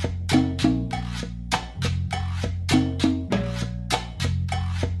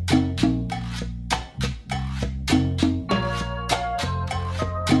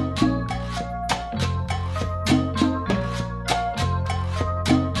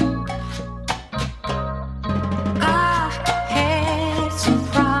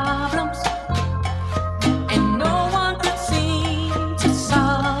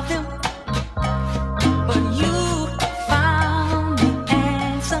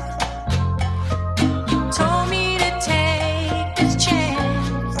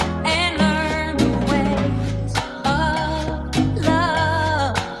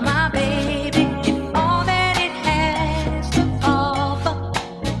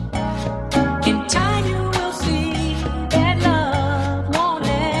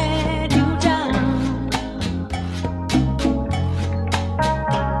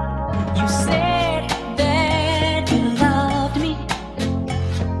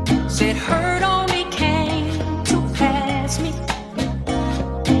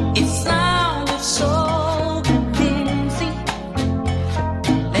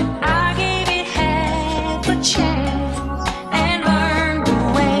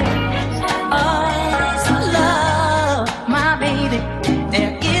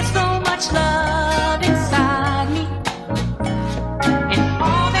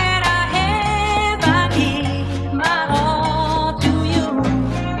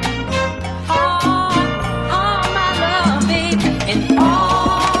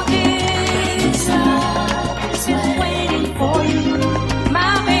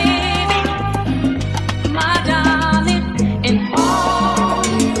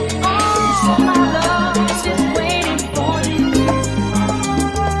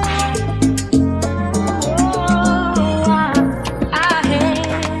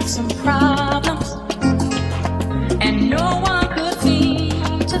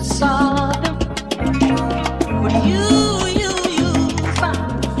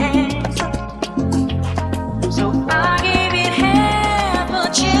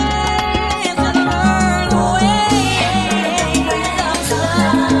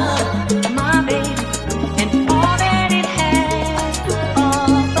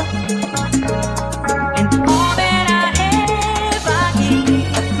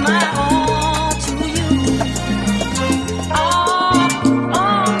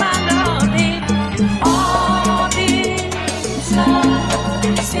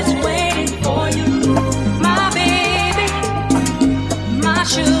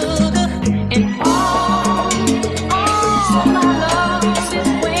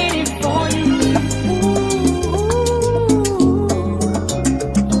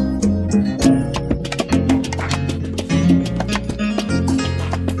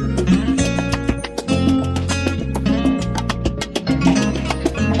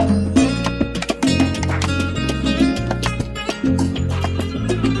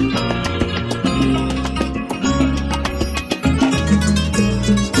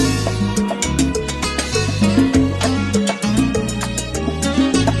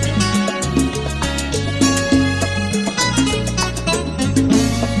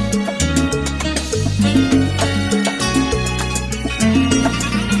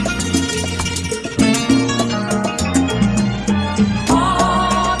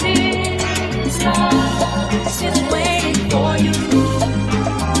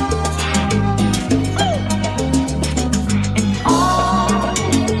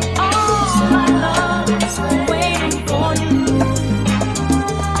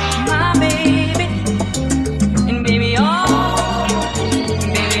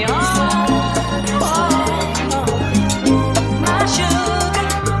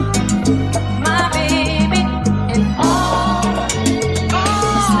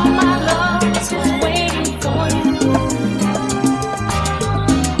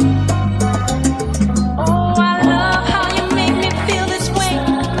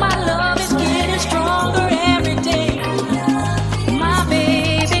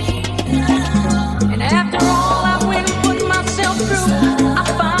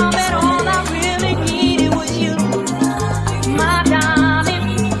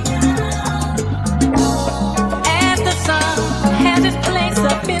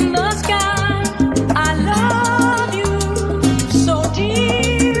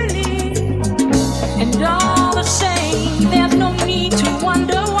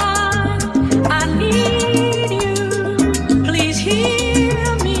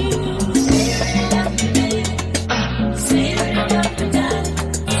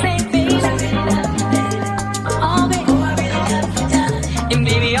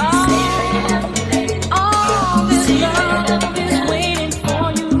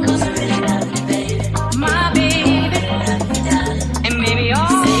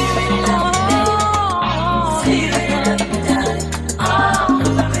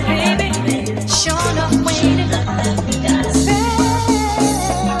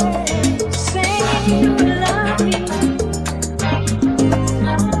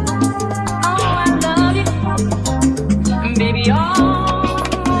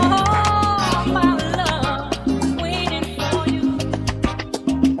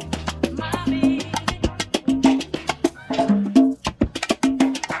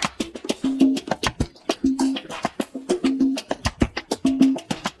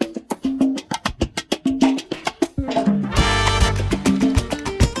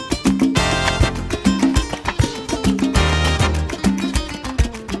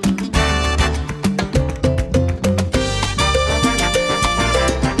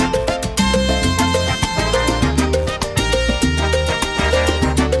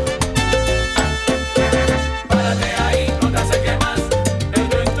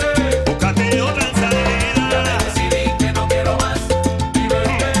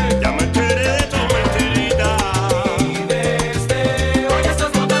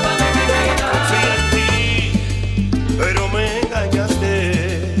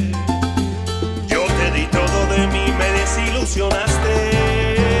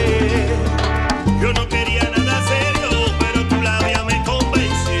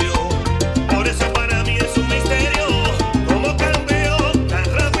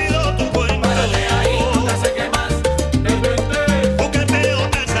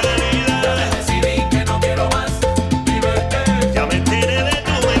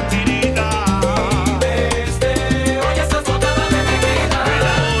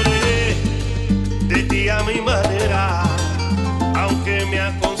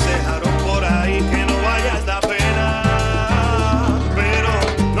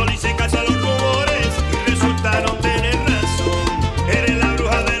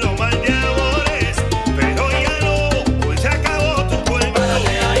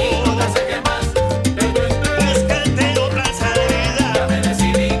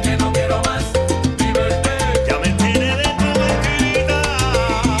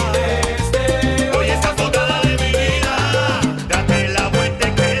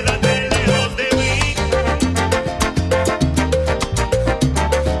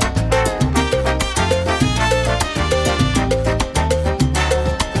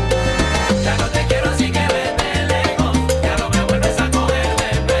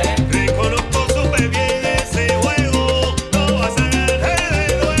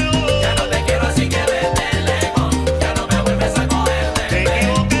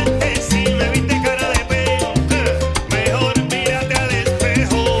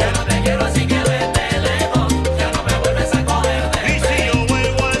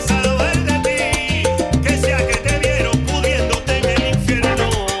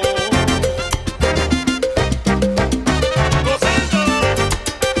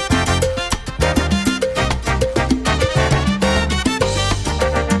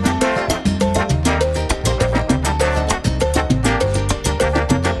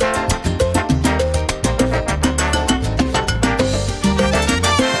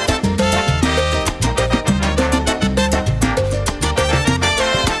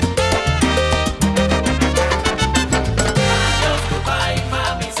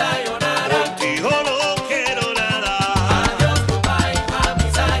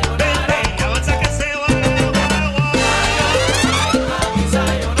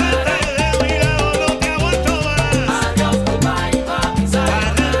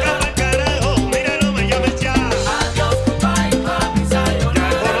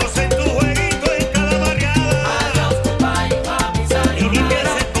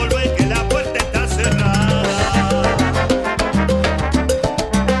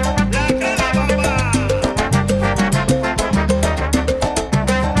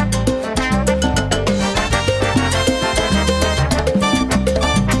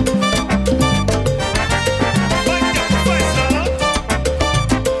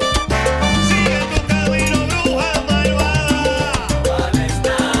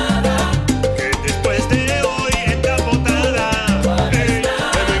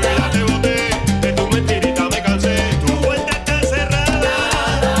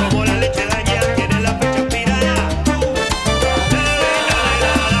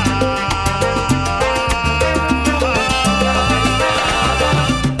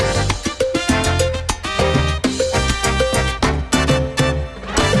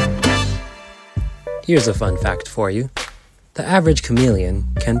 Here's a fun fact for you. The average chameleon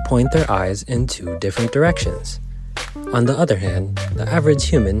can point their eyes in 2 different directions. On the other hand, the average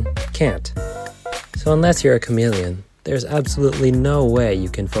human can't. So unless you're a chameleon, there's absolutely no way you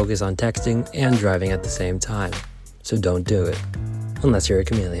can focus on texting and driving at the same time. So don't do it, unless you're a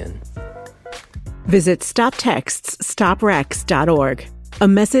chameleon. Visit StopTextsStopWrecks.org. A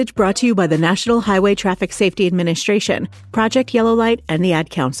message brought to you by the National Highway Traffic Safety Administration, Project Yellow Light, and the Ad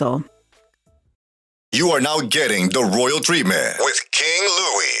Council. You are now getting the royal treatment with King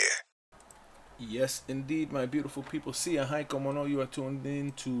Louie. Yes, indeed, my beautiful people. See ya. Hi, como no, you are tuned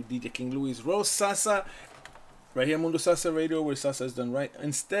in to DJ King Louie's Roll Salsa. Right here, Mundo Salsa Radio, where salsa is done right.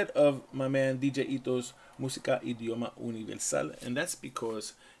 Instead of my man DJ Ito's Música Idioma Universal. And that's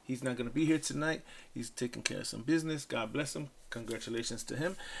because he's not going to be here tonight. He's taking care of some business. God bless him. Congratulations to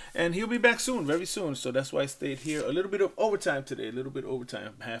him. And he'll be back soon, very soon. So that's why I stayed here. A little bit of overtime today. A little bit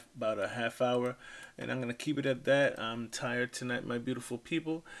overtime. About a half hour. And I'm going to keep it at that. I'm tired tonight, my beautiful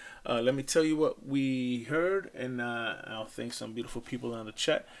people. Let me tell you what we heard. And I'll thank some beautiful people on the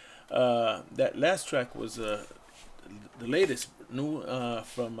chat. That last track was the latest new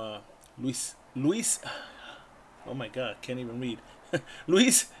from Luis. Oh my God, can't even read.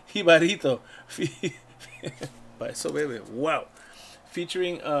 Luis Jibarito. So baby, wow.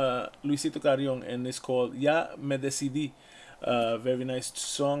 Featuring Luisito Carrion, and it's called Ya Me Decidí. Very nice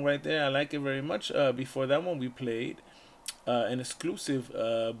song right there. I like it very much. Before that one, we played an exclusive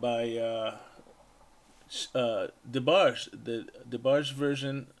by DeBarge. The DeBarge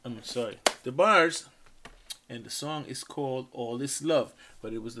version. DeBarge. And the song is called All This Love.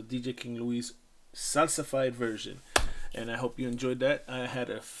 But it was the DJ King Louie's Salsafied version. And I hope you enjoyed that. I had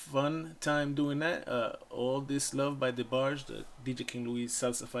a fun time doing that. All This Love by DeBarge, the DJ King Louie's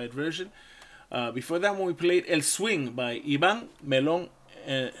Salsafied version. Before that one, we played El Swing by Ivan Melon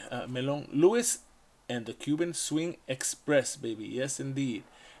Lewis and the Cuban Swing Express, baby. Yes, indeed.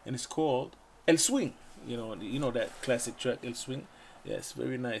 And it's called El Swing. You know that classic track, El Swing. Yes,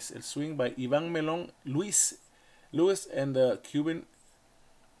 very nice. El Swing by Ivan Melon Lewis and the Cuban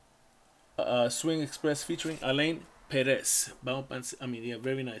Swing Express featuring Alain Perez.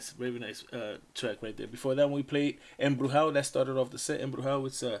 Very nice track right there. Before that, we played Embrujado. That started off the set. Embrujado,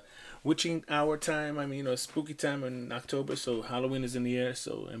 it's witching hour time. Spooky time in October, so Halloween is in the air.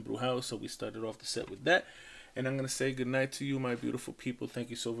 So Embrujado. So we started off the set with that. And I'm going to say goodnight to you, my beautiful people. Thank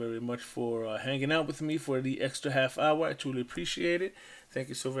you so very much for hanging out with me for the extra half hour. I truly appreciate it. Thank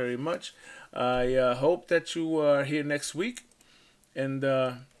you so very much. I hope that you are here next week. And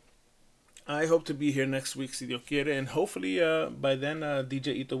I hope to be here next week, si Dios quiere. And hopefully by then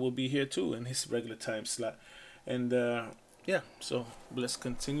DJ Ito will be here too in his regular time slot. And so let's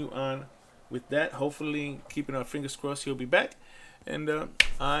continue on with that. Hopefully, keeping our fingers crossed, he'll be back. And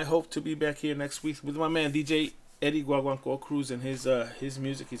I hope to be back here next week with my man DJ Eddie Guaguanco Cruz and his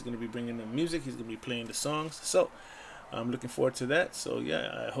music. He's going to be bringing the music. He's going to be playing the songs. So I'm looking forward to that. So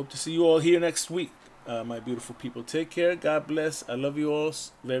yeah, I hope to see you all here next week. My beautiful people, take care. God bless. I love you all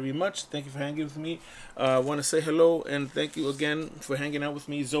very much. Thank you for hanging with me. I want to say hello and thank you again for hanging out with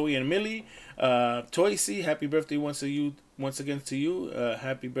me, Zoe and Millie. Toycee, happy birthday once again to you.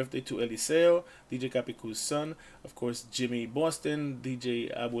 Happy birthday to Eliseo, DJ Capicu's son. Of course, Jimmy Boston,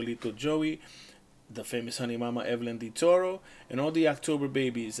 DJ Abuelito Joey, the famous honey mama Evelyn D. Toro, and all the October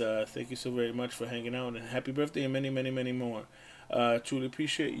babies. Thank you so very much for hanging out, and happy birthday and many, many, many more. Truly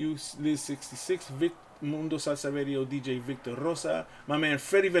appreciate you, Liz66, Mundo Salsa Radio, DJ Victor Rosa. My man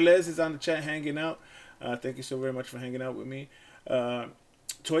Freddie Velez is on the chat hanging out. Thank you so very much for hanging out with me.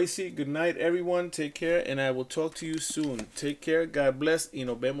 Toycee, good night, everyone. Take care, and I will talk to you soon. Take care. God bless. Y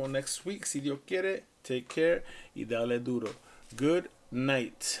nos vemos next week, si Dios quiere. Take care. Y dale duro. Good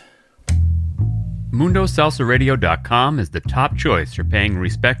night. MundoSalsaRadio.com is the top choice for paying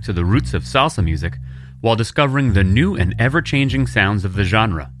respect to the roots of salsa music while discovering the new and ever-changing sounds of the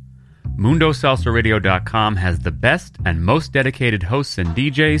genre. MundoSalsaRadio.com has the best and most dedicated hosts and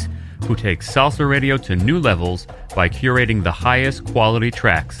DJs who take salsa radio to new levels by curating the highest quality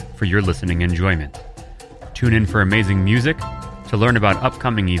tracks for your listening enjoyment. Tune in for amazing music, to learn about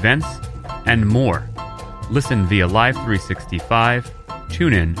upcoming events, and more. Listen via Live 365,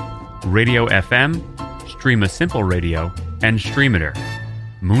 TuneIn, Radio FM, Stream a Simple Radio, and Streamiter.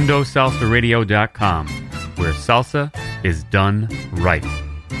 MundoSalsaRadio.com, where salsa is done right.